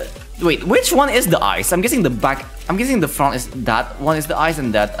that's the. Wait, which one is the eyes? I'm guessing the back. I'm guessing the front is that one is the eyes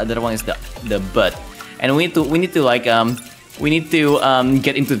and that other one is the butt. And we need to like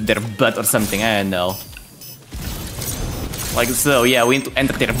get into their butt or something. I don't know. Like so, yeah, we need to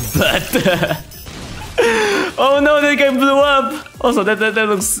enter their butt. Oh no, that guy blew up! Also, that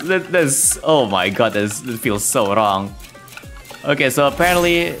looks... That's... Oh my god, that feels so wrong. Okay, so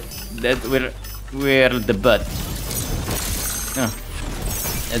apparently... that we're the butt. Oh.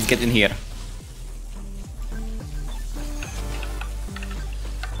 Let's get in here.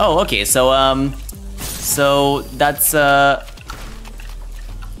 Oh, okay, so, so that's,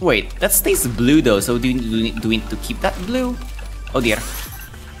 wait, that stays blue though, so do we need to keep that blue? Oh dear.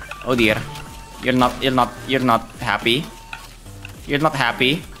 Oh dear. You're not happy. You're not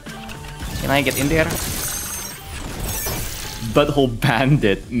happy. Can I get in there? Butthole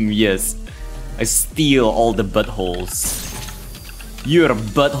bandit, yes. I steal all the buttholes. Your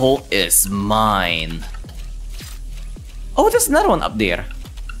butthole is mine. Oh, there's another one up there.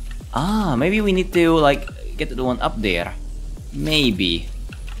 Ah, maybe we need to, like, get the one up there. Maybe.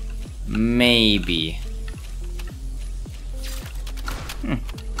 Maybe.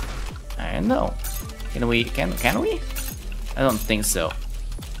 I don't know. Can we? Can we? I don't think so.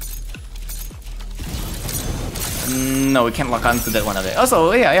 No, we can't lock onto that one up there.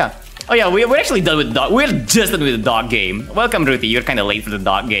 Also, yeah. Oh yeah, we're actually done with dog. We're just done with the dog game. Welcome, Ruthie. You're kind of late for the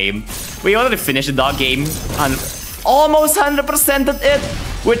dog game. We already finished the dog game on almost 100%ed it.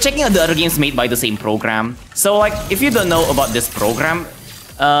 We're checking out the other games made by the same program. So, like, if you don't know about this program,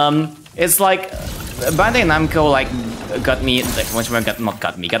 it's like Bandai Namco like got me,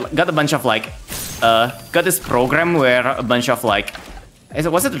 got a bunch of like, got this program where a bunch of like,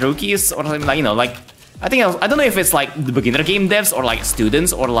 was it rookies or something, like, you know, like. I don't know if it's like the beginner game devs or like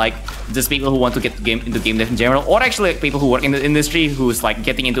students or like just people who want to get into game dev in general, or actually like people who work in the industry who's like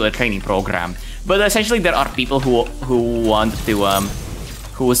getting into a training program. But essentially there are people who want to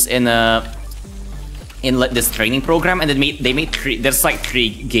who's in like this training program, and they made there's like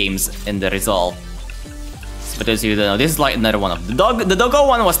 3 games in the result. But as you don't know, this is like another one of the doggo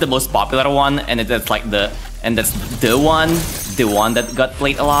one was the most popular one, and that's the one that got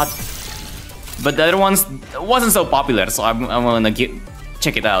played a lot. But the other ones wasn't so popular, so I'm gonna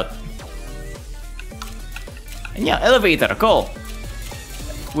check it out. And yeah, elevator, cool.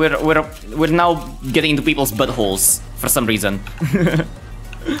 We're now getting into people's buttholes for some reason.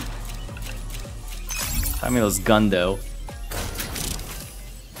 Camilo's gun though.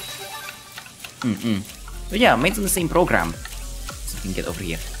 But yeah, made in the same program. So we can get over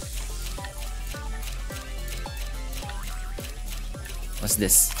here. What's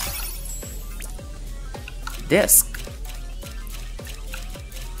this? Disc.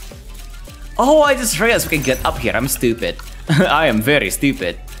 Oh, I just realized we can get up here. I'm stupid. I am very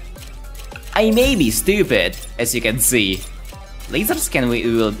stupid. I may be stupid, as you can see. Lasers,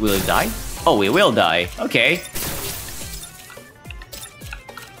 will it die? Oh, we will die. Okay.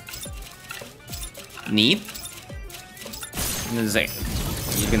 Neat.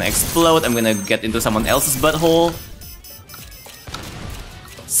 You're gonna explode. I'm gonna get into someone else's butthole.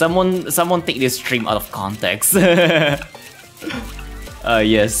 Someone take this stream out of context.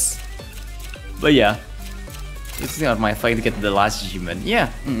 Yes. But yeah. This is my fight to get the last achievement. Yeah.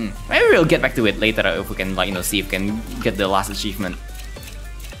 Maybe we'll get back to it later if we can, like, you know, see if we can get the last achievement.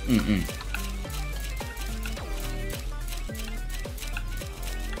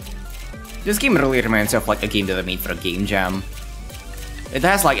 This game really reminds me of like a game that I made for a game jam. It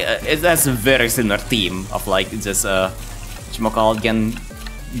has like it has a very similar theme of like just again,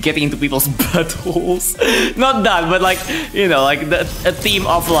 getting into people's buttholes. Not that, but like, you know, like a theme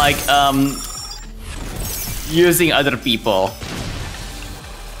of like using other people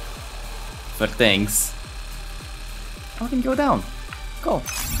for things. Oh, I can go down. Cool.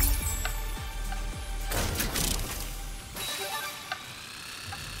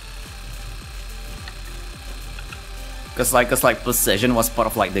 Cause like Precision was part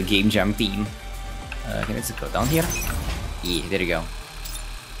of like the game jam team. Can I just go down here? Yeah, there you go.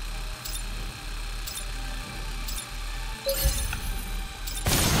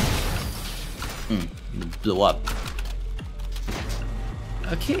 Blew up.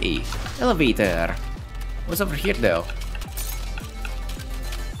 Okay, elevator. What's over here though?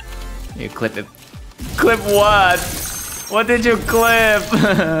 You clip it. Clip what? What did you clip?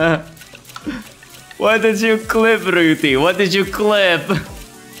 What did you clip, Ruthie? What did you clip?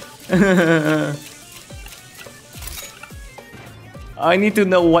 I need to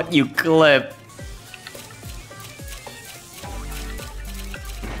know what you clip.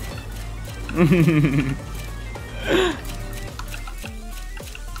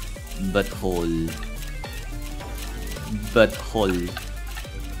 Butthole. Butthole.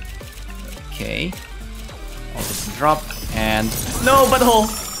 Okay. I'll just drop and... No, butthole!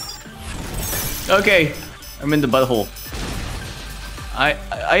 Okay, I'm in the butthole.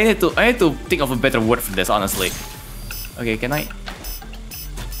 I need to think of a better word for this, honestly. Okay, can I?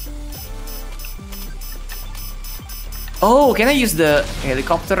 Oh, can I use the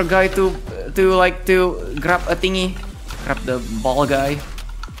helicopter guy to grab a thingy? Grab the ball guy?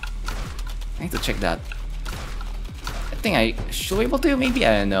 I need to check that. I think I should be able to, maybe,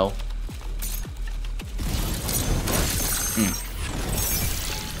 I don't know.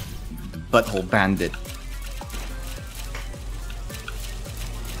 Butthole bandit.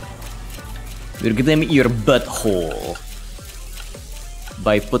 We're gonna meet your butthole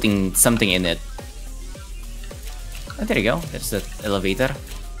by putting something in it. Oh, there you go. That's the elevator.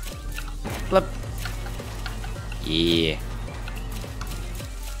 Plop. Yeah.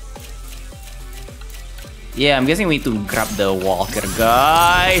 Yeah, I'm guessing we need to grab the walker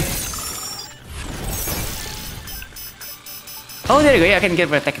guy. Oh, there you go. Yeah, I can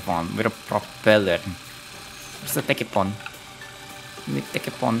get a Tekipon with a propeller. Where's the Tekipon?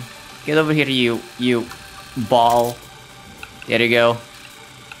 Tekipon. Get over here, you ball. There you go.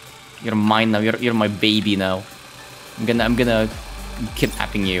 You're mine now. You're my baby now. I'm gonna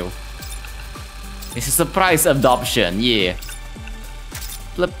kidnapping you. It's a surprise adoption, yeah.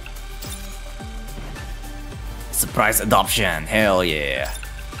 Flip. Surprise adoption, hell yeah.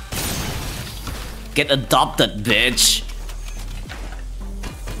 Get adopted, bitch.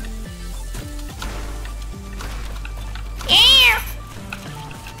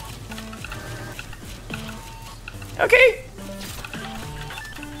 Okay.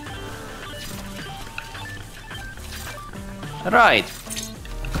 Right.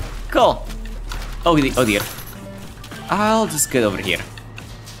 Cool. Oh dear. I'll just get over here.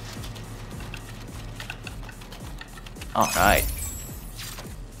 Alright.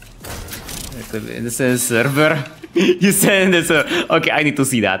 This is server. You send this. Okay, I need to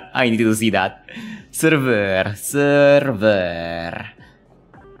see that. Server.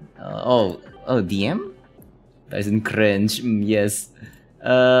 Oh, DM? That isn't cringe. Yes.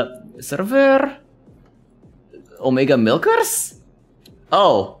 Server. Omega Milkers?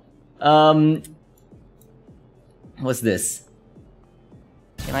 Oh. What's this?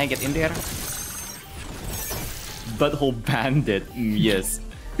 Can I get in there? Butthole bandit. Yes.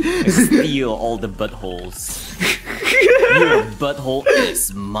 I steal all the buttholes. Your butthole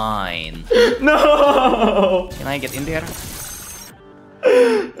is mine. No! Can I get in there?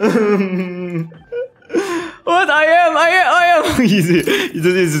 What? I am! You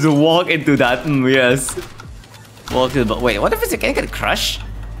just walk into that. Yes. Walk to the wait, what if can I get crushed?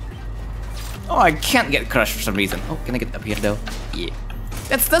 Oh, I can't get crushed for some reason. Oh, can I get up here though? Yeah.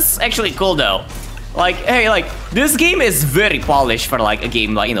 That's actually cool though. Like, hey, like, this game is very polished for like a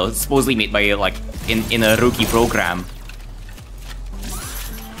game like, you know, supposedly made by like in a rookie program.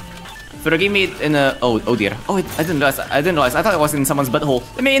 For a game made in a oh dear. Oh, I didn't realize. I thought it was in someone's butthole.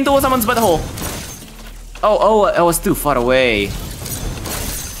 Let me into someone's butthole. Oh, I was too far away.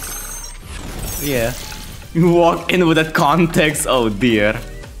 Yeah. You walk in with that context. Oh dear.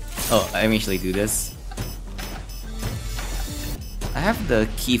 Oh, I may actually do this. I have the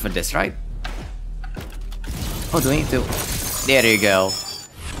key for this, right? Oh, do I need to? There you go.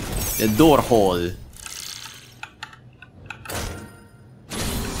 The door hole.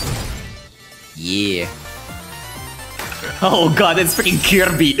 Yeah. Oh god, it's freaking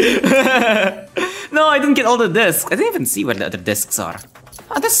Kirby. No, I didn't get all the discs. I didn't even see where the other discs are.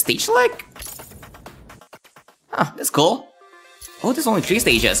 Oh, that's stage like. Ah, that's cool. Oh, there's only 3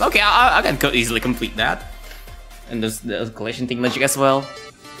 stages. Okay, I can easily complete that. And there's the collision thing magic as well.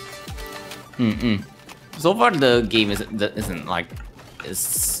 So far, the game isn't like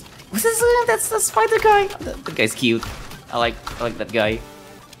is. What's this? That's the spider guy. That guy's cute. I like that guy.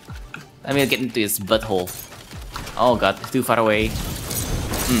 Let me get into his butthole. Oh god, too far away.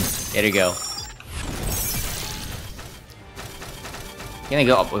 There you go. Can I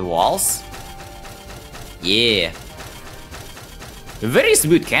go up with walls? Yeah. Very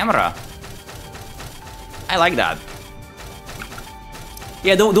smooth camera. I like that.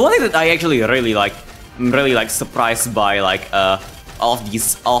 Yeah, the one thing that I actually really like, surprised by like all of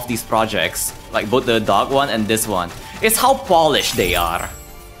these projects, like both the dog one and this one, is how polished they are.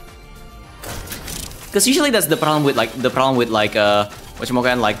 Because usually that's the problem with like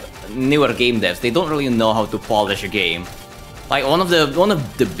whatchamacallit, like newer game devs. They don't really know how to polish a game. Like one of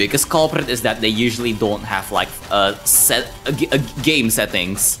the biggest culprit is that they usually don't have like game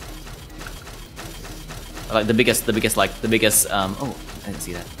settings. Like the biggest oh, I didn't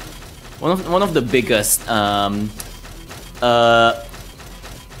see that. One of the biggest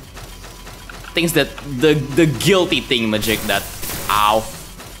things that the guilty thing magic that ow.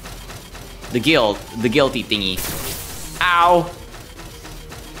 The guilty thingy. Ow!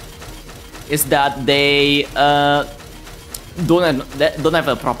 is that they don't have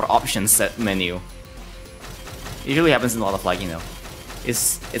a proper options set menu. Usually happens in a lot of, like, you know,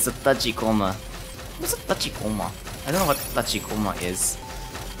 it's a tachikoma. What's a tachikoma? I don't know what tachikoma is.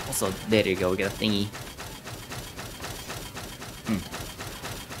 Also, there you go, we get a thingy.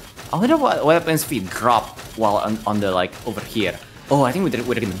 I wonder what happens if we drop while on the, like, over here. Oh, I think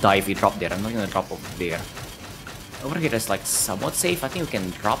we're gonna die if we drop there. I'm not gonna drop over there. Over here is, like, somewhat safe. I think we can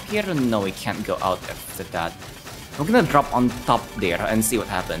drop here. No, we can't go out after that. I'm gonna drop on top there and see what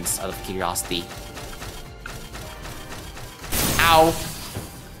happens out of curiosity. Ow!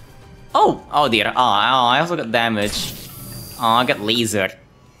 Oh dear. Oh, I also got damaged. Oh, I got lasered.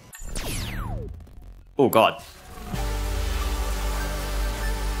 Oh god.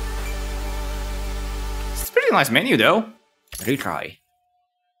 It's a pretty nice menu though. Retry.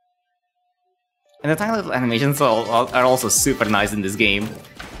 And the tiny little animations are also super nice in this game.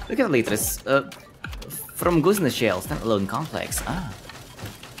 Look at the latest. From Ghost in the Shell, standalone complex. Ah.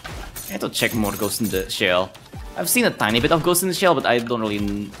 I need to check more Ghost in the Shell. I've seen a tiny bit of Ghost in the Shell, but I don't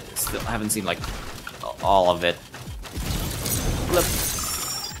really... I haven't seen, like, all of it. Look.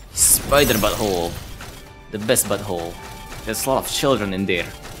 Spider butthole. The best butthole. There's a lot of children in there.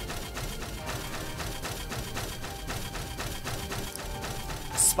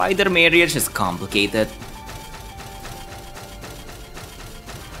 Spider marriage is complicated.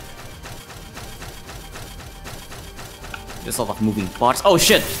 There's a lot of moving parts. Oh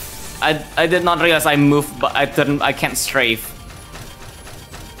shit! I did not realize I moved, but I can't strafe.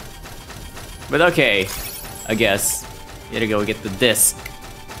 But okay, I guess. Here we go, we get the disc.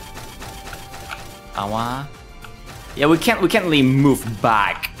 Awa. Yeah, we can't really move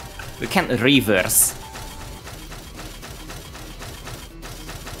back. We can't reverse.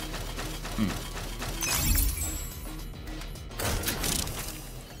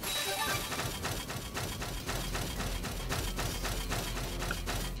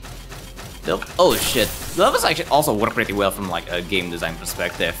 Oh shit, the levels actually also work pretty well from, like, a game design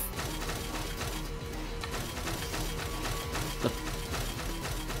perspective.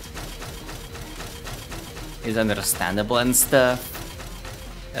 It's understandable and stuff.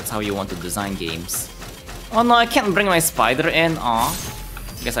 That's how you want to design games. Oh no, I can't bring my spider in. Aw.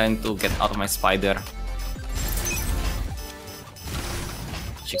 I guess I need to get out of my spider.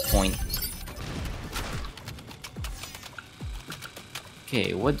 Checkpoint.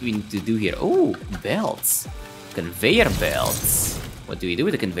 Okay, what do we need to do here? Oh, belts. Conveyor belts. What do we do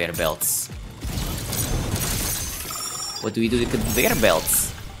with the conveyor belts? What do we do with the conveyor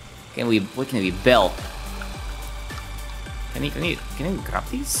belts? What can we belt? Can you grab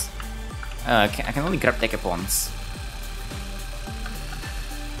these? I can only grab decapons.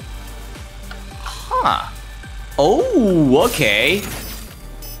 Huh. Oh, okay.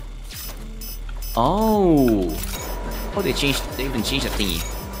 Oh. Oh, they even changed the thingy.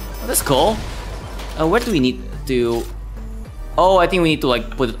 Oh, that's cool. Where do we need to... Oh, I think we need to,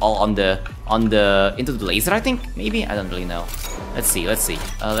 like, put it all into the laser, I think? Maybe? I don't really know. Let's see.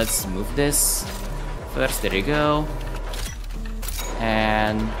 Let's move this first. There you go.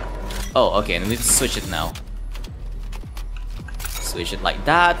 And... Oh, okay, and we need to switch it now. Switch it like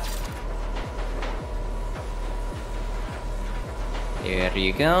that. There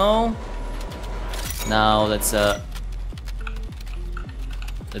you go. Now let's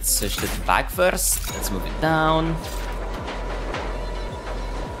switch it back first. Let's move it down.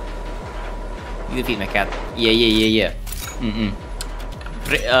 You defeat my cat. Yeah.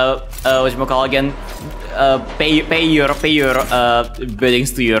 Whatchamacallit again? Pay your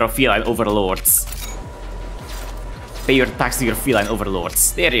biddings to your feline overlords. Pay your tax to your feline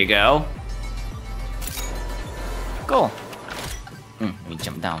overlords. There you go. Cool. Let me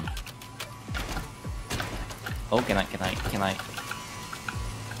jump down. Oh, can I?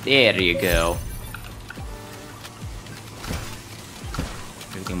 There you go.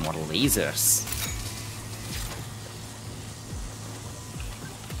 Getting more lasers.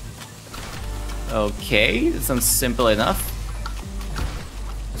 Okay, that sounds simple enough.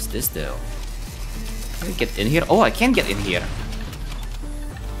 What's this though? Can I get in here? Oh, I can get in here.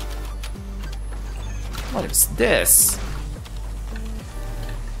 What is this?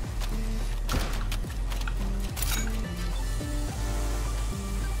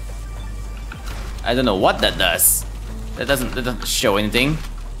 I don't know what that does. That doesn't show anything.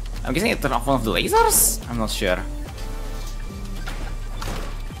 I'm guessing it turned off one of the lasers? I'm not sure.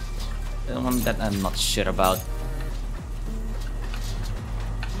 The one that I'm not sure about.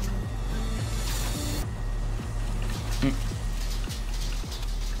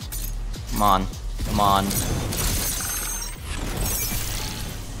 Come on.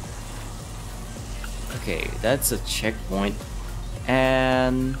 Okay, that's a checkpoint.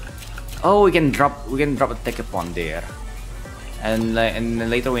 And oh, we can drop a tekepon there. And then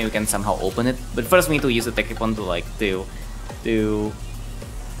later we can somehow open it. But first we need to use the tekepon to like to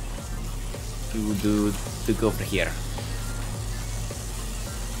go over here.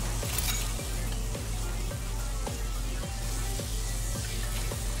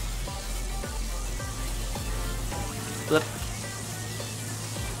 Flip.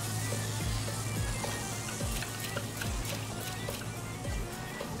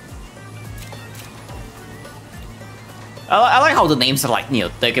 I like how the names are like, you know,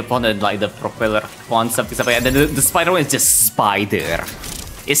 tekepon and like the propeller pon, something like that. And then the spider one is just spider.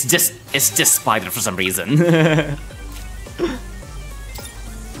 It's just spider for some reason.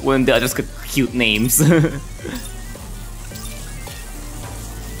 When the others got cute names.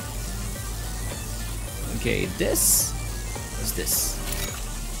 Okay, this. What's this?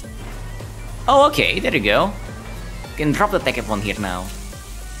 Oh, okay, there you go. You can drop the tekepon here now.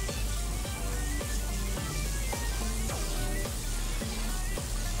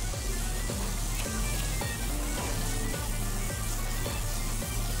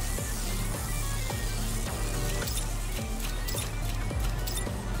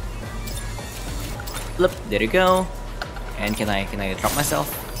 Flip, there you go. And can I drop myself?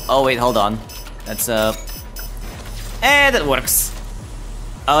 Oh wait, hold on. That's that works.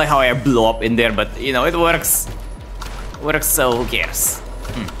 I like how I blew up in there, but you know, it works. It works, so who cares?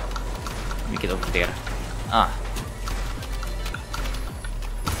 Make it over there. Ah.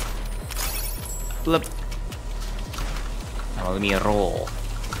 Flip. Now let me roll.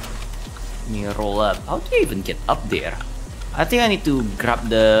 Let me roll up. How do you even get up there? I think I need to grab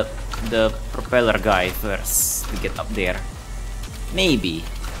the propeller guy first to get up there. Maybe.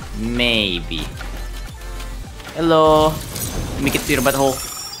 Maybe. Hello. Let me get to your butthole.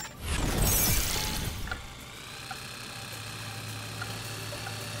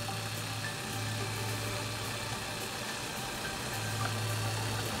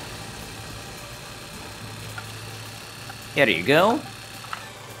 Here you go.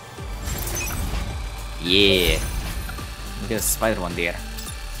 Yeah. Get a spider one there.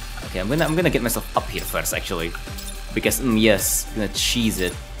 Okay, I'm gonna get myself up here first, actually, because yes, I'm gonna cheese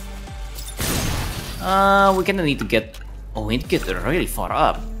it. We kinda need to get. Oh, we need to get really far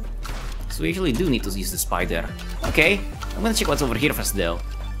up. So we actually do need to use the spider. Okay, I'm gonna check what's over here first, though.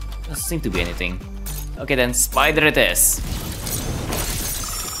 Doesn't seem to be anything. Okay, then spider it is.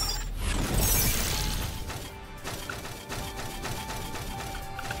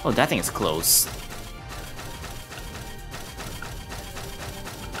 Oh, that thing is close.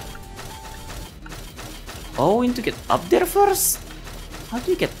 Oh, we need to get up there first? How do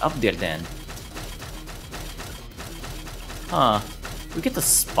you get up there then? Huh. We get the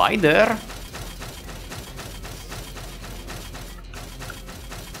spider?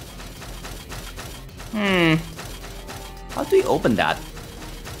 How do we open that?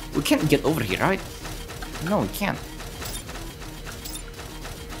 We can't get over here, right? No, we can't.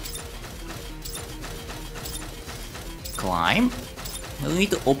 Climb? Well, we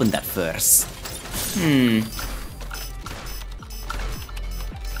need to open that first.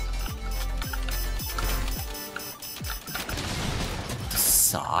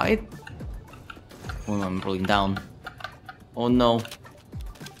 Side? Oh no, I'm rolling down. Oh no.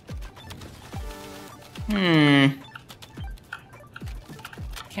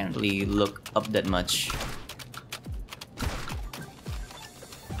 Can't really look up that much.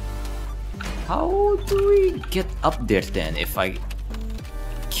 How do we get up there then if I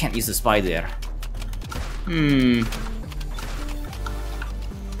can't use the spider?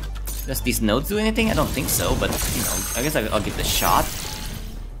 Does these nodes do anything? I don't think so, but you know, I guess I'll give it a shot.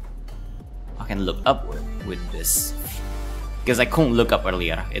 I can look up with this because I couldn't look up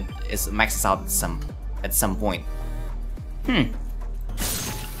earlier. It is maxes out at some point.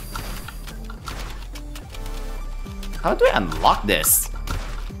 How do I unlock this?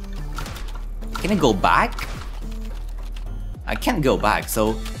 Can I go back? I can't go back,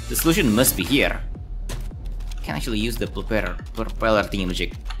 so the solution must be here. Can actually use the propeller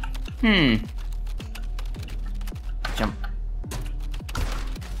thingamajig. Jump.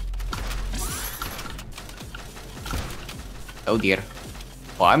 Oh dear.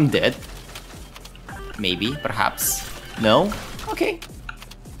 Oh, I'm dead. Maybe, perhaps. No? Okay.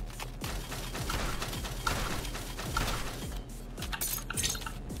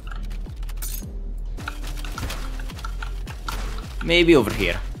 Maybe over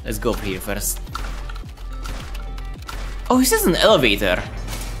here. Let's go over here first. Oh, this is an elevator.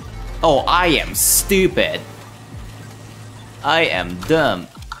 Oh, I am stupid. I am dumb.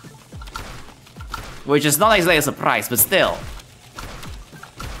 which is not exactly a surprise, but still.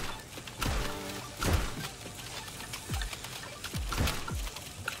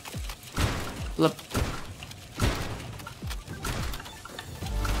 Flip.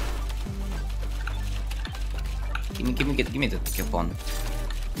 Give me the Tekepon.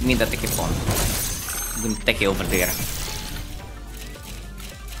 Give me the Tekepon. I'm gonna take it over there.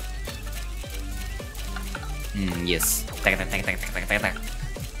 Yes. Take.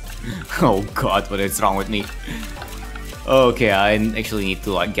 Oh god, what is wrong with me? Okay, I actually need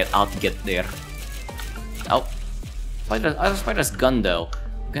to like get there. Oh, Spider's gun though.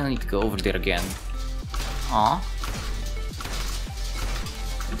 I'm gonna need to go over there again. Aw.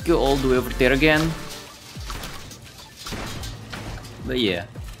 Let's go all the way over there again. But yeah.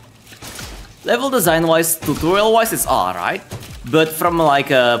 Level design wise, tutorial wise, it's alright. But from like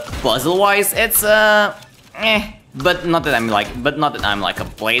a puzzle wise, it's But not that I'm like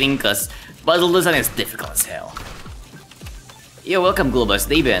complaining, cause puzzle design is difficult as hell. Yeah, welcome Globus,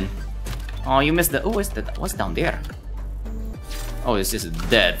 Daven. Oh, you missed the. Oh, what's down there? Oh, it's just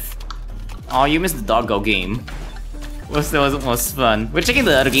death. Oh, you missed the Doggo game. Was fun. We're checking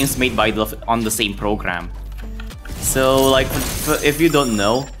the other games made by on the same program. So like, if you don't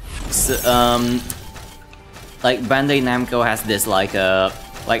know, so, like Bandai Namco has this like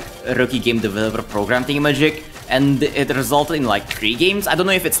rookie game developer program thingamajig, and it resulted in like 3 games. I don't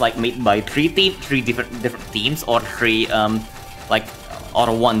know if it's like made by 3 different teams or 3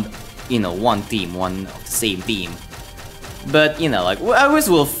 one, you know, one team, one of the same team. But you know, like I always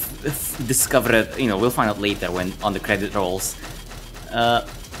will discover it. You know, we'll find out later when on the credit rolls.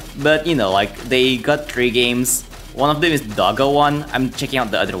 But you know, like they got 3 games. One of them is the Doggo one. I'm checking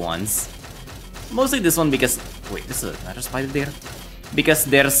out the other ones. Mostly this one because wait, there's another spider there. Because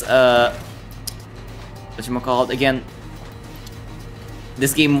there's whatchamacallit again.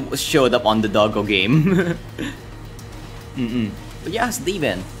 This game showed up on the Doggo game. But yeah,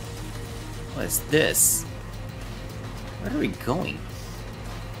 Steven. What is this? Where are we going?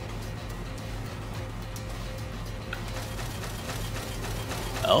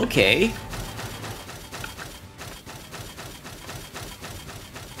 Okay.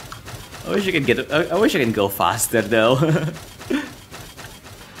 I wish I could get. I wish I could go faster though.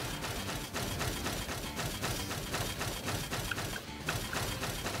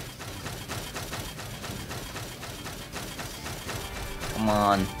 Come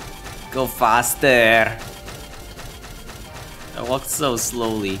on, go faster. I walked so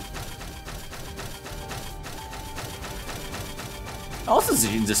slowly. I also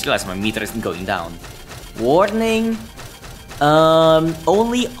just realized my meter isn't going down. Warning.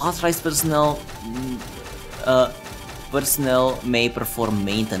 Only authorized personnel may perform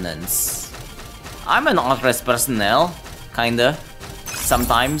maintenance. I'm an authorized personnel, kinda,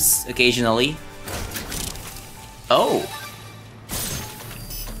 sometimes, occasionally. Oh.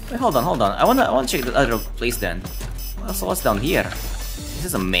 Wait, hold on. I wanna check the other place then. So what's down here? Is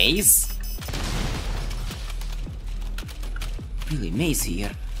this a maze? Really, maze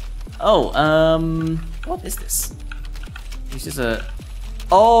here? Oh, what is this? It's just a...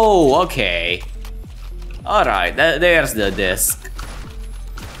 Oh, okay. Alright, there's the disc.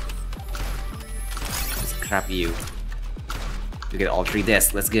 Let's grab you. We get all 3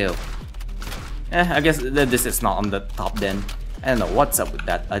 discs, let's go. I guess the disc is not on the top then. I don't know what's up with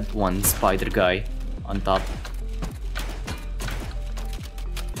that one spider guy on top.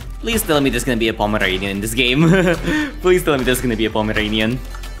 Please tell me there's gonna be a Pomeranian in this game. Please tell me there's gonna be a Pomeranian.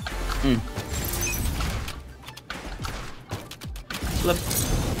 Flip.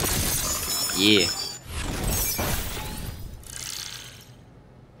 Yeah.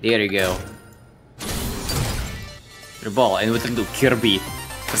 There you go. Your ball, and we can do Kirby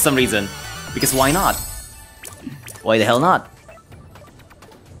for some reason. Because why not? Why the hell not?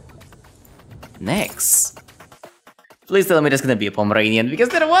 Next. Please tell me there's gonna be a Pomeranian, because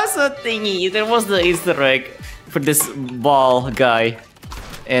there was a thingy, there was the Easter egg for this ball guy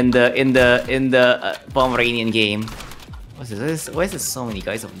in the Pomeranian game. What's this? Why is there so many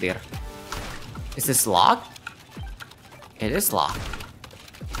guys up there? Is this locked? It is locked.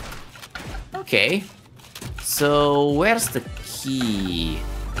 Okay. So where's the key?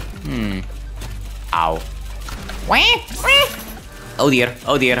 Ow. Oh dear,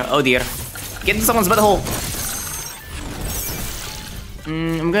 oh dear, oh dear. Get in someone's butthole.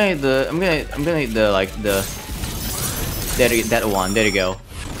 I'm gonna need that one. There you go.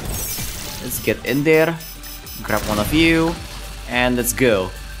 Let's get in there. Grab one of you, and let's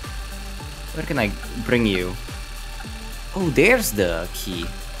go. Where can I bring you? Oh, there's the key.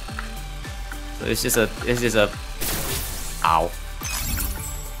 So it's just a. Ow.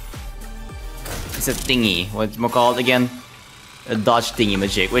 it's a thingy. What's it called again? A dodge thingy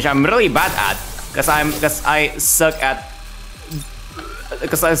magic, which I'm really bad at, because I suck at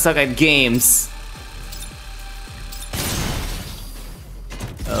games.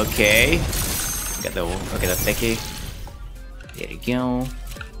 Okay. Get the techie. There you go.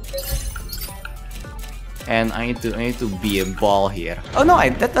 And I need to be a ball here. Oh no,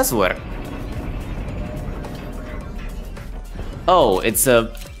 that does work. Oh, it's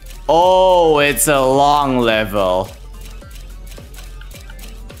a long level.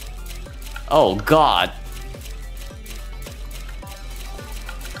 Oh god.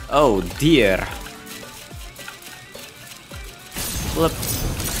 Oh dear. Flip.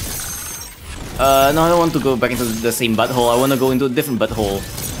 No, I don't want to go back into the same butthole. I want to go into a different butthole.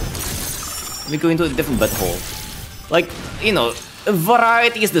 Let me go into a different butthole. Like, you know,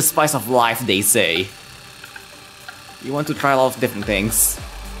 variety is the spice of life, they say. You want to try a lot of different things.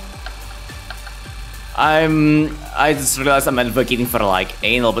 I just realized I'm advocating for like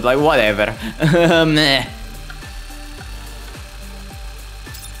anal, but like whatever. Meh.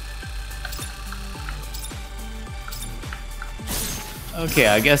 Okay,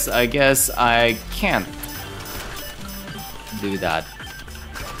 I guess I can't do that.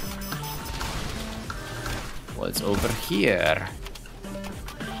 What's over here?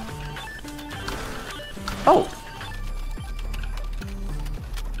 Oh.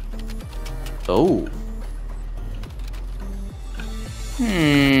 Oh.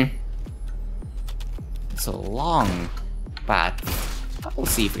 It's a long path. We'll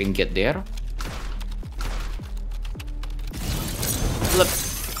see if we can get there. Flip.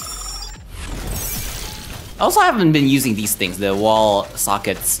 Also, I haven't been using these things, the wall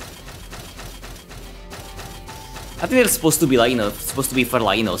sockets. I think they're supposed to be like, you know, for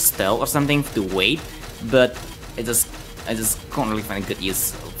like, you know, stealth or something to wait, but I just can't really find a good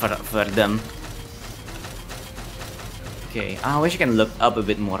use for them. Okay, I wish I can look up a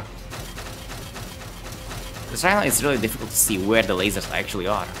bit more. Because right now it's really difficult to see where the lasers actually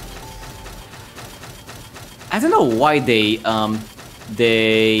are. I don't know why they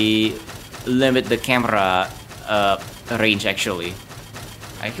limit the camera range actually.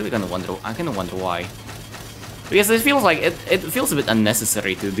 I kind of wonder why. Because it feels like it feels a bit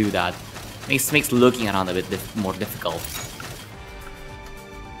unnecessary to do that. Makes looking around a bit more difficult.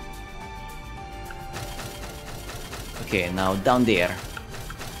 Okay, now down there.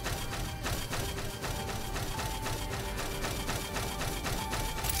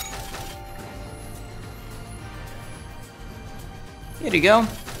 Here you go.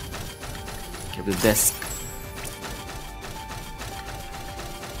 Get the desk.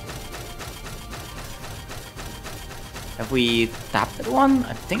 Have we tapped that one?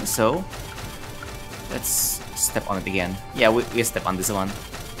 I think so. Let's step on it again. Yeah, we step on this one.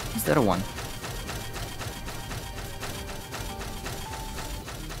 Is there one?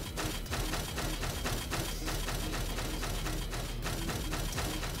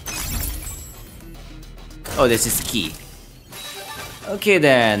 Oh, this is the key. Okay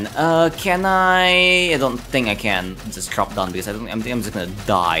then, can I don't think I can just drop down because I think I'm just gonna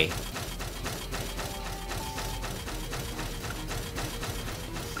die.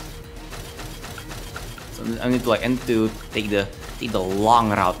 So I need to take the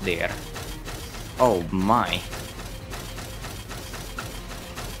long route there. Oh my.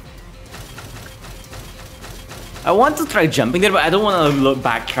 I want to try jumping there, but I don't want to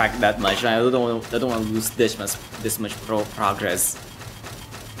backtrack that much. I don't want to lose this much progress.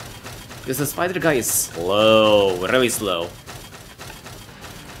 Because the spider guy is slow, really slow.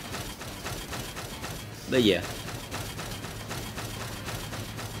 But yeah,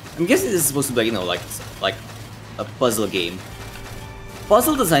 I'm guessing this is supposed to be, you know, like a puzzle game.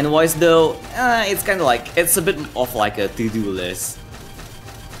 Puzzle design wise though, it's kind of like it's a bit of like a to-do list.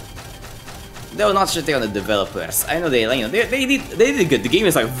 Though not shitting on the developers. I know they did good. The game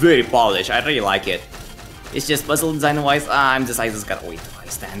is like very polished. I really like it. It's just puzzle design wise, I just got way too high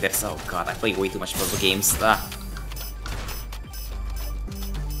standards. Oh god, I play way too much puzzle games.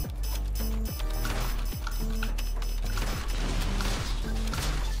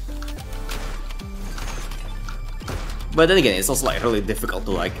 But then again, it's also like really difficult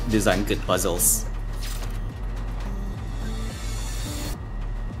to like design good puzzles.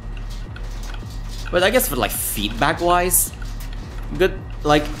 But I guess for like feedback wise, good,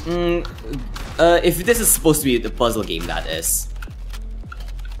 like if this is supposed to be the puzzle game, that is,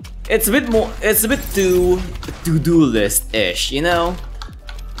 it's a bit too to-do list-ish, you know?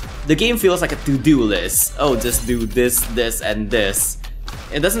 The game feels like a to-do list. Oh, just do this, this, and this.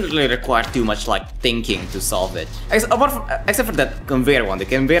 It doesn't really require too much like thinking to solve it. Except for that conveyor one. The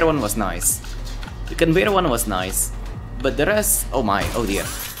conveyor one was nice. The conveyor one was nice, but the rest, oh my, oh dear.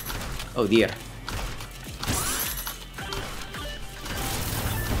 Oh dear.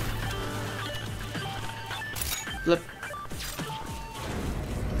 Flip.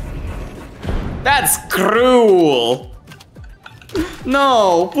 That's cruel!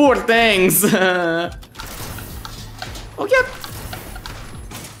 No, poor things! Oh yeah.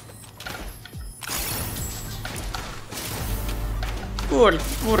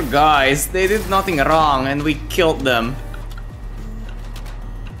 Poor guys, they did nothing wrong and we killed them.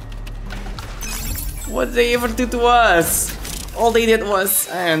 What did they ever do to us? All they did was,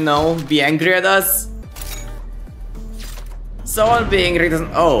 I don't know, be angry at us. Someone being angry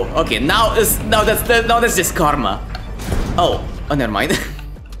doesn't. Oh, okay. Now that's just karma. Oh, never mind.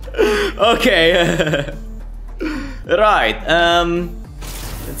 Okay. Right.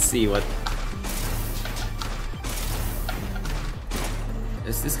 Let's see what.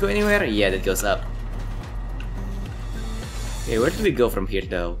 Does this go anywhere? Yeah, that goes up. Okay, where do we go from here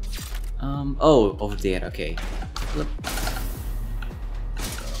though? Oh, over there. Okay. Look.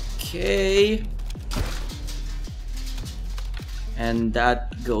 Okay. And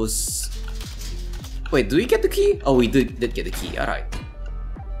that goes... Wait, do we get the key? Oh, we did get the key, alright.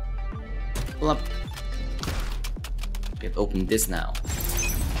 Pull up. We have to open this now.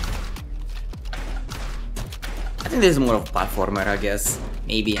 I think this is more of a platformer, I guess.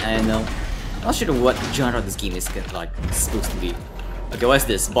 Maybe, I don't know. I'm not sure what genre this game is like supposed to be. Okay, what's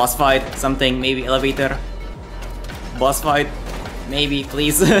this? Boss fight? Something? Maybe elevator? Boss fight? Maybe,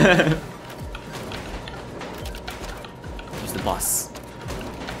 please. Boss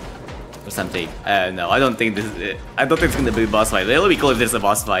or something. No, I don't think this is it. I don't think it's gonna be a boss fight. It'll be cool if there's a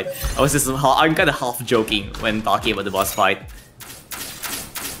boss fight. I'm kind of half joking when talking about the boss fight.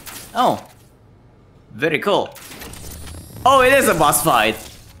 Oh, very cool. Oh, it is a boss fight.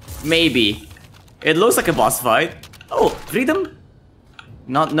 Maybe it looks like a boss fight. Oh, freedom?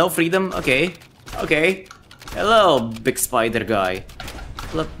 No freedom. Okay, okay. Hello, big spider guy.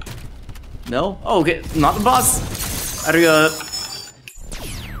 Look. No. Oh, okay, not the boss. Are you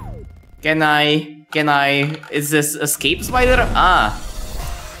Can I is this escape spider?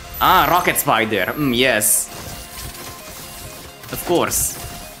 Rocket spider. Yes. Of course.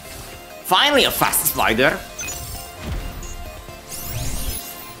 Finally a fast spider.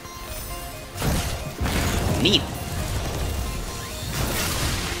 Neat.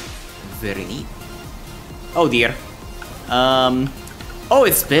 Very neat. Oh dear. Oh,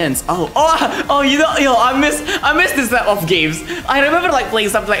 it spins. Oh, you know, I miss this type of games. I remember like playing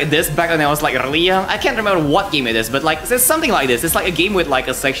something like this back when I was like really young. I can't remember what game it is, but like it's something like this. It's like a game with like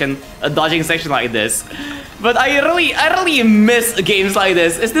a dodging section like this. But I really miss games like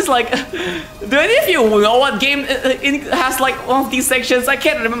this. Is this like, do any of you know what game has like one of these sections? I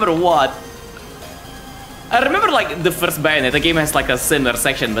can't remember what. I remember like the first Bayonetta, the game has like a similar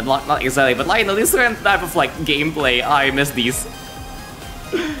section, but not exactly. But like, you know, this type of like gameplay, I miss these.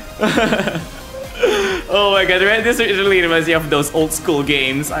 Oh my god, this really reminds me of those old school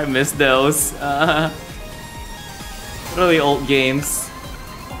games. I miss those. Really old games.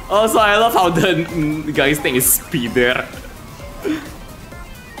 Also, I love how the guy's thing is speeder.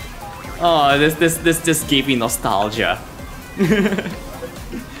 Oh, this just gave me nostalgia.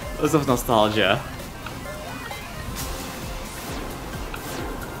 Lots of nostalgia.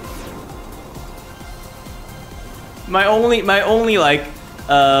 My only like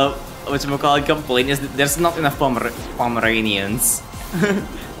whatchamacallit complaint is that there's not enough Pomeranians.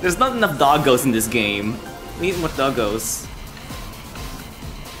 There's not enough doggos in this game. We need more doggos.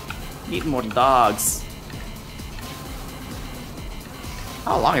 Need more dogs.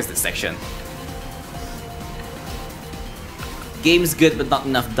 How long is this section? Game's good but not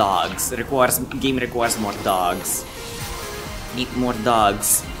enough dogs. Game requires more dogs. Need more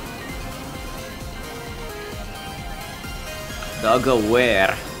dogs. Doggo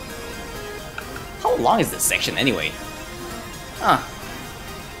where? How long is this section anyway? Huh.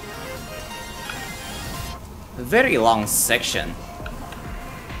 A very long section.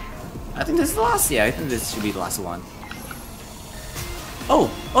 I think this is the last. Yeah, I think this should be the last one. Oh,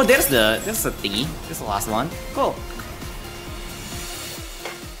 there's the thingy. This is the last one. Cool.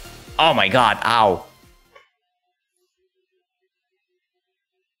 Oh my god! Ow.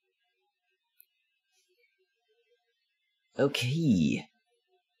 Okay.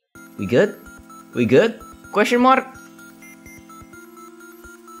 We good? We good? Question mark?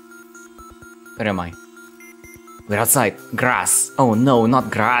 Where am I? We're outside. Grass. Oh no, not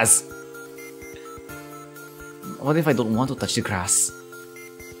grass. What if I don't want to touch the grass?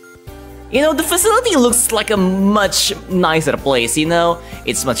 You know, the facility looks like a much nicer place, you know?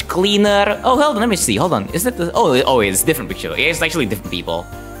 It's much cleaner. Oh, hold on, let me see, hold on. Is that the... Oh, it's different picture. Yeah, it's actually different people.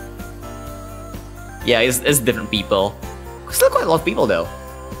 Yeah, it's different people. Still quite a lot of people, though.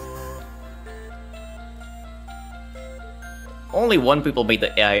 Only one people made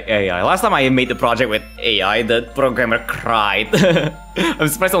the AI. Last time I made the project with AI, the programmer cried. I'm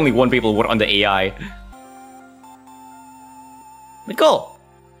surprised only one people were on the AI. But cool.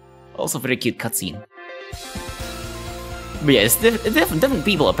 Also very cute cutscene. But yeah, it's different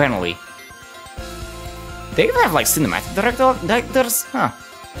people apparently. They even have like cinematic directors? Huh.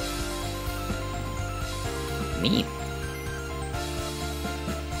 Neat.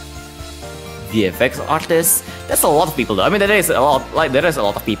 VFX artists. That's a lot of people though. I mean, there is a lot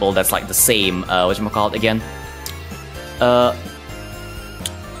of people that's like the same. Whatchamacallit again?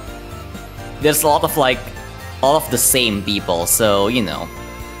 There's a lot of like all of the same people. So you know,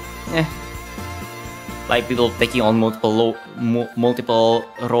 like people taking on multiple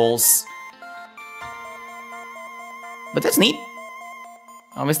roles. But that's neat.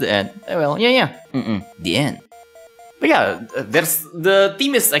 I missed the end. Oh well, yeah. The end. But yeah, the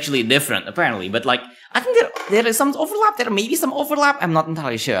theme is actually different apparently. But like, I think there is some overlap. There may be some overlap. I'm not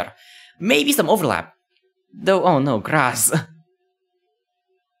entirely sure. Maybe some overlap. Though, oh no, grass.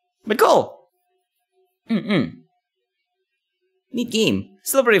 But cool. Neat game.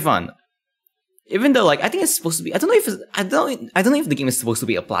 Still pretty fun. Even though, like, I think it's supposed to be. I don't know if the game is supposed to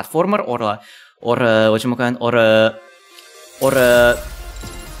be a platformer or a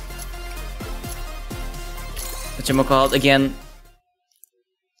whatchamacallit again,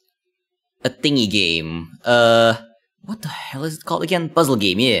 a thingy game. What the hell is it called again? Puzzle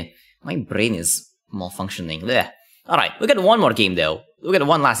game, yeah. My brain is malfunctioning. There. Alright, we got one more game though. We got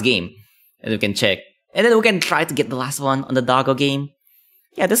one last game. And we can check. And then we can try to get the last one on the Doggo game.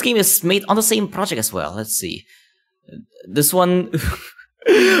 Yeah, this game is made on the same project as well. Let's see. This one...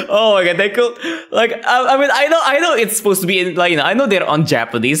 Oh my god, they could like I mean I know it's supposed to be in, like, you know, I know they're on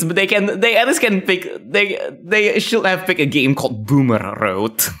Japanese, but they at least can pick they should have picked a game called Boomer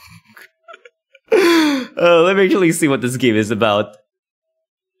Road. Let me actually see what this game is about.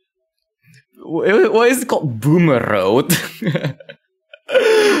 What is it called? Boomer Road?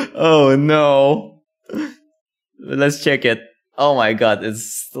 Oh no. Let's check it. Oh my god,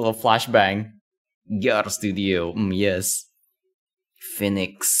 it's still a flashbang. Gear Studio, yes.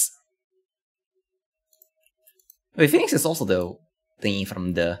 Phoenix. Wait, Phoenix is also the thingy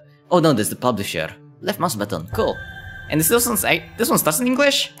from the... Oh no, this is the publisher. Left mouse button, cool. And this one starts in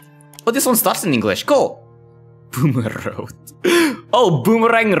English? Oh, this one starts in English, cool. Boomer Road. Oh,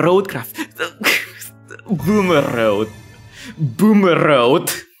 Boomerang Roadcraft. Boomer Road. Boomer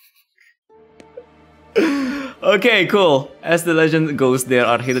Road. Okay, cool. As the legend goes, there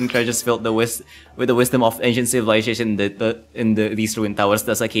are hidden treasures filled with the wisdom of ancient civilization in these ruined towers.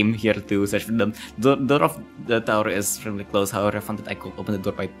 Thus, I came here to search for them. The door of the tower is firmly closed. However, I found that I could open the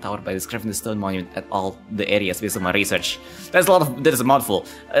door by tower by describing the stone monument at all the areas based on my research. That is a mouthful.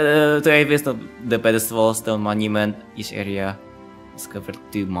 To access the pedestal stone monument, each area is covered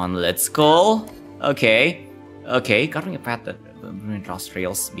 2 monoliths. Cool. Okay. Carving a path that ruined lost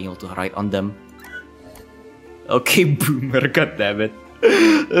rails, being able to ride on them. Okay, Boomer, goddammit.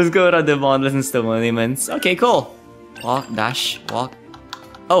 Let's go around the monoliths and stone monuments. Okay, cool. Walk, dash, walk.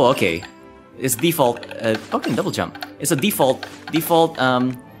 Oh, okay. It's default. Okay, double jump. It's a default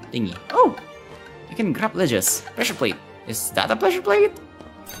thingy. Oh, I can grab ledges. Pressure plate. Is that a pressure plate?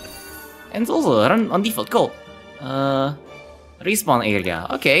 And it's also run on default. Cool. Respawn area.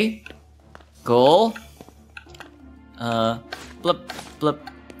 Okay. Cool. Blip.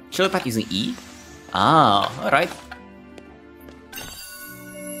 Show path using E. Ah, alright.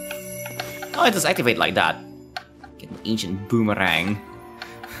 Oh, it does activate like that. Get an ancient boomerang.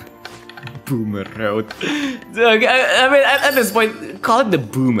 Boomer Road. I mean, at this point, call it the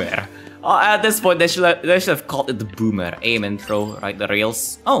Boomer. At this point, they should have called it the Boomer. Aim and throw, right the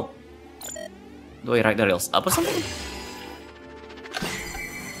rails. Oh! Do I ride the rails up or something?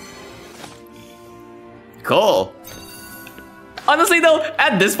 Cool! Honestly though,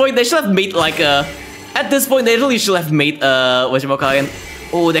 at this point they should have made like a... At this point they really should have made whatchamacallit?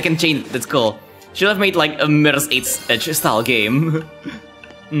 Oh, they can change it, that's cool. Should have made like a Mirror's Edge style game.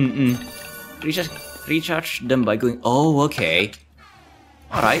 Recharge them by going... Oh, okay.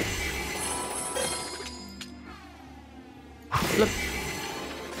 Alright. Look.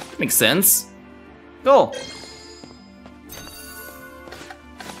 Makes sense. Cool.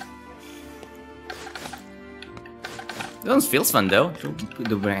 This one feels fun though.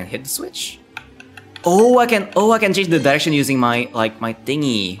 Do I hit the switch? Oh, I can change the direction using my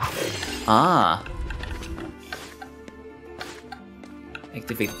thingy. Ah.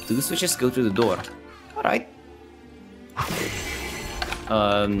 Activate 2 switches, go through the door. Alright.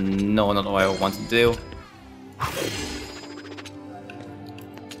 No, not what I want to do.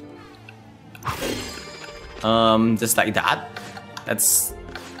 Just like that. That's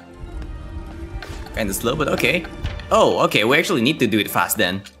kinda slow, but okay. Oh, okay, we actually need to do it fast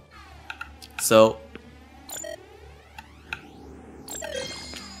then. So...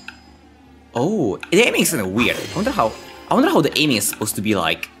 Oh, the aiming is kinda weird. I wonder how the aiming is supposed to be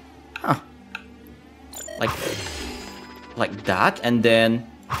like. Huh. Like that, and then...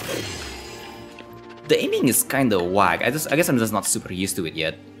 The aiming is kinda whack. I guess I'm just not super used to it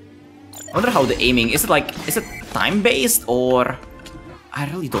yet. I wonder how the aiming is it time based or I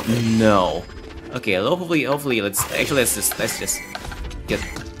really don't know. Okay, hopefully let's just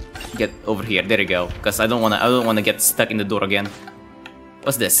get over here. There you go. Because I don't wanna get stuck in the door again.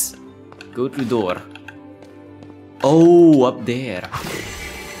 What's this? Go through door. Oh, up there.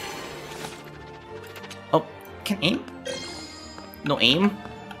 Oh, can aim? No aim?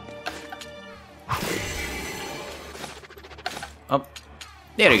 Up.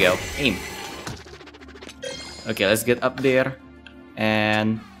 There you go. Aim. Okay, let's get up there.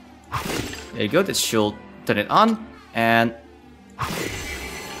 And there you go. That should turn it on. And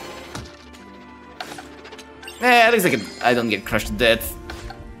at least I don't get crushed to death.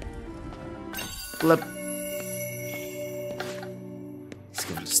 Flip. Let's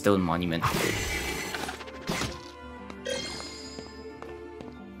go to the stone monument.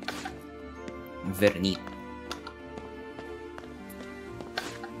 Very neat.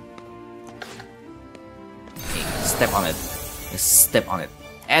 Okay, step on it. Step on it.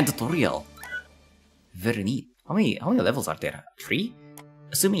 And tutorial. Very neat. How many levels are there? 3?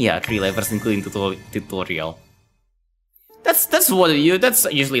 Assuming, yeah, 3 levels including tutorial. That's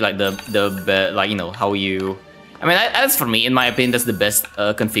usually like the like, you know, how you... I mean, that's for me, in my opinion, that's the best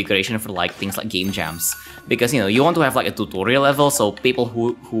configuration for like things like game jams. Because, you know, you want to have like a tutorial level, so people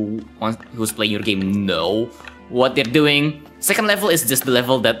who's playing your game know what they're doing. Second level is just the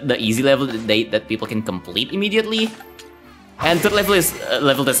level the easy level that people can complete immediately. And third level is a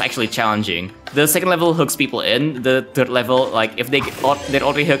level that's actually challenging. The second level hooks people in. The third level, like, if they're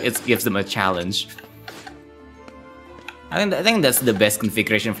already hooked, it gives them a challenge. I think that's the best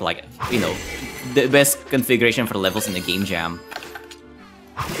configuration for, like, you know, the best configuration for levels in the game jam.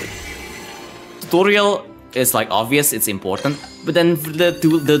 Tutorial is like obvious, it's important, but then for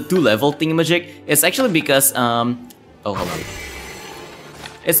the two level thingamajig, it's actually because oh, hold on.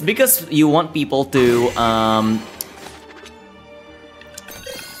 It's because you want people to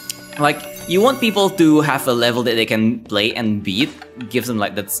like, you want people to have a level that they can play and beat, gives them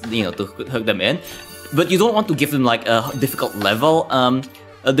like that's, you know, to hook them in. But you don't want to give them like a difficult level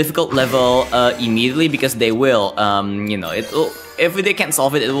immediately, because they will, you know, if they can't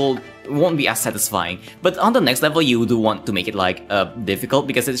solve it, it won't be as satisfying. But on the next level, you do want to make it like difficult,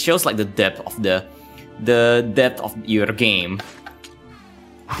 because it shows like the depth of the depth of your game.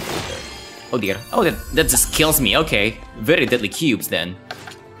 Oh dear! Oh, that just kills me. Okay, very deadly cubes then.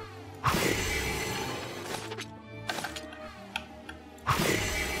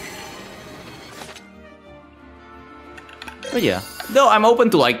 But yeah, though I'm open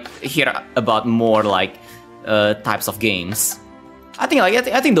to like hear about more like types of games. I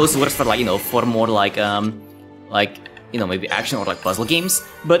think those works for like, you know, for more like you know, maybe action or like puzzle games.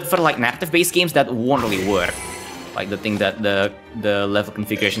 But for like narrative-based games, that won't really work. Like the thing that the level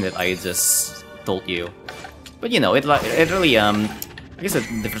configuration that I just told you. But you know, it really I guess it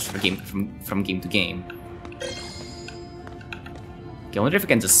differs from game to game. Okay, I wonder if I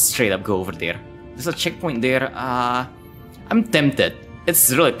can just straight up go over there. There's a checkpoint there. I'm tempted.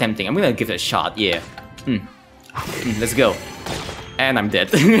 It's really tempting. I'm gonna give it a shot, yeah. Let's go. And I'm dead.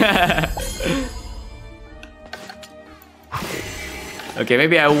 Okay,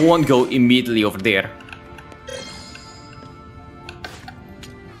 maybe I won't go immediately over there.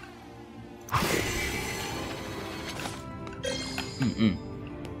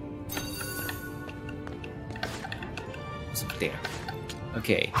 What's up there?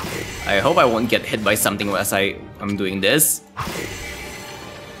 Okay, I hope I won't get hit by something as I'm doing this.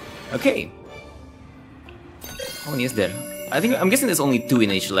 Okay. How many is there? I'm guessing there's only 2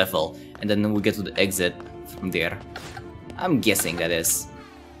 in each level, and then we get to the exit from there. I'm guessing that is.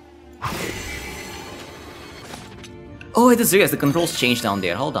 Oh, it is serious. The controls change down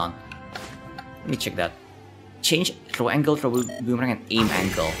there. Hold on. Let me check that. Change throw angle, throw boomerang, and aim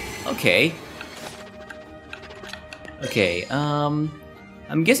angle. Okay. Okay.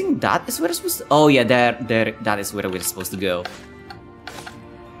 I'm guessing that is where it's supposed to... Oh yeah, there. That is where we're supposed to go.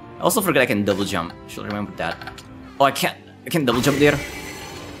 I also forget I can double jump. Should remember that. Oh, I can't double jump there.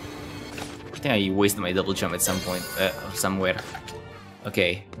 I think I wasted my double jump at some point, somewhere.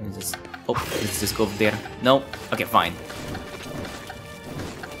 Okay, let's just go over there. No, okay, fine.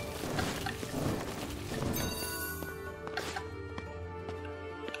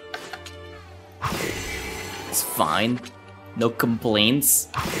 It's fine. No complaints.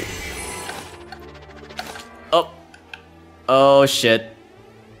 Oh shit.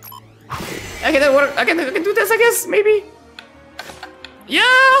 Okay, that work. I can do this, I guess, maybe. Yeah,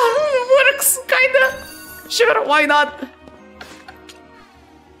 it works, kinda. Sure, why not?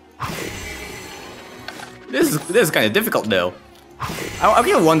 This is kind of difficult though. I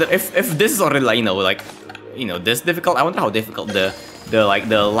kind of wonder if this is already like, this difficult. I wonder how difficult the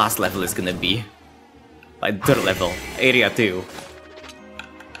last level is gonna be. Like third level, area 2.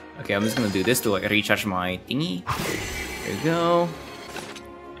 Okay, I'm just gonna do this to like recharge my thingy. There we go.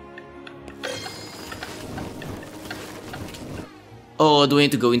 Oh, do I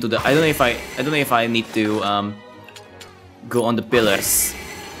need to go into the? I don't know if I need to go on the pillars.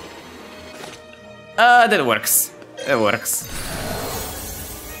 That works. That works.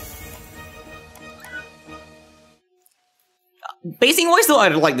 Pacing wise though, I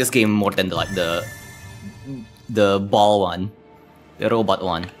like this game more than the ball one, the robot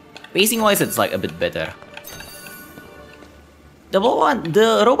one. Pacing wise, it's like a bit better. The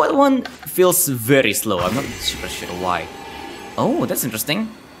robot one feels very slow. I'm not super sure why. Oh, that's interesting.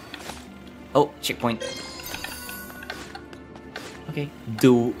 Oh, checkpoint. Okay.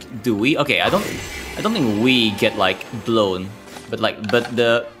 Do we? Okay, I don't think we get like blown, but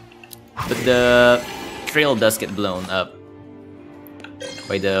the trail does get blown up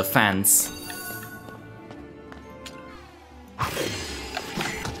by the fans.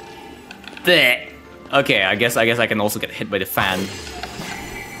 Bleh. Okay, I guess I can also get hit by the fan.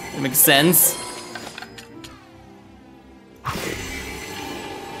 That makes sense.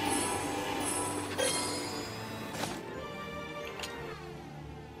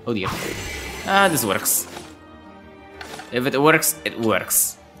 Oh dear. This works. If it works, it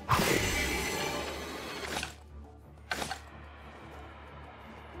works.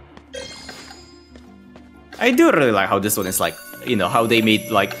 I do really like how this one is like, how they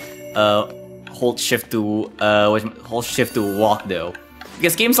made like hold shift to walk though.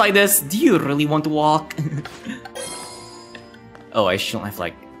 Because games like this, do you really want to walk? Oh, I shouldn't have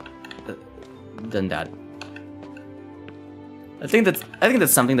like done that. I think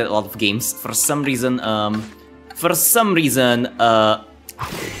that's something that a lot of games for some reason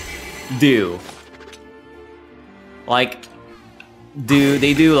do. Like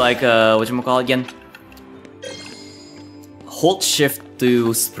they do like whatchamacallit again? Hold shift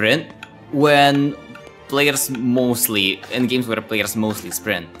to sprint when players mostly in games where players mostly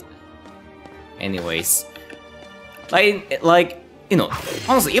sprint. Anyways, like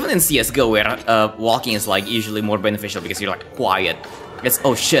honestly, even in CS:GO where walking is like usually more beneficial because you're like quiet. It's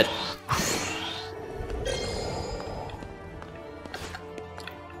oh shit.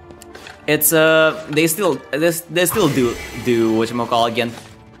 It's they still do whatchamacallit again?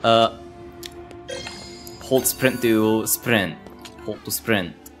 Hold sprint to sprint. Hold to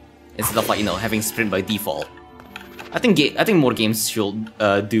sprint. Instead of like having sprint by default. I think more games should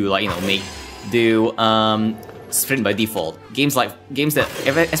do like sprint by default. Games that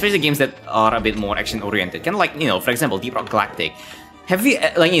especially games that are a bit more action oriented. Kind of like for example Deep Rock Galactic. Have you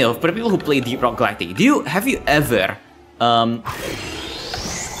like for people who play Deep Rock Galactic, have you ever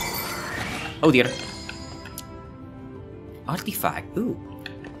oh dear. Artifact. Ooh.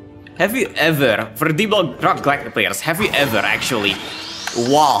 Have you ever, for Deep Rock Galactic players, have you ever actually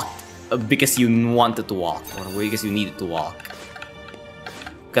walked because you wanted to walk or because you needed to walk?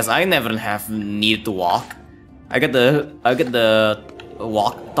 Because I never have needed to walk. I get the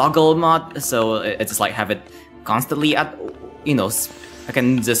walk toggle mod, so it's just like have it constantly at I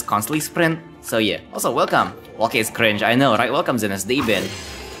can just constantly sprint. So yeah. Also welcome. Walking is cringe. I know, right? Welcome Zenus Daybin.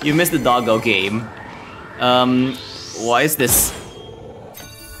 You missed the doggo game. Why is this?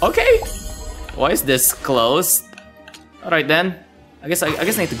 Okay. Why is this closed? Alright then. I guess I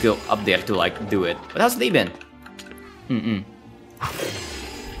need to go up there to like do it. But how's Daybin?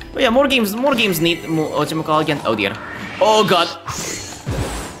 But yeah, more games need more whatchamacallit again? Oh dear. Oh god.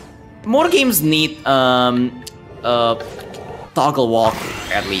 More games need toggle walk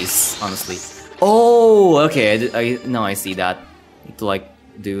at least, honestly. Oh, okay. Now I see that. Need to like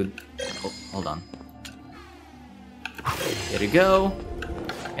do. Oh, hold on. There you go.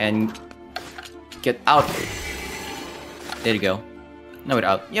 And get out. There you go. No, we're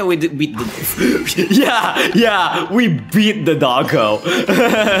out. Yeah, we did beat the... yeah, we beat the doggo.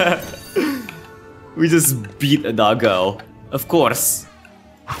 We just beat a doggo. Of course.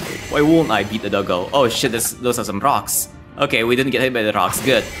 Why won't I beat the doggo? Oh shit, those are some rocks. Okay, we didn't get hit by the rocks.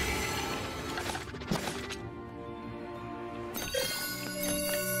 Good.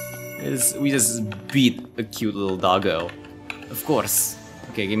 We just beat a cute little doggo. Of course.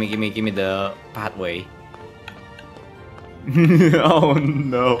 Okay, give me the pathway. Oh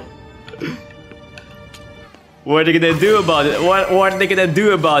no. What are they gonna do about it? What are they gonna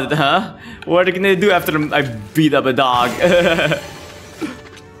do about it, huh? What are they gonna do after I beat up a dog?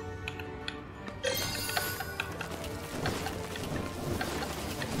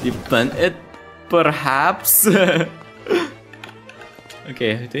 You punt it? Perhaps?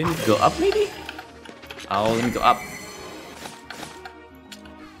 Okay, do I need to go up maybe? Oh, let me go up.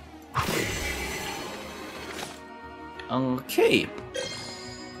 Okay.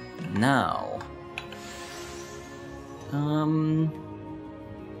 Now.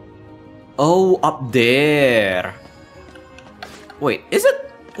 Oh, up there. Wait, is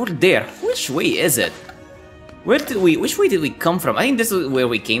it? Or there? Which way is it? Which way did we come from? I think this is where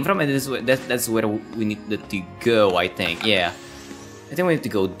we came from, and that's where we needed to go, I think. Yeah. I think we need to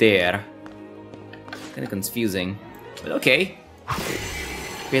go there. Kinda confusing. But okay.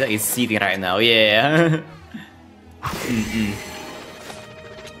 Feel like it's seating right now, yeah.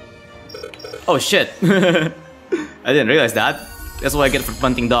 Oh shit. I didn't realize that. That's what I get for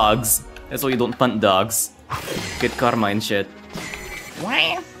punting dogs. That's why you don't punt dogs. Good karma and shit.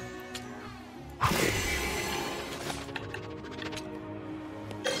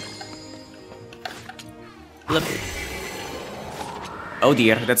 Flip. Oh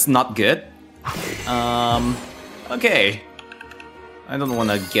dear, that's not good. Okay. I don't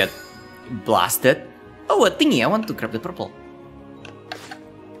wanna get blasted. Oh, a thingy, I want to grab the purple.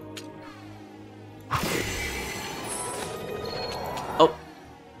 Oh.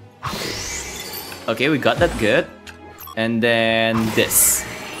 Okay, we got that good. And then this.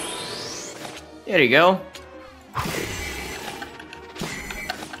 There you go.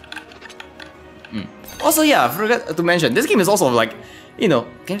 Also, yeah, I forgot to mention, this game is also like, you know,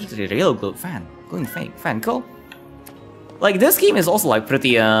 get a real good fan. Going fan, cool. Like, this game is also like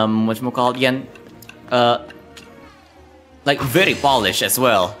pretty, whatchamacallit again? Like, very polished as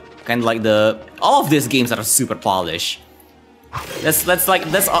well. Kind of like all of these games are super polished. That's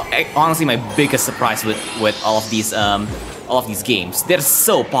honestly my biggest surprise with all of these games. They're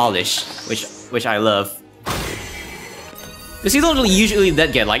so polished, which I love. Because you don't really usually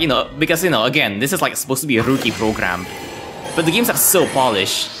get like, you know, because, you know, again, this is like supposed to be a rookie program, but the games are so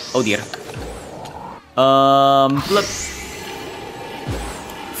polished. Oh dear. Flip.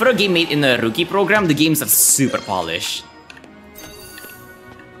 For a game made in a rookie program, the games are super polished.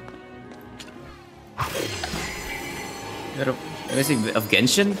 Basic of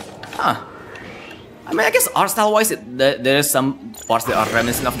Genshin? Huh. I mean, I guess art style wise, there's some parts that are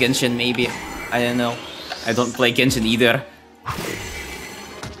reminiscent of Genshin, maybe. I don't know. I don't play Genshin either.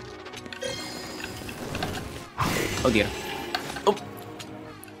 Oh dear. Oh.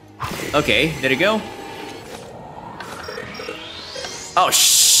 Okay, there you go. Oh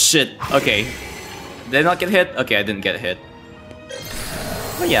shit. Okay. Did I not get hit? Okay, I didn't get hit.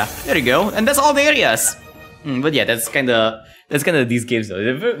 But yeah, there you go. And that's all the areas. But yeah, that's kinda these games though.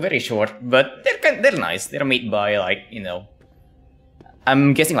 They're very short, but they're nice. They're made by, like, you know,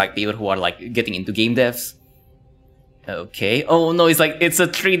 I'm guessing like people who are like getting into game devs. Okay. Oh no, it's a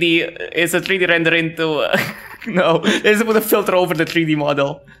 3D render into no, they just put a filter over the 3D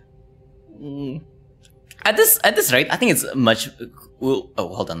model. At this rate, I think it's much. Oh,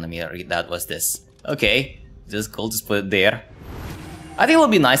 hold on, let me read that. What's this? Okay, just cool. Just put it there. I think it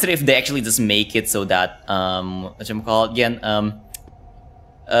would be nicer if they actually just make it so that whatchamacallit again,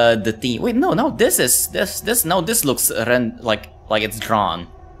 the theme. Wait, no, this looks like it's drawn.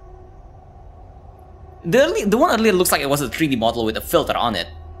 The one earlier looks like it was a 3D model with a filter on it.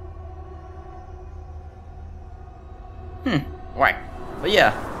 Right. But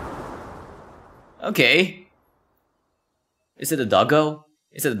yeah. Okay. Is it a doggo?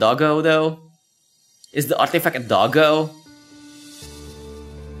 Is it a doggo though? Is the artifact a doggo?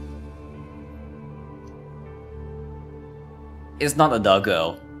 It's not a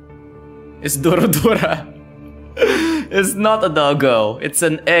doggo. It's Dorodora. It's not a doggo. It's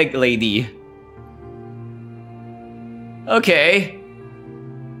an egg lady. Okay.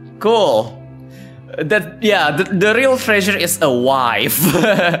 Cool. The real treasure is a wife.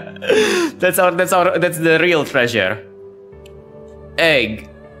 that's the real treasure. Egg.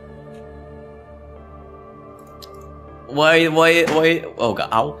 Why? Oh god,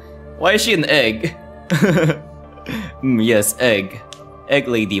 ow. Why is she an egg? Yes, egg. Egg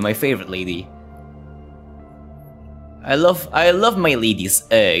lady, my favorite lady. I love my lady's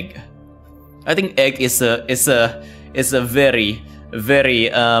egg. I think egg is a very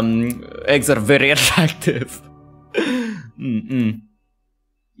eggs are very attractive.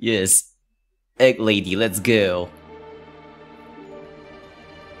 Yes. Egg lady, let's go.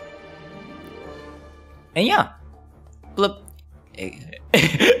 And yeah. Flip.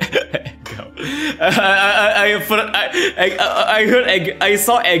 I heard egg. I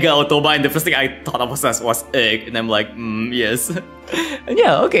saw egg automa, and the first thing I thought of was egg, and I'm like, yes. And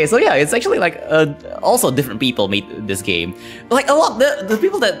yeah, okay, so yeah, it's actually like also different people made this game. Like a lot, the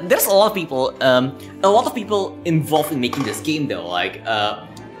people that there's a lot of people involved in making this game though. Like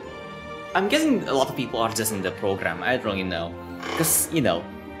I'm guessing a lot of people are just in the program. I don't really know, because you know,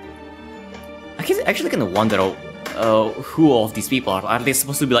 I actually kind of wonder. Who all of these people are? Are they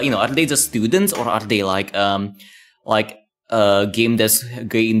supposed to be like, you know, are they just students, or are they like game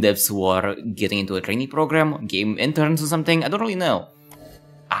devs who are getting into a trainee program, game interns or something? I don't really know.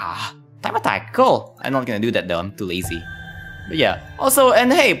 Time attack, cool. I'm not gonna do that though, I'm too lazy. But yeah, also,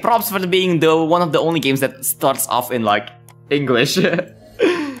 and hey, props for being one of the only games that starts off in like English.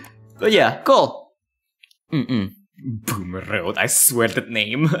 But yeah, cool. Boomer Road, I swear that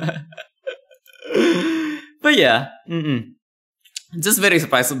name. But yeah, just very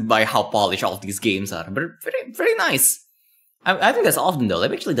surprised by how polished all of these games are, but very nice. I think that's off them though.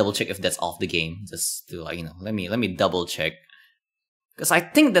 Let me actually double check if that's off the game, just to like, you know, let me double check, because I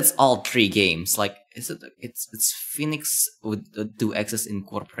think that's all 3 games. Like, is it? It's Phoenix with 2X's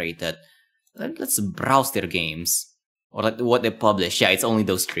Incorporated. Let's browse their games or like what they publish. Yeah, it's only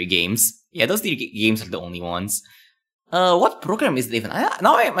those 3 games. Yeah, those 3 games are the only ones. What program is it even?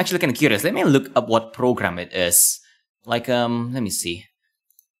 Now I'm actually kind of curious. Let me look up what program it is. Like, let me see.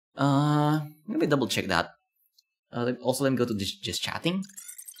 Let me double check that. Also, let me go to just chatting.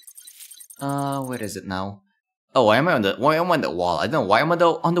 Where is it now? Oh, why am I on the wall? I don't know why I'm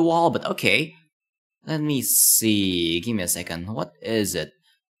on the wall, but okay. Let me see. Give me a second. What is it?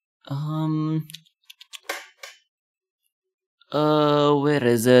 Where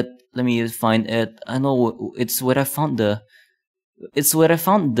is it? Let me find it. I know it's where I found the. It's where I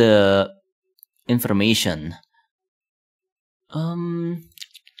found the information.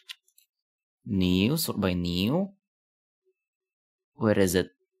 New, sort by new. Where is it?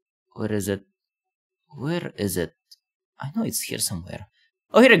 Where is it? Where is it? I know it's here somewhere.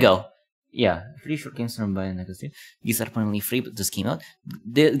 Oh, here we go. Yeah, free short games from by Negotiate. These are permanently free, but just came out.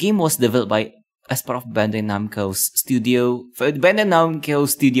 The game was developed by as part of Bandai Namco's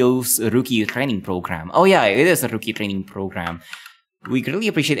Studios rookie training program. Oh yeah, it is a rookie training program. We greatly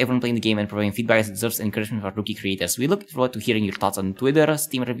appreciate everyone playing the game and providing feedback as it deserves encouragement for our rookie creators. We look forward to hearing your thoughts on Twitter,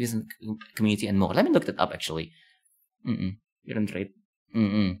 Steam reviews, and community, and more. Let me look that up actually. You're on trade.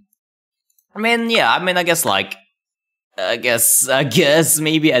 I mean, yeah. I mean, I guess like, I guess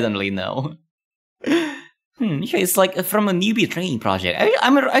maybe I don't really know. Yeah, it's like from a newbie training project.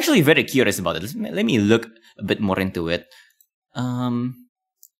 I'm actually very curious about it. Let me look a bit more into it.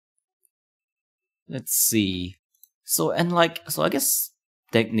 Let's see. So I guess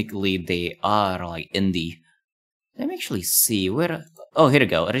technically they are like indie. Let me actually see where. Oh, here we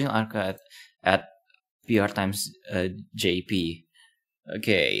go. Original archive at PR times JP.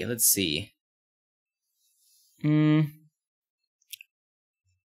 Okay, let's see. Let's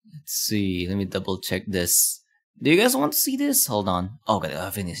see. Let me double check this. Do you guys want to see this? Hold on. Oh god, I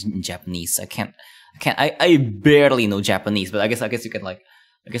think it's in Japanese. I barely know Japanese, but I guess you can like.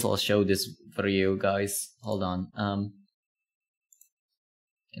 I guess I'll show this for you guys. Hold on.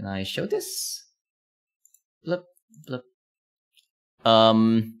 Can I show this? Blip, blip.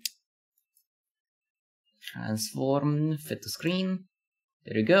 Transform, fit to screen.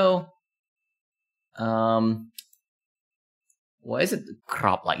 There you go. Why is it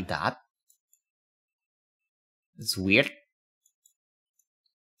cropped like that? It's weird.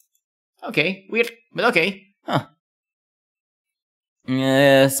 Okay, weird, but okay. Huh.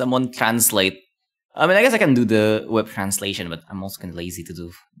 Yeah, someone translate. I mean, I guess I can do the web translation, but I'm also kind of lazy to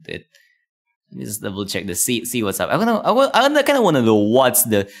do it. Let me just double check this. See what's up. I kind of want to know what's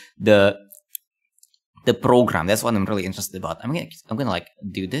the program. That's what I'm really interested about. I'm gonna like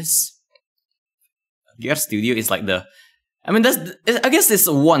do this. Your studio is like the. I mean, I guess it's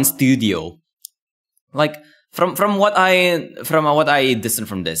one studio. Like from what I discern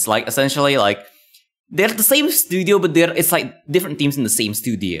from this, like essentially like. They're the same studio, but it's like different teams in the same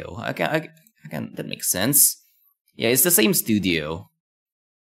studio. That makes sense. Yeah, it's the same studio.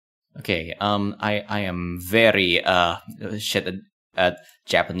 Okay, I am very shit at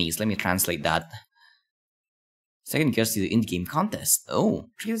Japanese. Let me translate that. Second guess to the in-game contest. Oh,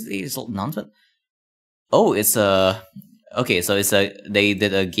 the result announcement. Oh, it's a okay. So it's a they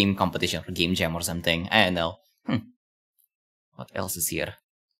did a game competition or game jam or something. I don't know. What else is here?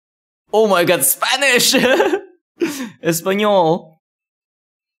 Oh my God, Spanish, Espanol.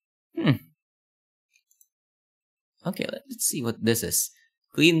 Okay, let's see what this is.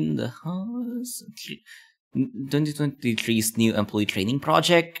 Clean the house. 2023's new employee training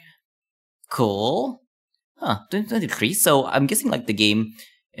project. Cool. Huh, 2023. So I'm guessing like the game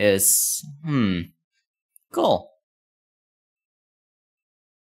is cool.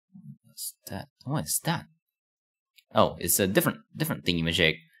 What's that? What is that? Oh, it's a different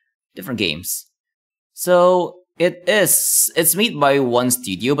thingy-majig. Different games. So it's made by one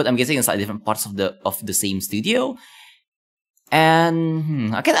studio, but I'm guessing it's like different parts of the same studio.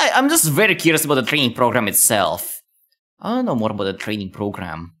 And I'm just very curious about the training program itself. I don't know more about the training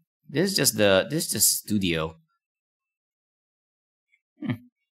program. This is just studio.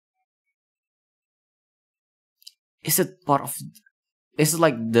 Is it part of? Is it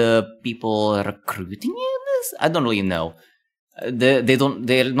like the people recruiting in this? I don't really know.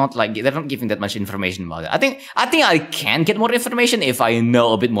 They're not giving that much information about it. I think I can get more information if I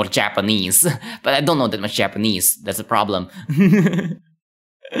know a bit more Japanese, but I don't know that much Japanese. That's a problem.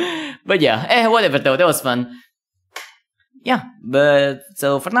 But yeah, whatever though. That was fun. Yeah, but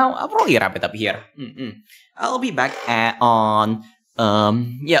so for now, I'll probably wrap it up here. I'll be back on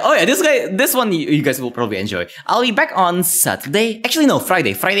this one you guys will probably enjoy. I'll be back on Saturday. Actually, no,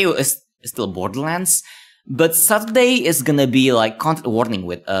 Friday. Friday is still Borderlands. But Saturday is gonna be like content warning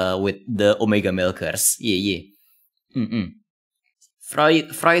with the Omega Milkers.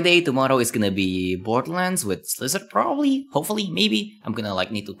 Friday tomorrow is gonna be Borderlands with Slizzard probably, hopefully, maybe. I'm gonna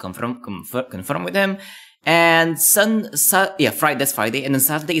like need to confirm with him. And Friday, that's Friday, and then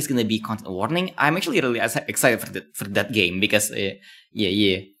Saturday is gonna be content warning. I'm actually really excited for that game because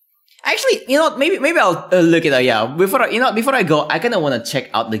Actually, you know what? Maybe I'll look it up. Before I go, I kinda wanna check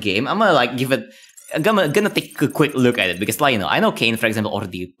out the game. I'm gonna like give it. I'm gonna take a quick look at it because, like, I know Kane, for example,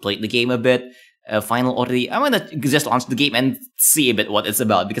 already played the game a bit. Final already. I'm gonna just launch the game and see a bit what it's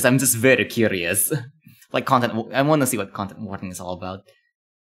about because I'm just very curious. Like content. I wanna see what content warning is all about.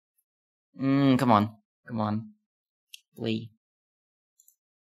 Come on, play.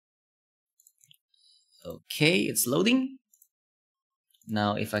 Okay, it's loading.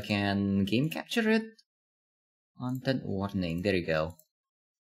 Now, if I can game capture it. Content warning. There you go.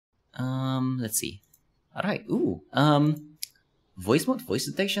 Let's see. Alright, voice mode, voice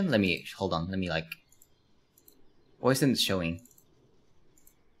detection? Hold on, let me like... Voice isn't showing.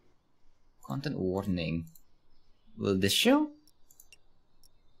 Content warning. Will this show?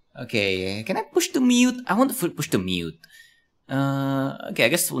 Okay, can I push to mute? I want to push to mute. Okay, I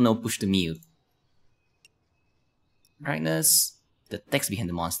guess we'll no push to mute. Brightness, the text behind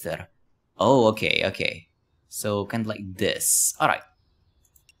the monster. Oh, okay. So, kind of like this. Alright.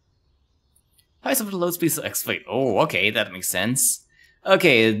 High suffer load speed to exploit. Oh, okay, that makes sense.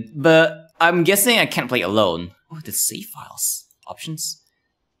 Okay, but I'm guessing I can't play alone. Oh, the save files. Options?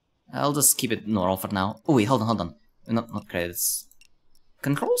 I'll just keep it normal for now. Oh wait, hold on. Not credits.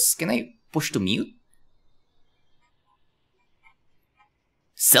 Controls? Can I push to mute?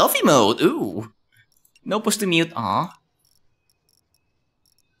 Selfie mode! Ooh! No push to mute, aw.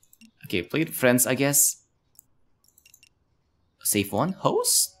 Okay, play with friends, I guess. Save one?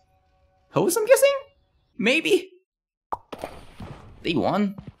 Host? Host, I'm guessing? Maybe? Day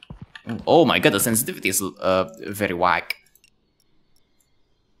one? Oh my god, the sensitivity is very whack.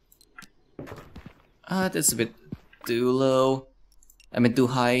 That's a bit too low. I mean too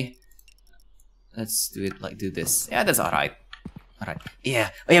high. Let's do it like do this. Yeah, that's alright. Alright.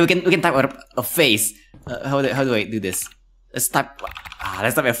 Yeah. Oh yeah, we can type a face. How do I do this? Let's type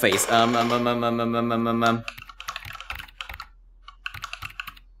a face.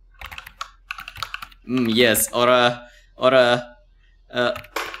 Yes,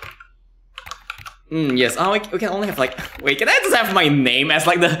 yes. Oh, we can only have like. Wait, can I just have my name as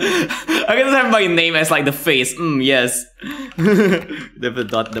like the? I can just have my name as like the face. Yes. W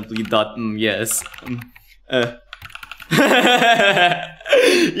dot. Yes.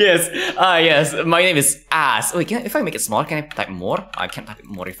 Yes. Yes. My name is Ass. Wait, if I make it smaller, can I type more? I can't type it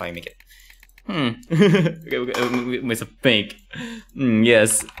more if I make it. Okay, with a pink.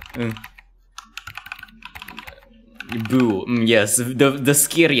 Yes. Boo. Yes. The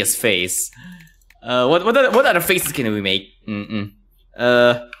scariest face. What other faces can we make?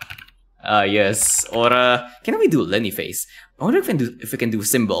 Yes. Or can we do Lenny face? I wonder if we can do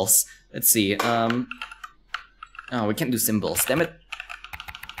symbols. Let's see. Oh, we can't do symbols. Damn it.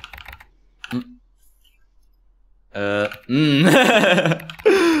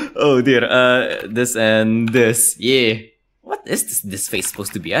 Oh dear. This and this. Yeah. What is this face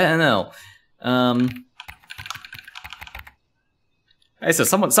supposed to be? I don't know. I saw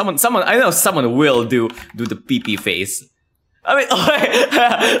someone. I know someone will do the pee face. I mean,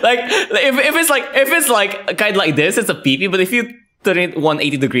 like if it's like kind of like this, it's a pee. But if you turn it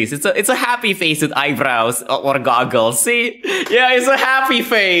 180 degrees, it's a happy face with eyebrows or goggles. See, yeah, it's a happy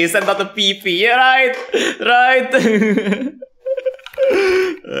face and not a pee. Yeah, right.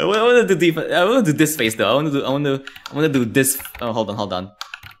 I want to do this face though. I want to do this. Oh, hold on.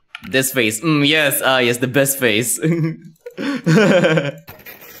 This face. Yes. Yes, the best face.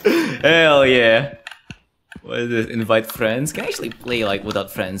 Hell yeah. What is this? Invite friends? Can I actually play like without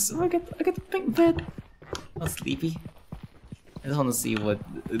friends? Oh, I get a pink bed. I'm sleepy. I just want to see what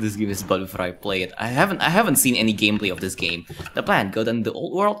this game is about before I play it. I haven't seen any gameplay of this game. The plan: go down the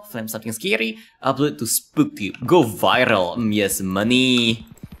old world, film something scary, upload it to SpookTube, go viral. Yes, money.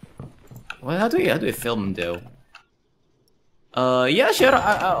 Well, how do you film though? Yeah, sure.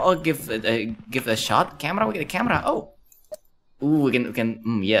 I'll give it a shot. Camera, we get a camera. Oh, ooh, we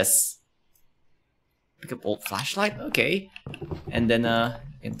can. Yes. Pick up old flashlight. Okay, and then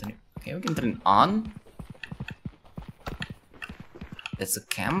we can turn it on. It's a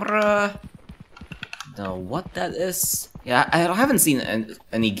camera. Know what that is? Yeah, I haven't seen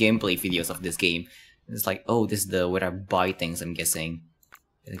any gameplay videos of this game. It's like, oh, this is where I buy things. I'm guessing.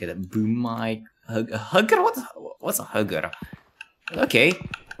 I get a boom mic. A hugger? What's a hugger? Okay,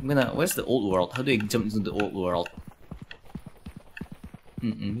 where's the old world? How do I jump into the old world?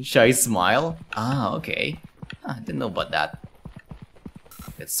 Shy smile. Ah, okay. I didn't know about that.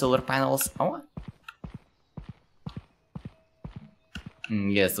 Get solar panels. Oh.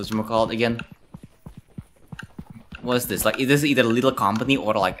 Yes, what you call it again? What's this? Like, is this either a little company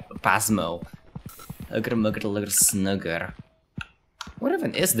or like Pasmo? Hugger, mugger, lugger, snugger. Where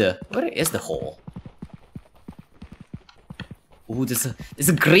is the hole? Ooh, there's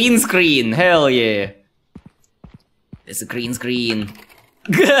a green screen. Hell yeah! There's a green screen.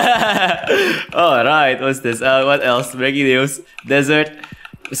 Alright, what's this? What else? Breaking news. Desert.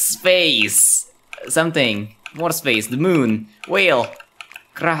 Space. Something. More space. The moon. Whale.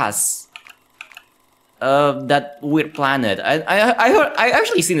 Grass. That weird planet. I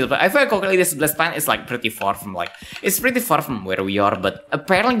actually seen it, but I feel like this planet is like pretty far from it's pretty far from where we are. But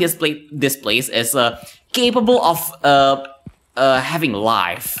apparently this place is capable of having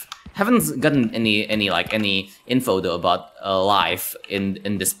life. Haven't gotten any info though about life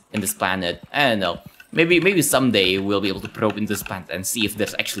in this planet. I don't know. Maybe someday we'll be able to probe into this planet and see if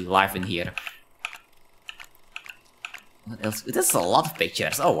there's actually life in here. What else? There's a lot of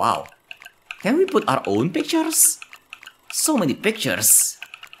pictures. Oh wow. Can we put our own pictures? So many pictures.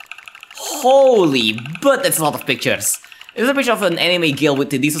 Holy, but that's a lot of pictures. Is there a picture of an anime girl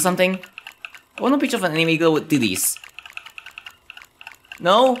with titties or something? I want a picture of an anime girl with titties.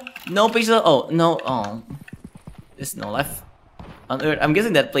 No? No picture? Oh, no. Oh. There's no life on Earth. I'm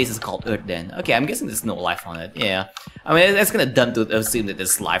guessing that place is called Earth then. Okay, I'm guessing there's no life on it. Yeah. I mean, it's kinda dumb to assume that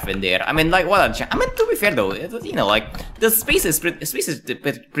there's life in there. I mean, like, what a I mean, to be fair though, you know, like, the space is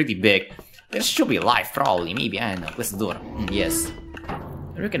pretty big. There should be life, probably. Maybe, I don't know. Close the door. Yes.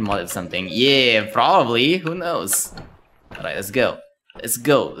 We can mod it something. Yeah, probably. Who knows? Alright, let's go. Let's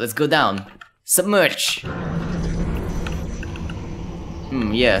go. Let's go down. Submerge.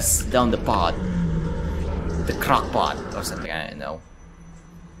 Yes. Down the pod. The crock pot or something. I don't know.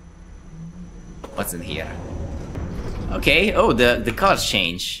 What's in here? Okay. Oh, the colors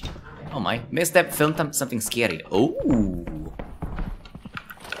change. Oh my. Misstep film something scary. Oh.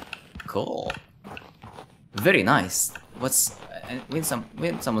 Cool. Very nice. What's we need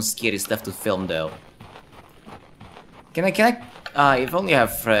some scary stuff to film though. Can I if only I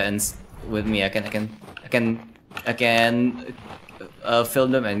have friends with me, I can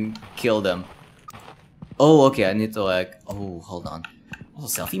film them and kill them. Oh, okay, I need to like, oh, hold on. Oh,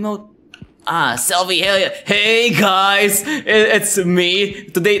 selfie mode? Ah, selfie, hell yeah. Hey guys, it's me.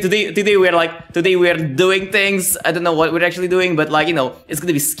 Today we're doing things. I don't know what we're actually doing, but like, you know, it's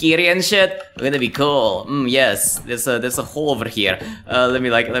gonna be scary and shit. It's gonna be cool. Yes, there's a hole over here. Let me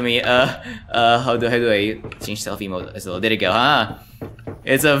how do I change selfie mode as well? There you go, huh?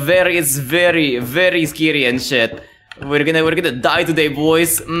 It's very, very scary and shit. We're gonna die today,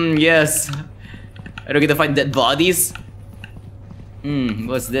 boys. Yes. Are we gonna find dead bodies?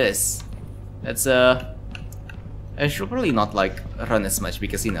 What's this? That's I should probably not like run as much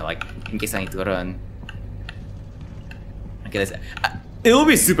because, you know, like in case I need to run. Okay, let's. It will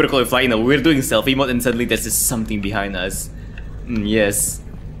be super cool if, like, you know, we're doing selfie mode and suddenly there's just something behind us. Yes.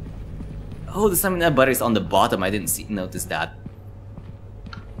 Oh, the stamina bar is on the bottom. I didn't notice that.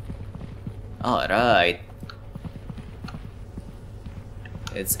 Alright.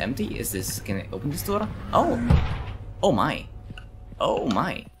 It's empty? Is this... Can I open this door? Oh! Oh my. Oh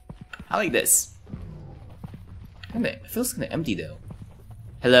my. I like this. It feels kinda empty though.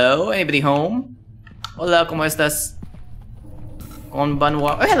 Hello? Anybody home? Hola, ¿cómo estás?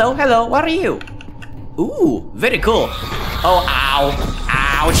 Konbanwa. Oh, hello, hello, what are you? Ooh, very cool. Oh, ow.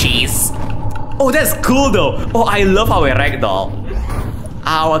 Ouchies. Oh, that's cool though. Oh, I love how I ragdoll.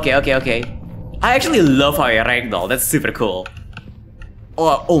 Ow, okay, okay, okay. I actually love how I ragdoll. That's super cool.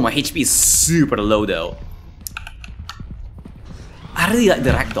 Oh, my HP is super low though. I really like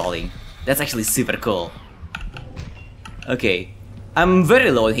the ragdolling. That's actually super cool. Okay. I'm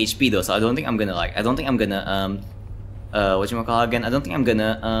very low on HP though, so I don't think I'm gonna like, whatchamacallit again? I don't think I'm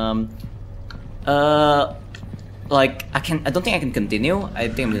gonna, like, I don't think I can continue. I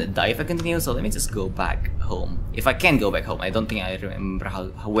think I'm gonna die if I continue, so let me just go back home. If I can go back home, I don't think I remember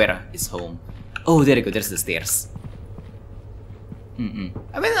where is home. Oh, there you go, there's the stairs. I mean,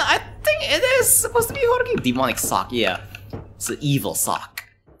 I think it is supposed to be a horror game. Demonic sock, yeah. It's an evil sock.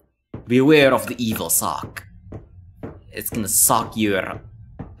 Beware of the evil sock. It's gonna sock your...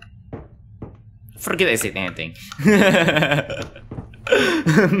 Forget I said anything.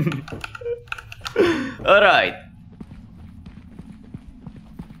 Alright.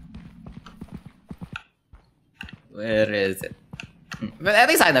 Where is it? But at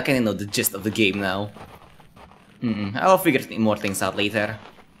least I kind of know the gist of the game now. I'll figure more things out later.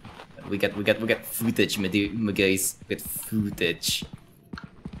 We got footage, my guys. We got footage.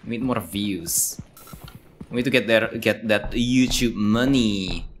 We need more views. We need to get that YouTube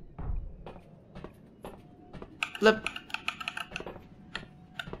money. Flip.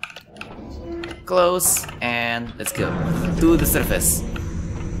 Close and let's go to the surface.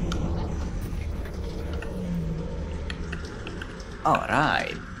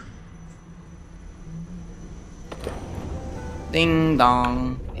 Alright. Ding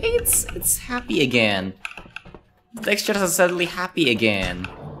dong. It's happy again. The textures are suddenly happy again.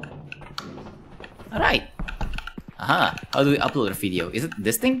 Alright. Aha. How do we upload a video? Is it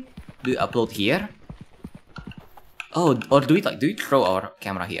this thing? Do we upload here? Oh, or do we throw our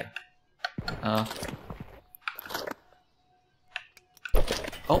camera here? Oh.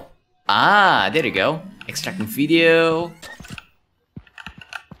 Ah, there you go. Extracting video.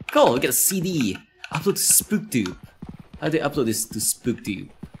 Cool, we get a CD. Upload to SpookTube. How do I upload this to SpookTube?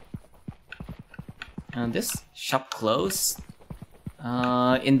 And this shop closed.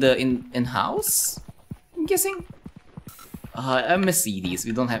 In house? I'm guessing. I miss CDs.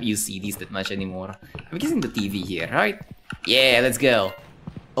 We don't use CDs that much anymore. I'm guessing the TV here, right? Yeah, let's go.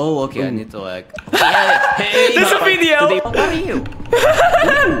 Oh, okay. Ooh. I need to like. Hey, there's a video. What are you?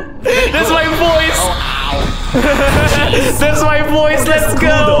 That's my voice. Oh, ow. That's my voice. Let's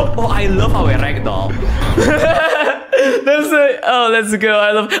go. Oh, I love how I ragdoll. Oh, let's go.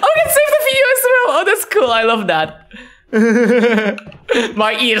 I love. Oh, we can save the video as well. Oh, that's cool. I love that.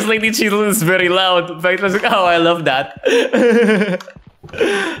 My ears lately children is very loud. But oh, I love that.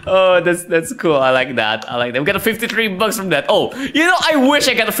 Oh, that's cool. I like that. I like that. We got a 53 bucks from that. Oh, you know, I wish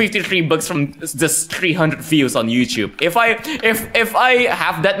I got a 53 bucks from just 300 views on YouTube. If I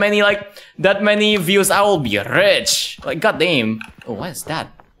have that many views, I will be rich. Like, goddamn. Oh, what is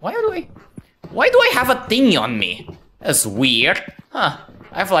that? Why do I have a thingy on me? That's weird. Huh?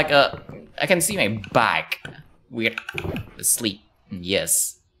 I have like I can see my back. Weird. Sleep.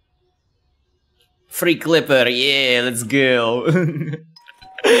 Yes. Free clipper. Yeah, let's go.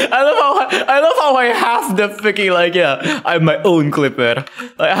 I love how I have the freaking like, yeah, I have my own clipper.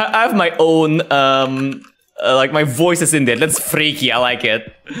 Like, I have my own like my voice is in there. That's freaky. I like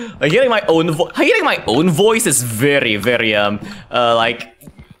it. Like hearing my own voice is very like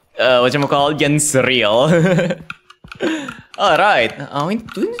whatchamacallit, surreal. Alright.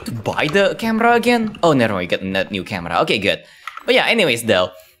 Do we need to buy the camera again? Oh, never mind. We got a new camera. Okay, good. But yeah, anyways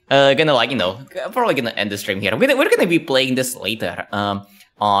though, gonna like, you know, probably gonna end the stream here. We're gonna be playing this later.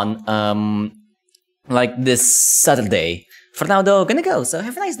 On like this Saturday. For now though, gonna go. So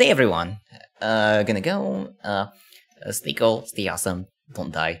have a nice day, everyone. Gonna go. Stay cool, stay awesome,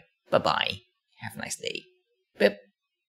 don't die. Bye bye. Have a nice day. Bip.